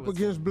Wasn't it Panther up was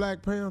against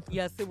Black Panther?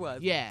 Yes, it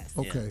was. Yes.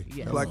 Okay.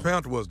 Yeah. Black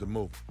Panther was the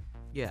movie.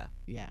 Yeah.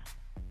 Yeah.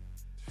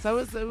 So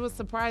it was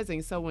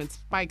surprising. So when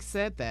Spike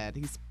said that,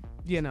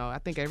 I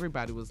think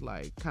everybody was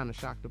like kind of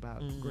shocked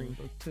about Green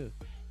Book too.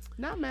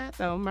 Not mad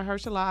though.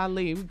 Mahershala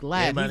Ali, we're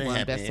glad Everybody he won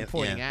happy, Best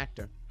Supporting yeah.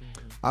 Actor.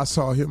 I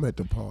saw him at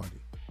the party.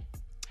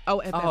 Oh,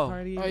 at that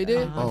party? Oh, you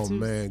did? Oh,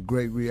 man,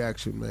 great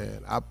reaction,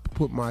 man. I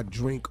put my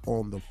drink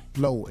on the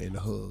floor and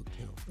hugged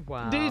him.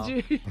 Wow. Did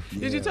you?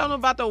 Did you tell him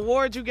about the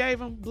award you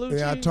gave him? Blue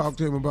Yeah, I cheese? talked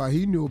to him about.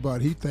 He knew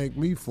about it. He thanked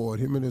me for it.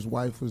 Him and his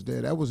wife was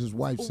there. That was his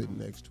wife sitting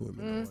next to him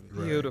in the audience.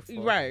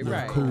 Beautiful. Right.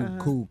 Yeah,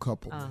 cool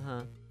couple.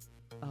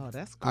 Oh,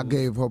 that's cool. I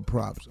gave her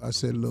props. I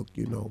said, look,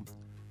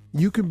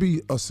 you can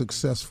be a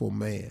successful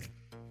man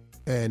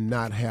and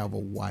not have a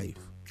wife.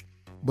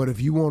 But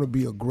if you want to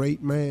be a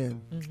great man,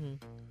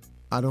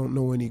 I don't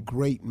know any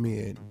great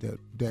men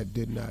that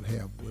did not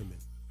have women.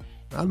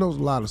 I know a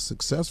lot of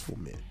successful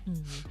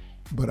men,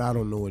 but I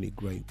don't know any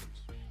great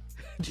ones.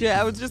 Jay,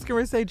 I was just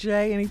going to say,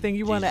 Jay, anything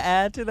you want to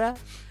add to that?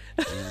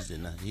 Jesus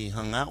did not. He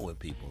hung out with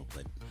people,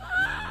 but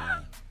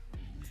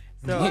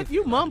So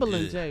you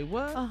mumbling, Jay?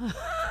 What?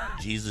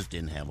 Jesus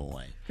didn't have a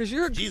wife. Because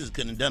you're Jesus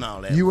couldn't have done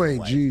all that. You with a ain't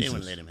wife. Jesus. They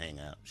wouldn't let him hang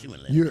out. She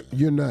wouldn't let him.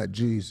 You're not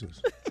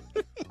Jesus.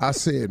 I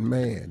said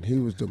man. He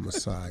was the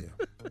Messiah.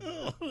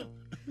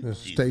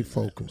 Stay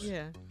focused.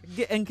 Yeah.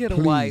 Get a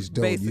Please wife,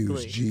 don't basically.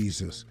 use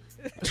Jesus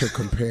to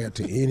compare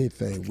to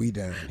anything we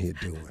down here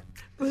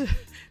doing.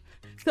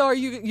 So are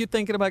you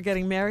thinking about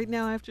getting married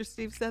now after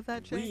Steve said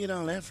that, Jay? Where you get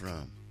all that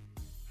from?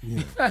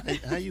 Yeah.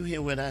 How you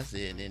hear what I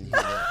said and hear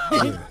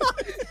that?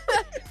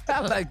 I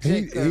like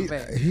Jay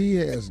he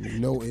has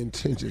no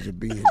intentions of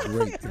being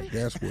great if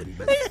that's what he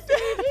does.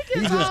 He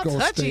gets all gonna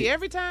touchy stay.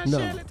 every time No.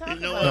 Shirley talks You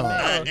know about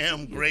what? it. I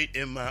am great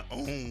in my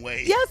own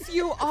way. Yes,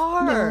 you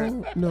are.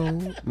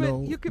 No,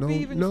 you could be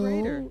even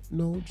greater.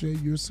 No, Jay,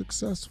 you're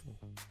successful.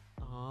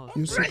 Oh,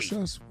 You're Great.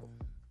 successful.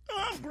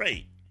 Oh, I'm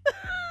great.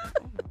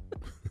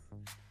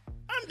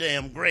 I'm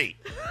damn great.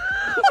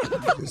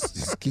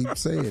 Just keep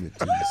saying it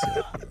to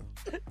yourself.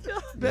 Bro.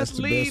 That's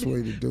the best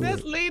way to do Best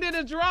it. lead in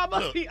a drama.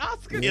 Look, The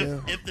Oscars. Yeah.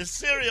 If the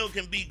cereal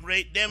can be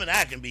great, damn it,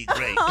 I can be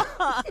great.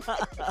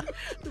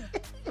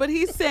 But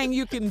he's saying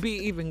you can be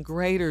even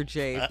greater,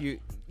 Jay, if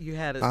you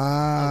had a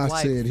I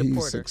wife said he's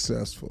supporter.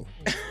 successful.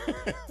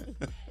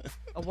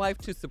 A A wife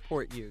to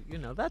support you.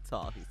 That's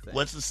all he said.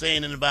 What's the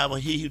saying in the Bible?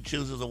 He who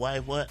chooses a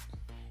wife, what?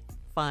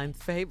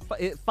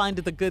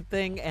 Findeth a good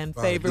thing and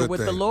Find a favor good with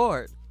the thing.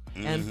 Lord.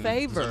 And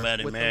favor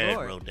Somebody with married the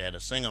Lord. wrote that. A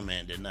single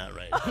man did not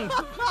write it.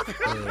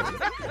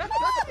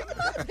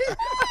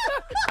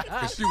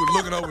 And she was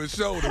looking over his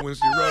shoulder when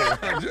she wrote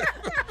it.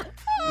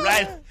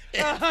 Right.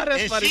 That's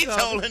And funny, she Tony.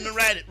 told him to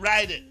write it.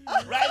 Write it.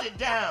 Write it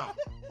down.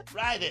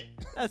 Write it.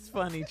 That's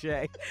funny,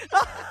 Jay.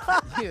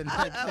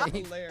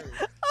 Hilarious.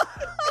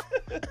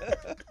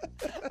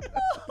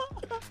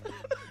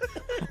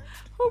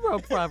 Who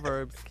wrote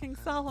Proverbs? King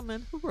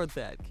Solomon? Who wrote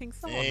that? King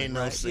Solomon. Ain't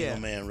no right? single Yeah.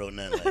 man wrote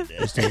nothing like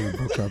That's that. the only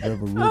book I've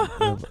ever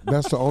read.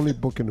 That's the only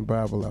book in the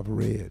Bible I've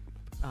read.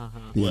 The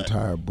What?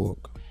 entire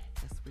book.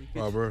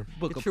 Proverbs.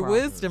 Book Get of your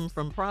Proverbs. wisdom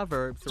from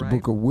Proverbs, It's a right?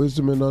 book of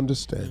wisdom and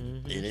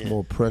understanding. It It's is.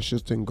 more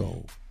precious than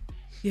gold.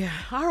 Yeah.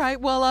 All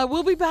right. Well,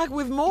 we'll be back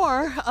with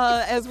more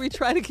as we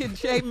try to get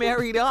Jay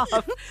married off.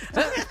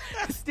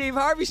 Steve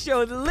Harvey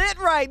Show is lit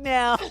right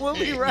now. We'll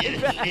be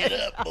right back. Get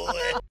up, boy.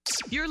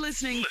 You're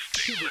listening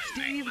to the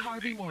Steve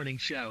Harvey Morning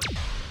Show.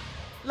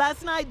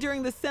 Last night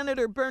during the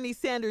Senator Bernie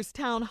Sanders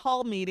town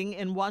hall meeting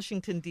in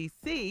Washington,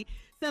 D.C.,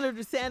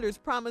 Senator Sanders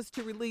promised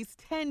to release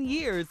 10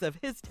 years of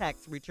his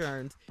tax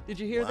returns.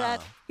 Did you hear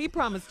that? He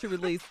promised to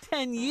release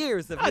 10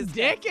 years of his tax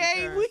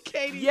decade? returns. We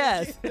can't even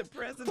Yes. get the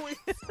president.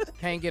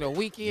 Can't get a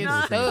weekend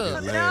No.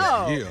 stub. No.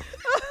 Yeah.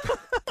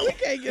 We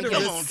can't get a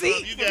Come on, receipt.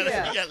 Trump.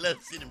 You gotta let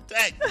us see them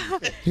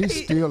taxes. He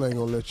still ain't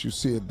gonna let you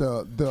see it.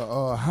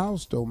 The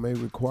House though may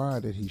require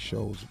that he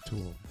shows it to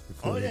him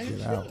before Oh, they yeah, get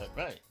he out. should.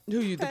 Right.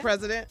 Who you, the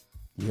president?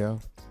 Yeah.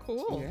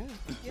 Cool. Yeah.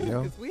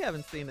 Yeah. Because we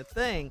haven't seen a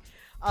thing.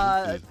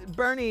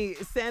 Bernie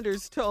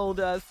Sanders told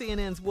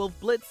CNN's Wolf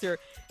Blitzer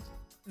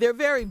they're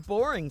very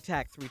boring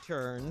tax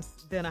returns.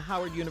 Then a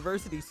Howard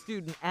University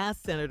student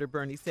asked Senator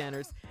Bernie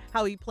Sanders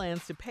how he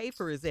plans to pay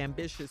for his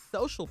ambitious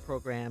social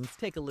programs.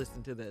 Take a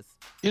listen to this.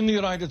 In the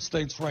United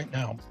States right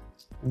now,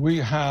 we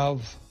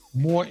have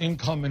more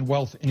income and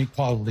wealth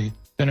inequality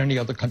than any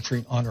other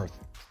country on earth.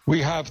 We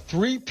have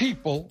 3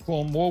 people who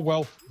own more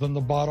wealth than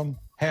the bottom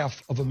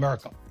half of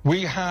America.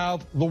 We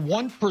have the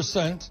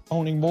 1%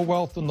 owning more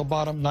wealth than the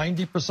bottom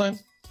 90%.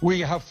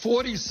 We have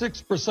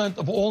 46%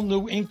 of all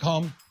new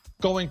income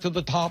going to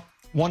the top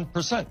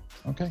 1%,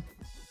 okay?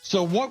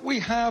 So what we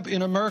have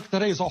in America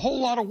today is a whole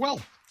lot of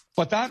wealth,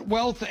 but that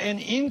wealth and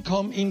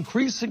income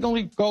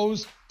increasingly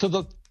goes to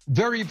the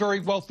very, very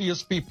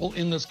wealthiest people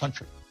in this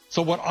country.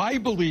 So what I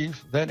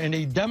believe that in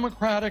a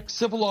democratic,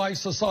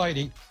 civilized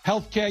society,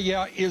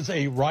 healthcare, is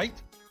a right.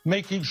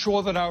 Making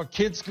sure that our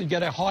kids can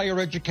get a higher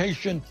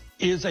education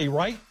is a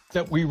right.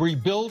 That we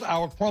rebuild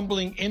our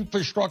crumbling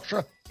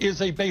infrastructure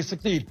is a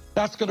basic need.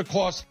 That's going to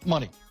cost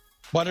money.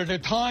 But at a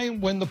time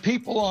when the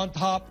people on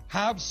top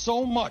have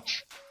so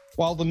much,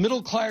 while the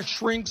middle class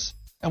shrinks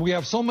and we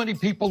have so many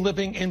people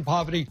living in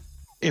poverty,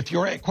 if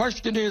your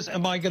question is,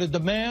 am I going to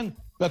demand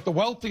that the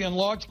wealthy and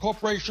large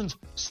corporations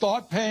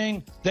start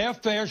paying their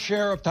fair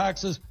share of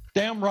taxes?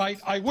 Damn right,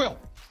 I will.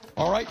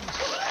 All right?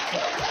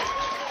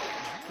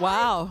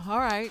 Wow. All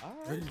right.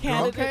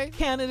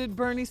 Candidate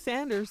Bernie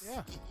Sanders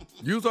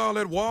Use all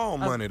that wall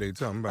money they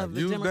talking about. of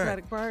the Use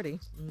Democratic that. Party.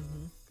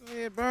 Go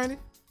ahead, Bernie.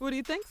 What do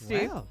you think,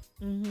 Steve? Wow.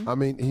 I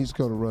mean, he's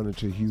going to run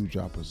into huge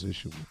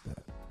opposition with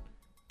that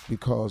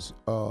because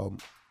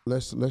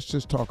let's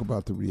just talk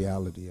about the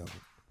reality of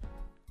it.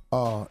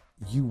 I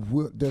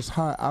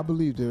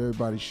believe that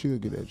everybody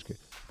should get educated,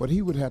 but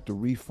he would have to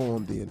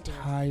reform the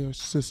entire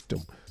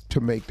system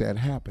to make that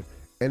happen,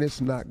 and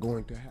it's not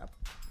going to happen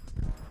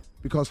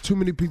because too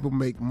many people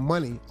make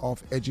money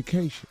off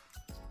education.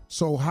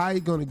 So how are you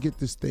going to get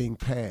this thing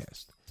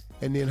passed,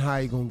 and then how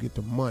are you going to get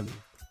the money?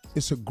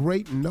 It's a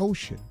great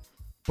notion,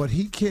 but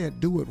he can't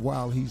do it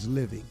while he's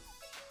living.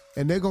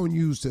 And they're going to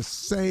use the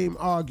same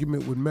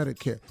argument with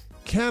Medicare.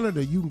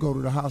 Canada, you can go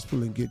to the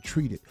hospital and get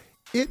treated.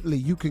 Italy,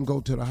 you can go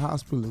to the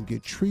hospital and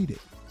get treated.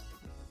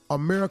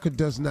 America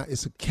does not.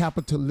 It's a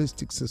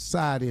capitalistic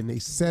society, and they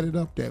set it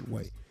up that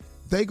way.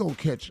 They going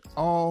to catch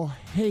all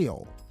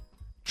hell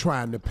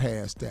trying to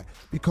pass that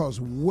because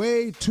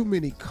way too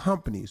many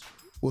companies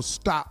will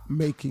stop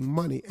making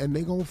money, and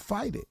they going to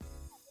fight it.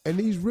 And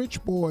these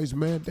rich boys,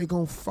 man, they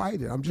going to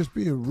fight it. I'm just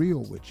being real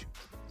with you.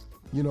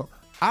 You know,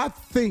 I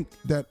think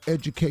that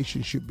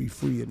education should be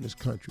free in this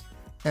country.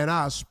 And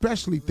I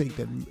especially think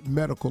that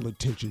medical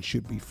attention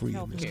should be free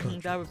in this country.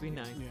 That would be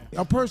nice.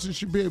 A person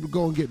should be able to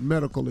go and get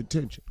medical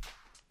attention.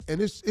 And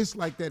it's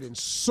like that in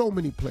so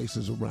many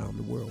places around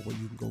the world where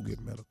you can go get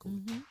medical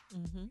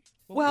attention.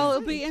 Well,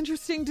 it'll be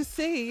interesting to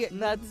see.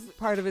 That's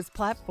part of his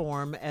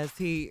platform as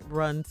he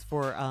runs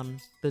for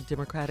the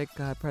Democratic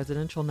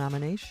presidential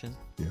nomination.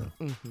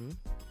 Yeah.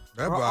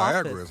 That For Viagra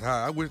office. is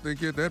high. I wish they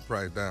get that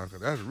price down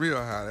because that's real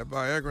high. That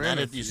Viagra. Not and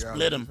if you that split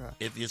Cialis them. is high.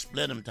 If you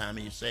split them,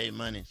 Tommy, you save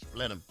money.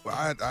 Split them. Well,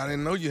 I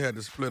didn't know you had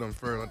to split them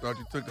first. I thought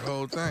you took the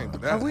whole thing.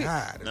 But that's we-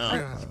 high. That's No,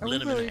 real high. split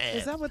them in half.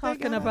 Is that what they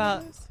Talking got about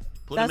on this?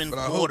 Put them in But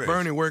I hope quarters.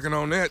 Bernie working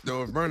on that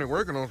though. If Bernie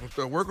working on some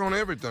stuff, work on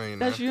everything.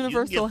 that's now. You can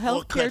universal get 4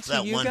 health care cuts to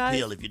out you one guys.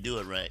 pill if you do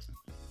it right.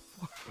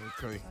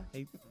 Okay.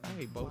 I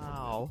hate both.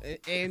 Wow. Of them.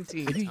 And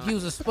Teen If you Time.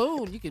 use a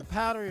spoon, you can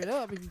powder it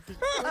up. If you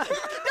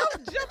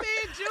Don't jump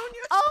in,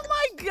 Junior. Oh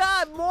my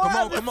God! More Come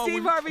on, of the come on.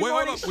 Steve Harvey Wait,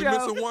 hold Morning up. Show. We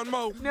missing one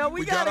more. No,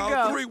 we got gotta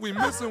all go. three. We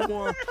missing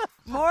one.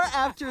 More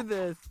after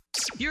this.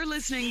 You're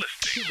listening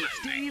to the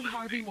Steve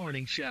Harvey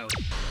Morning Show.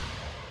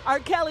 R.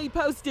 Kelly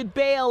posted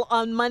bail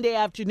on Monday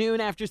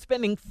afternoon after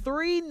spending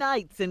 3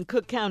 nights in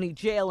Cook County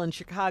Jail in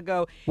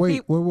Chicago.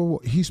 Wait.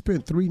 He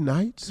spent 3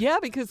 nights? Yeah,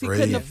 because he Great.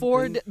 couldn't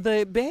afford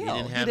the bail. He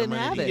didn't have He the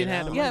money have to it. get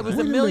out. Yeah, it was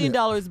Wait a $1 million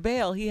minute.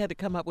 bail. He had to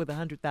come up with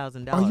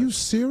 $100,000. Are you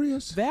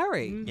serious?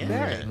 Very, Yeah.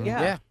 very,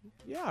 yeah.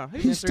 Yeah.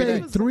 He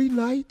stayed 3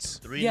 nights?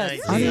 3 Yes.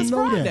 nights. I didn't It's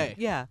know Friday. that.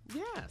 Yeah.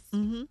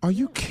 Yes. Are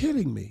you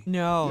kidding me?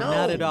 No, No,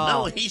 not at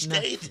all. no, he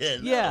stayed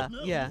there. No, yeah,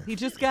 no. yeah. He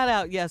just got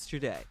out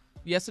yesterday.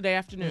 Yesterday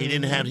afternoon. He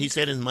didn't have. He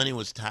said his money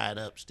was tied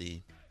up,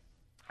 Steve.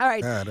 All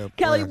right.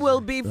 Kelly will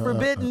be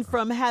forbidden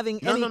from having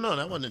No, any. no,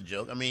 that wasn't a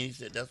joke. I mean, he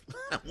said that's.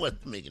 I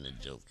wasn't making a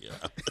joke, yeah.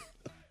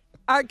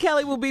 R.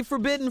 Kelly will be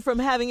forbidden from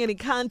having any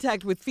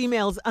contact with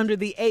females under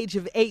the age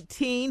of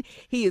 18.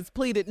 He has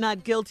pleaded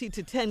not guilty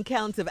to 10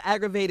 counts of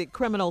aggravated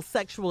criminal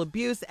sexual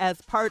abuse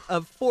as part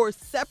of 4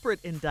 separate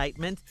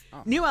indictments.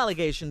 New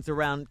allegations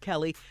around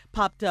Kelly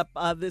popped up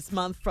this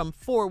month from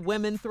 4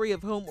 women, 3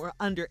 of whom were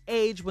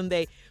underage when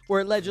they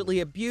were allegedly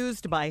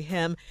abused by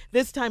him.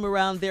 This time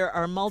around, there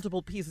are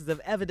multiple pieces of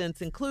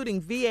evidence,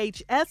 including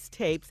VHS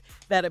tapes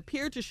that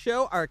appear to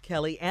show R.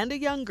 Kelly and a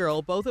young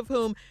girl, both of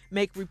whom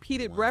make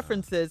repeated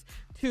references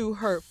to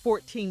her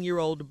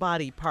 14-year-old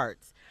body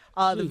parts.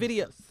 The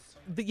video,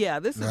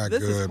 this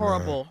is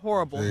horrible,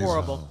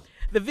 horrible.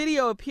 The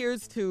video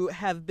appears to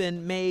have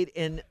been made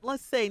in,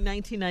 let's say,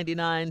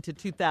 1999 to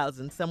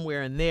 2000,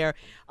 somewhere in there.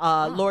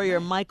 Lawyer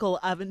Michael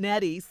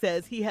Avenatti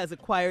says he has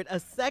acquired a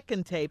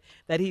second tape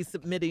that he's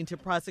submitting to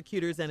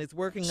prosecutors and is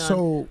working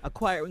on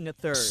acquiring a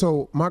third.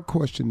 So my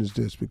question is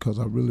this, because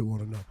I really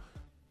want to know.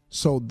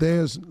 So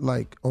there's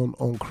like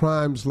on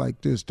crimes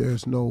like this,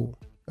 there's no.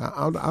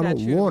 I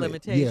don't want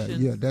it.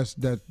 Yeah.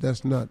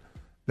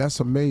 That's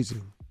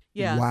amazing.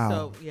 Yeah. Wow.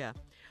 So yeah.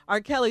 R.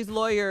 Kelly's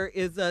lawyer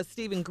is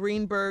Stephen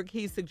Greenberg.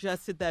 He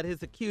suggested that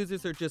his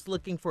accusers are just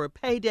looking for a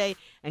payday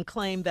and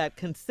claim that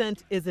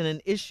consent isn't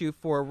an issue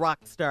for a rock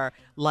star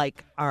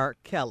like R.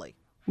 Kelly.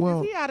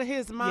 Well, Is he out of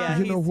his mind? Yeah,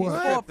 you know He's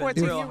what? for a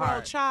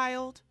 14-year-old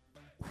child.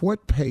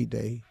 What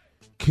payday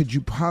could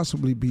you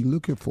possibly be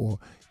looking for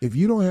if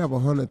you don't have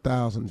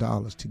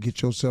 $100,000 to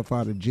get yourself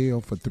out of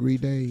jail for 3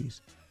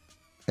 days,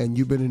 and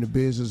you've been in the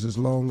business as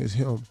long as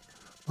him?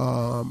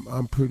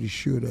 I'm pretty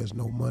sure there's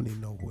no money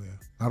nowhere.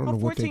 I don't know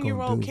what they're going to do. A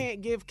 14-year-old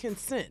can't give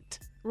consent.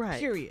 Right.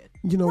 Period.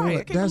 You know right.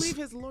 what? I can't believe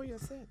his lawyer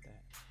said that.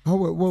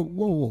 Oh,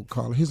 whoa,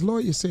 Carla. His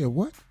lawyer said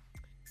what?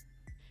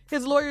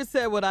 His lawyer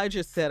said what I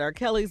just said. R.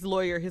 Kelly's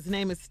lawyer, his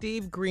name is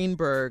Steve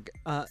Greenberg.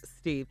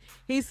 Steve.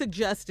 He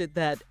suggested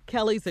that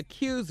Kelly's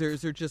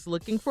accusers are just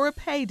looking for a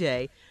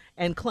payday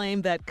and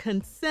claim that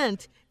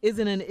consent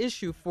isn't an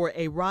issue for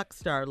a rock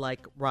star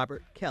like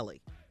Robert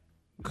Kelly.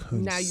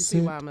 Consent now you see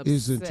why I'm upset.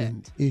 Isn't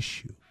an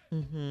issue.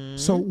 Mm-hmm.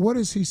 So what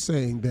is he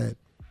saying, that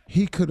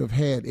he could have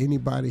had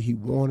anybody he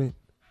wanted?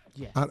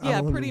 Yeah.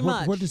 Pretty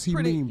much. What does he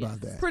mean by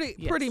that?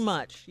 Pretty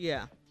much,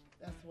 yeah.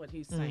 That's what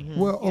he's saying. Mm-hmm.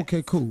 Well,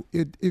 okay, cool.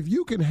 If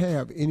you can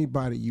have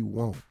anybody you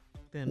want,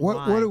 Then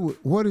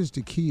what is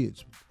the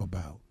kids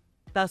about?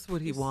 That's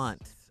what he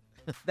wants.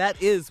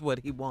 That is what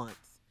he wants.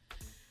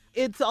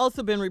 It's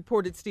also been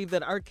reported, Steve,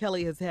 that R.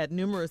 Kelly has had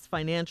numerous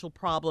financial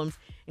problems,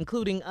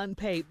 including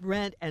unpaid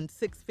rent and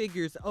 6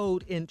 figures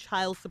owed in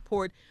child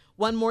support.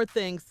 One more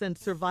thing,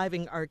 since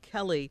Surviving R.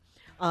 Kelly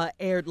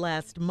aired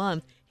last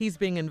month, he's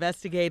being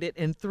investigated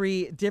in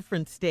 3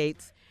 different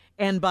states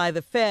and by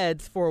the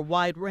feds for a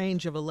wide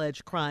range of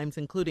alleged crimes,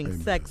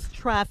 including sex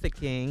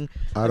trafficking.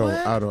 I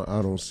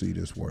don't see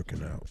this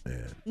working out,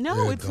 man.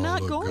 No, it's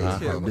not going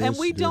to, and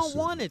we don't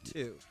want it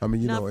to. I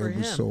mean, Not for it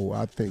was him. so.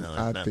 I think,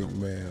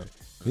 man,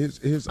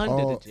 his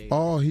Under the jail.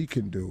 all he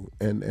can do,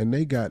 and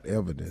they got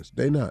evidence.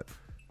 They not.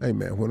 Hey,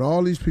 man, when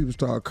all these people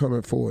start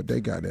coming forward, they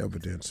got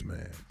evidence,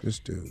 man. This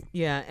dude.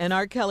 Yeah, and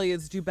R. Kelly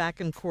is due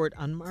back in court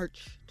on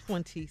March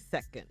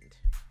 22nd.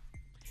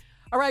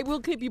 All right, we'll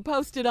keep you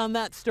posted on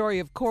that story,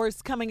 of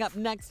course. Coming up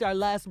next, our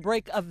last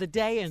break of the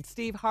day and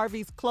Steve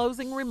Harvey's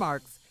closing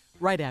remarks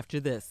right after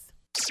this.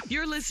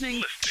 You're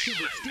listening to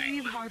the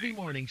Steve Harvey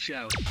Morning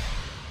Show.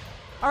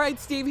 All right,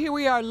 Steve, here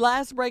we are,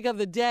 last break of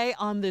the day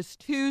on this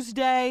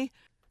Tuesday.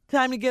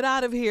 Time to get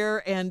out of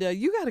here, and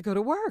you got to go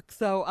to work.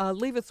 So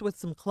leave us with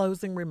some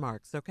closing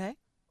remarks, okay?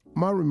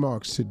 My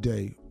remarks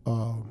today,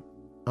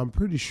 I'm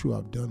pretty sure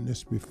I've done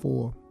this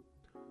before,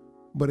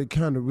 but it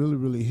kind of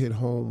really hit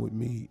home with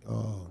me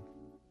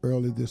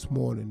early this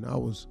morning. I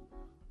was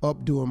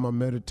up doing my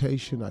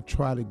meditation. I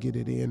try to get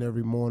it in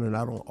every morning.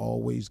 I don't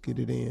always get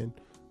it in,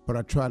 but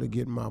I try to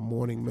get my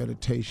morning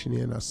meditation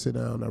in. I sit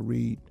down, I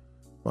read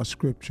my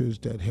scriptures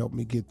that help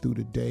me get through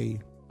the day.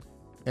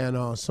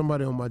 And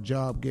somebody on my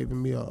job gave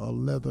me a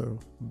leather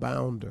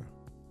bounder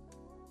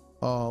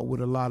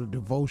with a lot of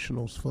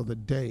devotionals for the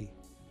day.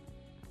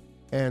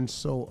 And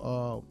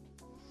so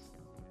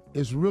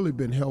it's really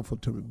been helpful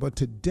to me. But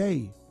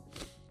today,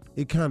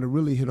 it kind of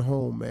really hit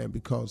home, man,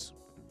 because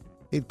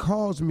it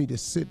caused me to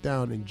sit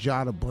down and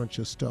jot a bunch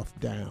of stuff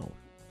down.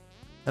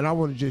 And I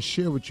want to just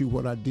share with you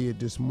what I did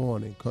this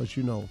morning because,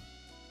 you know,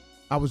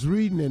 I was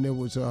reading and it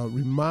was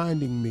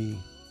reminding me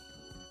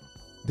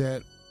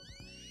that,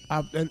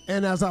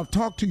 and as I've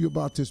talked to you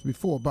about this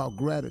before, about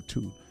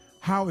gratitude,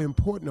 how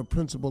important a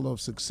principle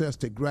of success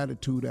that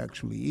gratitude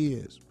actually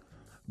is.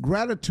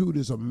 Gratitude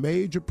is a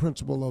major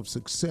principle of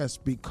success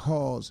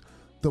because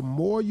the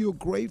more you're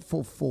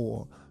grateful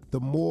for, the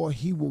more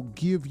he will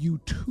give you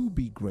to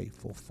be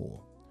grateful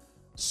for.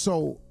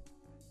 So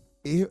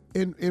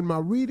in my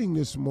reading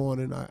this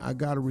morning, I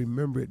got to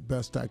remember it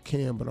best I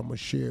can, but I'm going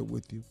to share it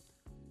with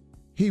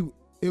you.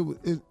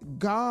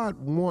 God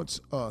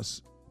wants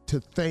us to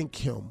thank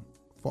him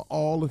for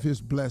all of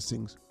his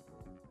blessings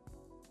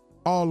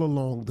all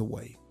along the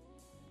way.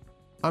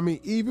 I mean,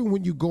 even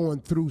when you're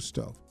going through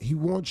stuff, he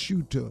wants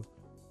you to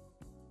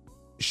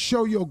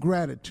show your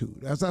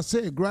gratitude. As I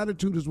said,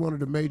 gratitude is one of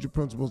the major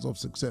principles of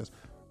success.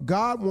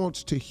 God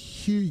wants to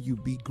hear you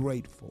be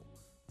grateful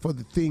for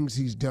the things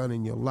he's done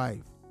in your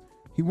life.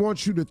 He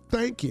wants you to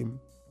thank him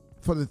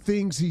for the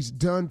things he's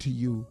done to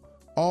you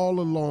all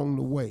along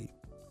the way.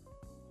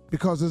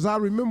 Because as I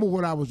remember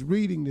what I was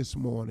reading this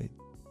morning,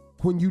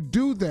 when you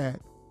do that,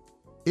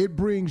 it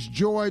brings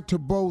joy to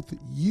both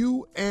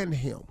you and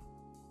him.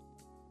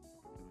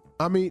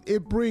 I mean,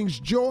 it brings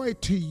joy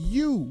to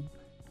you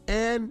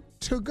and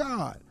to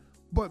God.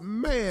 But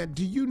man,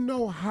 do you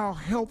know how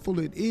helpful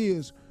it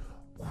is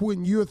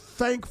when you're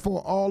thankful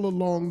all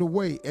along the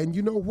way? And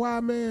you know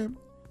why, man?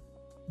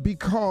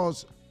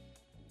 Because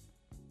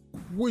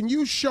when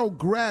you show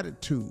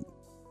gratitude,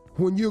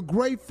 when you're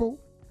grateful,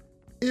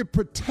 it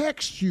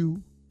protects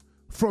you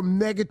from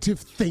negative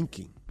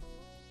thinking.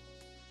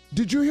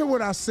 Did you hear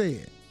what I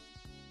said?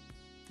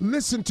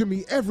 Listen to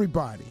me,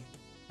 everybody.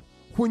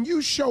 When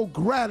you show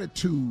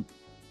gratitude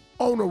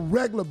on a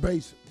regular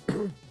basis,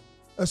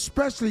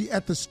 especially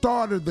at the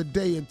start of the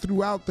day and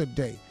throughout the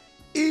day,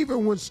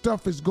 even when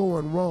stuff is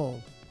going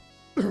wrong,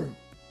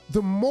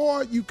 the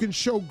more you can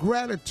show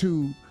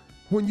gratitude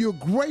when you're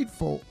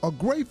grateful, a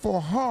grateful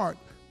heart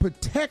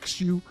protects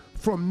you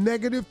from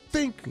negative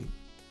thinking.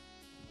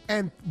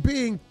 And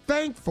being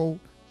thankful,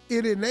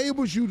 it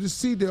enables you to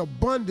see the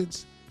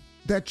abundance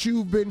that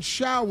you've been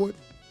showered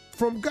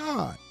from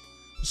God.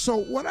 So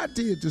what I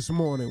did this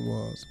morning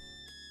was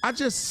I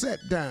just sat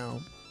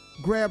down,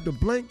 grabbed a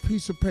blank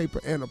piece of paper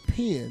and a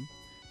pen,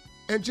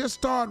 and just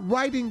started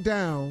writing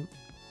down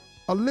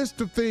a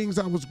list of things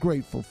I was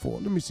grateful for.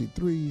 Let me see,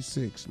 3,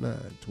 6, 9,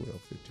 12,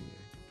 15, 18.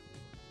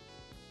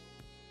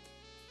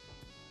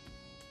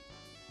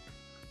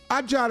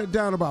 I jotted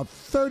down about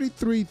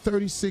 33,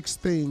 36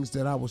 things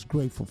that I was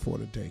grateful for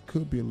today.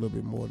 Could be a little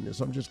bit more than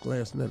this. I'm just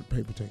glancing at the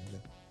paper taking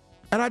it.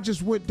 And I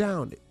just went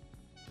down it.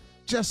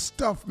 Just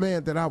stuff,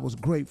 man, that I was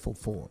grateful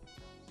for.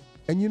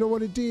 And you know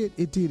what it did?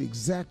 It did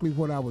exactly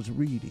what I was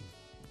reading.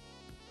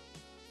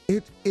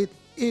 It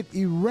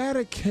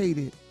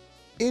eradicated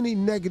any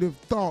negative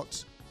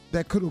thoughts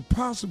that could have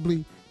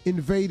possibly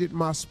invaded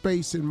my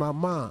space in my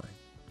mind.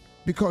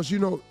 Because, you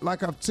know,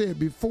 like I've said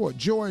before,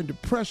 joy and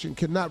depression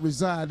cannot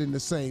reside in the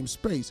same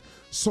space.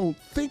 So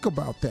think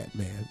about that,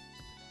 man.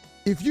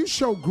 If you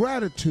show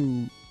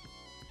gratitude,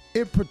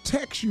 it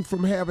protects you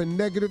from having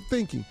negative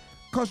thinking.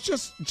 Because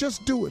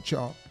just do it,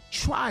 y'all.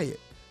 Try it.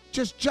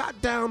 Just jot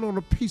down on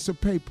a piece of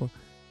paper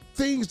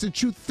things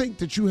that you think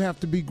that you have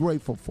to be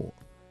grateful for.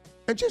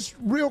 And just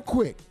real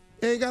quick,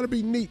 it ain't got to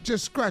be neat.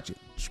 Just scratch it.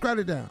 Scratch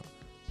it down.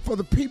 For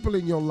the people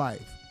in your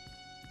life.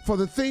 For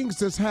the things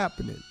that's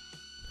happening.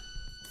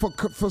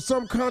 For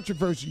some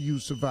controversy you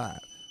survive.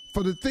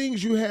 For the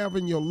things you have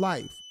in your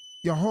life,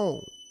 your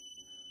home.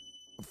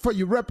 For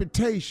your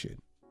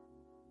reputation.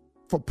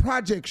 For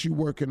projects you're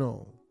working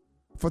on.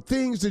 For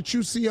things that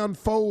you see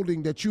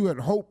unfolding that you had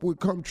hoped would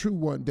come true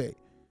one day.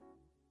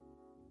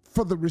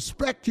 For the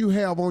respect you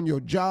have on your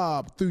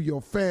job through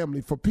your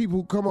family. For people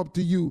who come up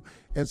to you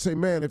and say,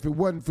 man, if it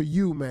wasn't for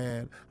you,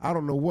 man, I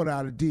don't know what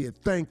I'd have did.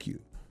 Thank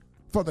you.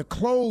 For the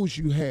clothes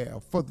you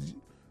have. For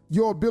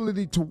your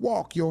ability to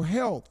walk, your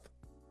health.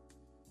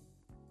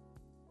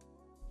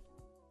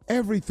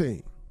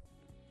 Everything.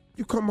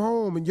 You come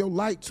home and your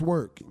lights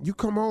work. You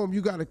come home, you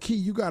got a key,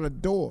 you got a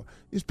door.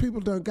 These people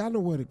done got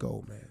nowhere to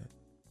go, man.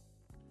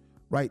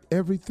 Write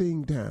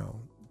everything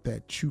down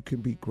that you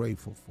can be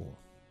grateful for.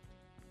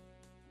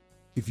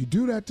 If you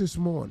do that this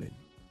morning,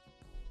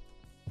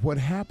 what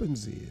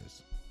happens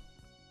is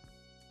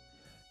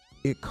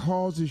it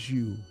causes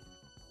you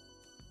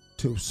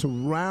to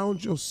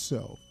surround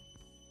yourself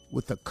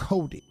with a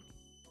coating,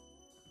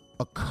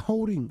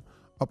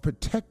 a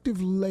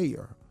protective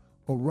layer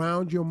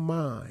around your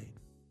mind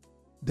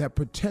that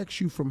protects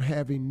you from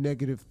having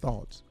negative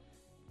thoughts.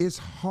 It's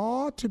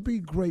hard to be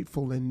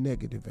grateful and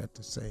negative at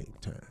the same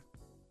time.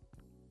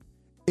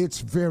 It's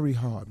very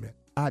hard, man.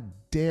 I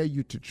dare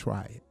you to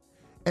try it.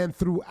 And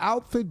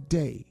throughout the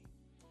day,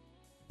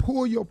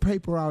 pull your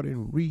paper out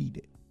and read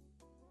it.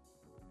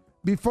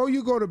 Before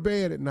you go to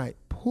bed at night,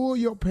 pull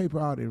your paper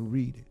out and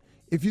read it.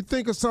 If you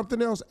think of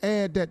something else,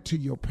 add that to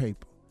your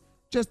paper.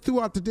 Just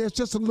throughout the day, it's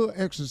just a little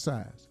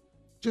exercise.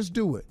 Just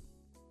do it.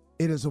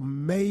 It is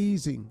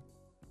amazing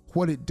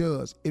what it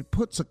does. It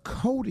puts a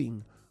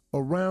coating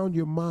around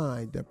your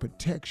mind that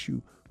protects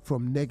you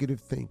from negative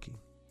thinking.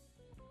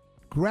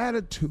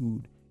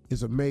 Gratitude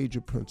is a major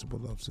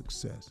principle of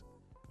success.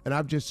 And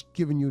I've just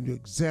given you the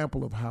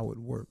example of how it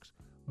works,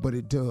 but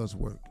it does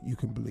work. You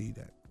can believe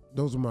that.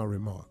 Those are my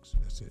remarks.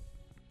 That's it.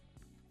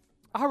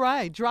 All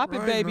right, drop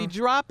it, baby.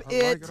 Drop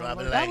it. Drop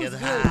it That like was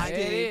it's good, hot. Steve.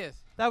 It is.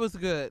 That was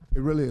good. It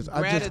really is.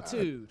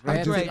 Gratitude.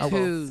 I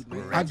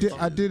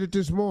did it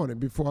this morning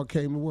before I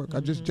came to work. I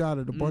just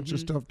jotted a bunch of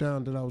stuff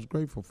down that I was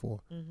grateful for,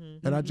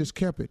 and I just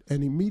kept it.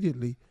 And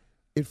immediately,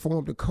 it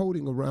formed a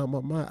coating around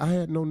my mind. I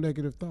had no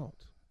negative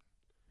thoughts.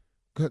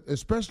 'Cause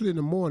especially in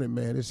the morning,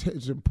 man, it's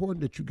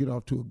important that you get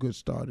off to a good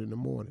start in the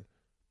morning.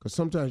 Because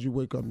sometimes you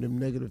wake up and them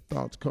negative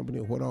thoughts company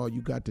of what all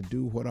you got to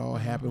do, what all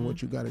happened,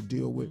 what you got to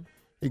deal with.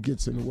 It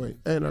gets in the way.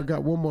 And I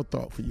got one more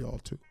thought for y'all,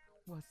 too.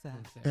 What's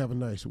that? Have a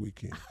nice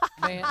weekend.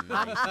 Man,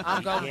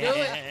 I'm going to do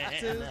it.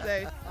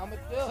 Tuesday. I'm going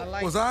to do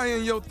it. Was I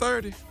in your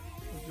 30?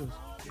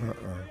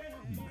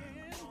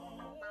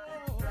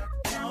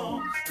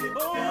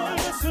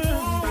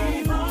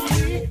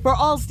 For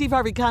all Steve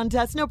Harvey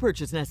contests, no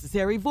purchase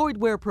necessary, void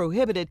where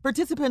prohibited.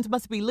 Participants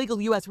must be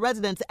legal U.S.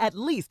 residents at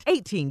least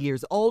 18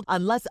 years old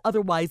unless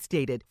otherwise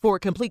stated. For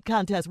complete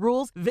contest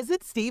rules,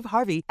 visit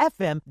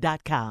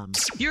steveharveyfm.com.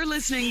 You're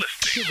listening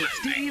to the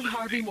Steve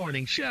Harvey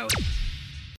Morning Show.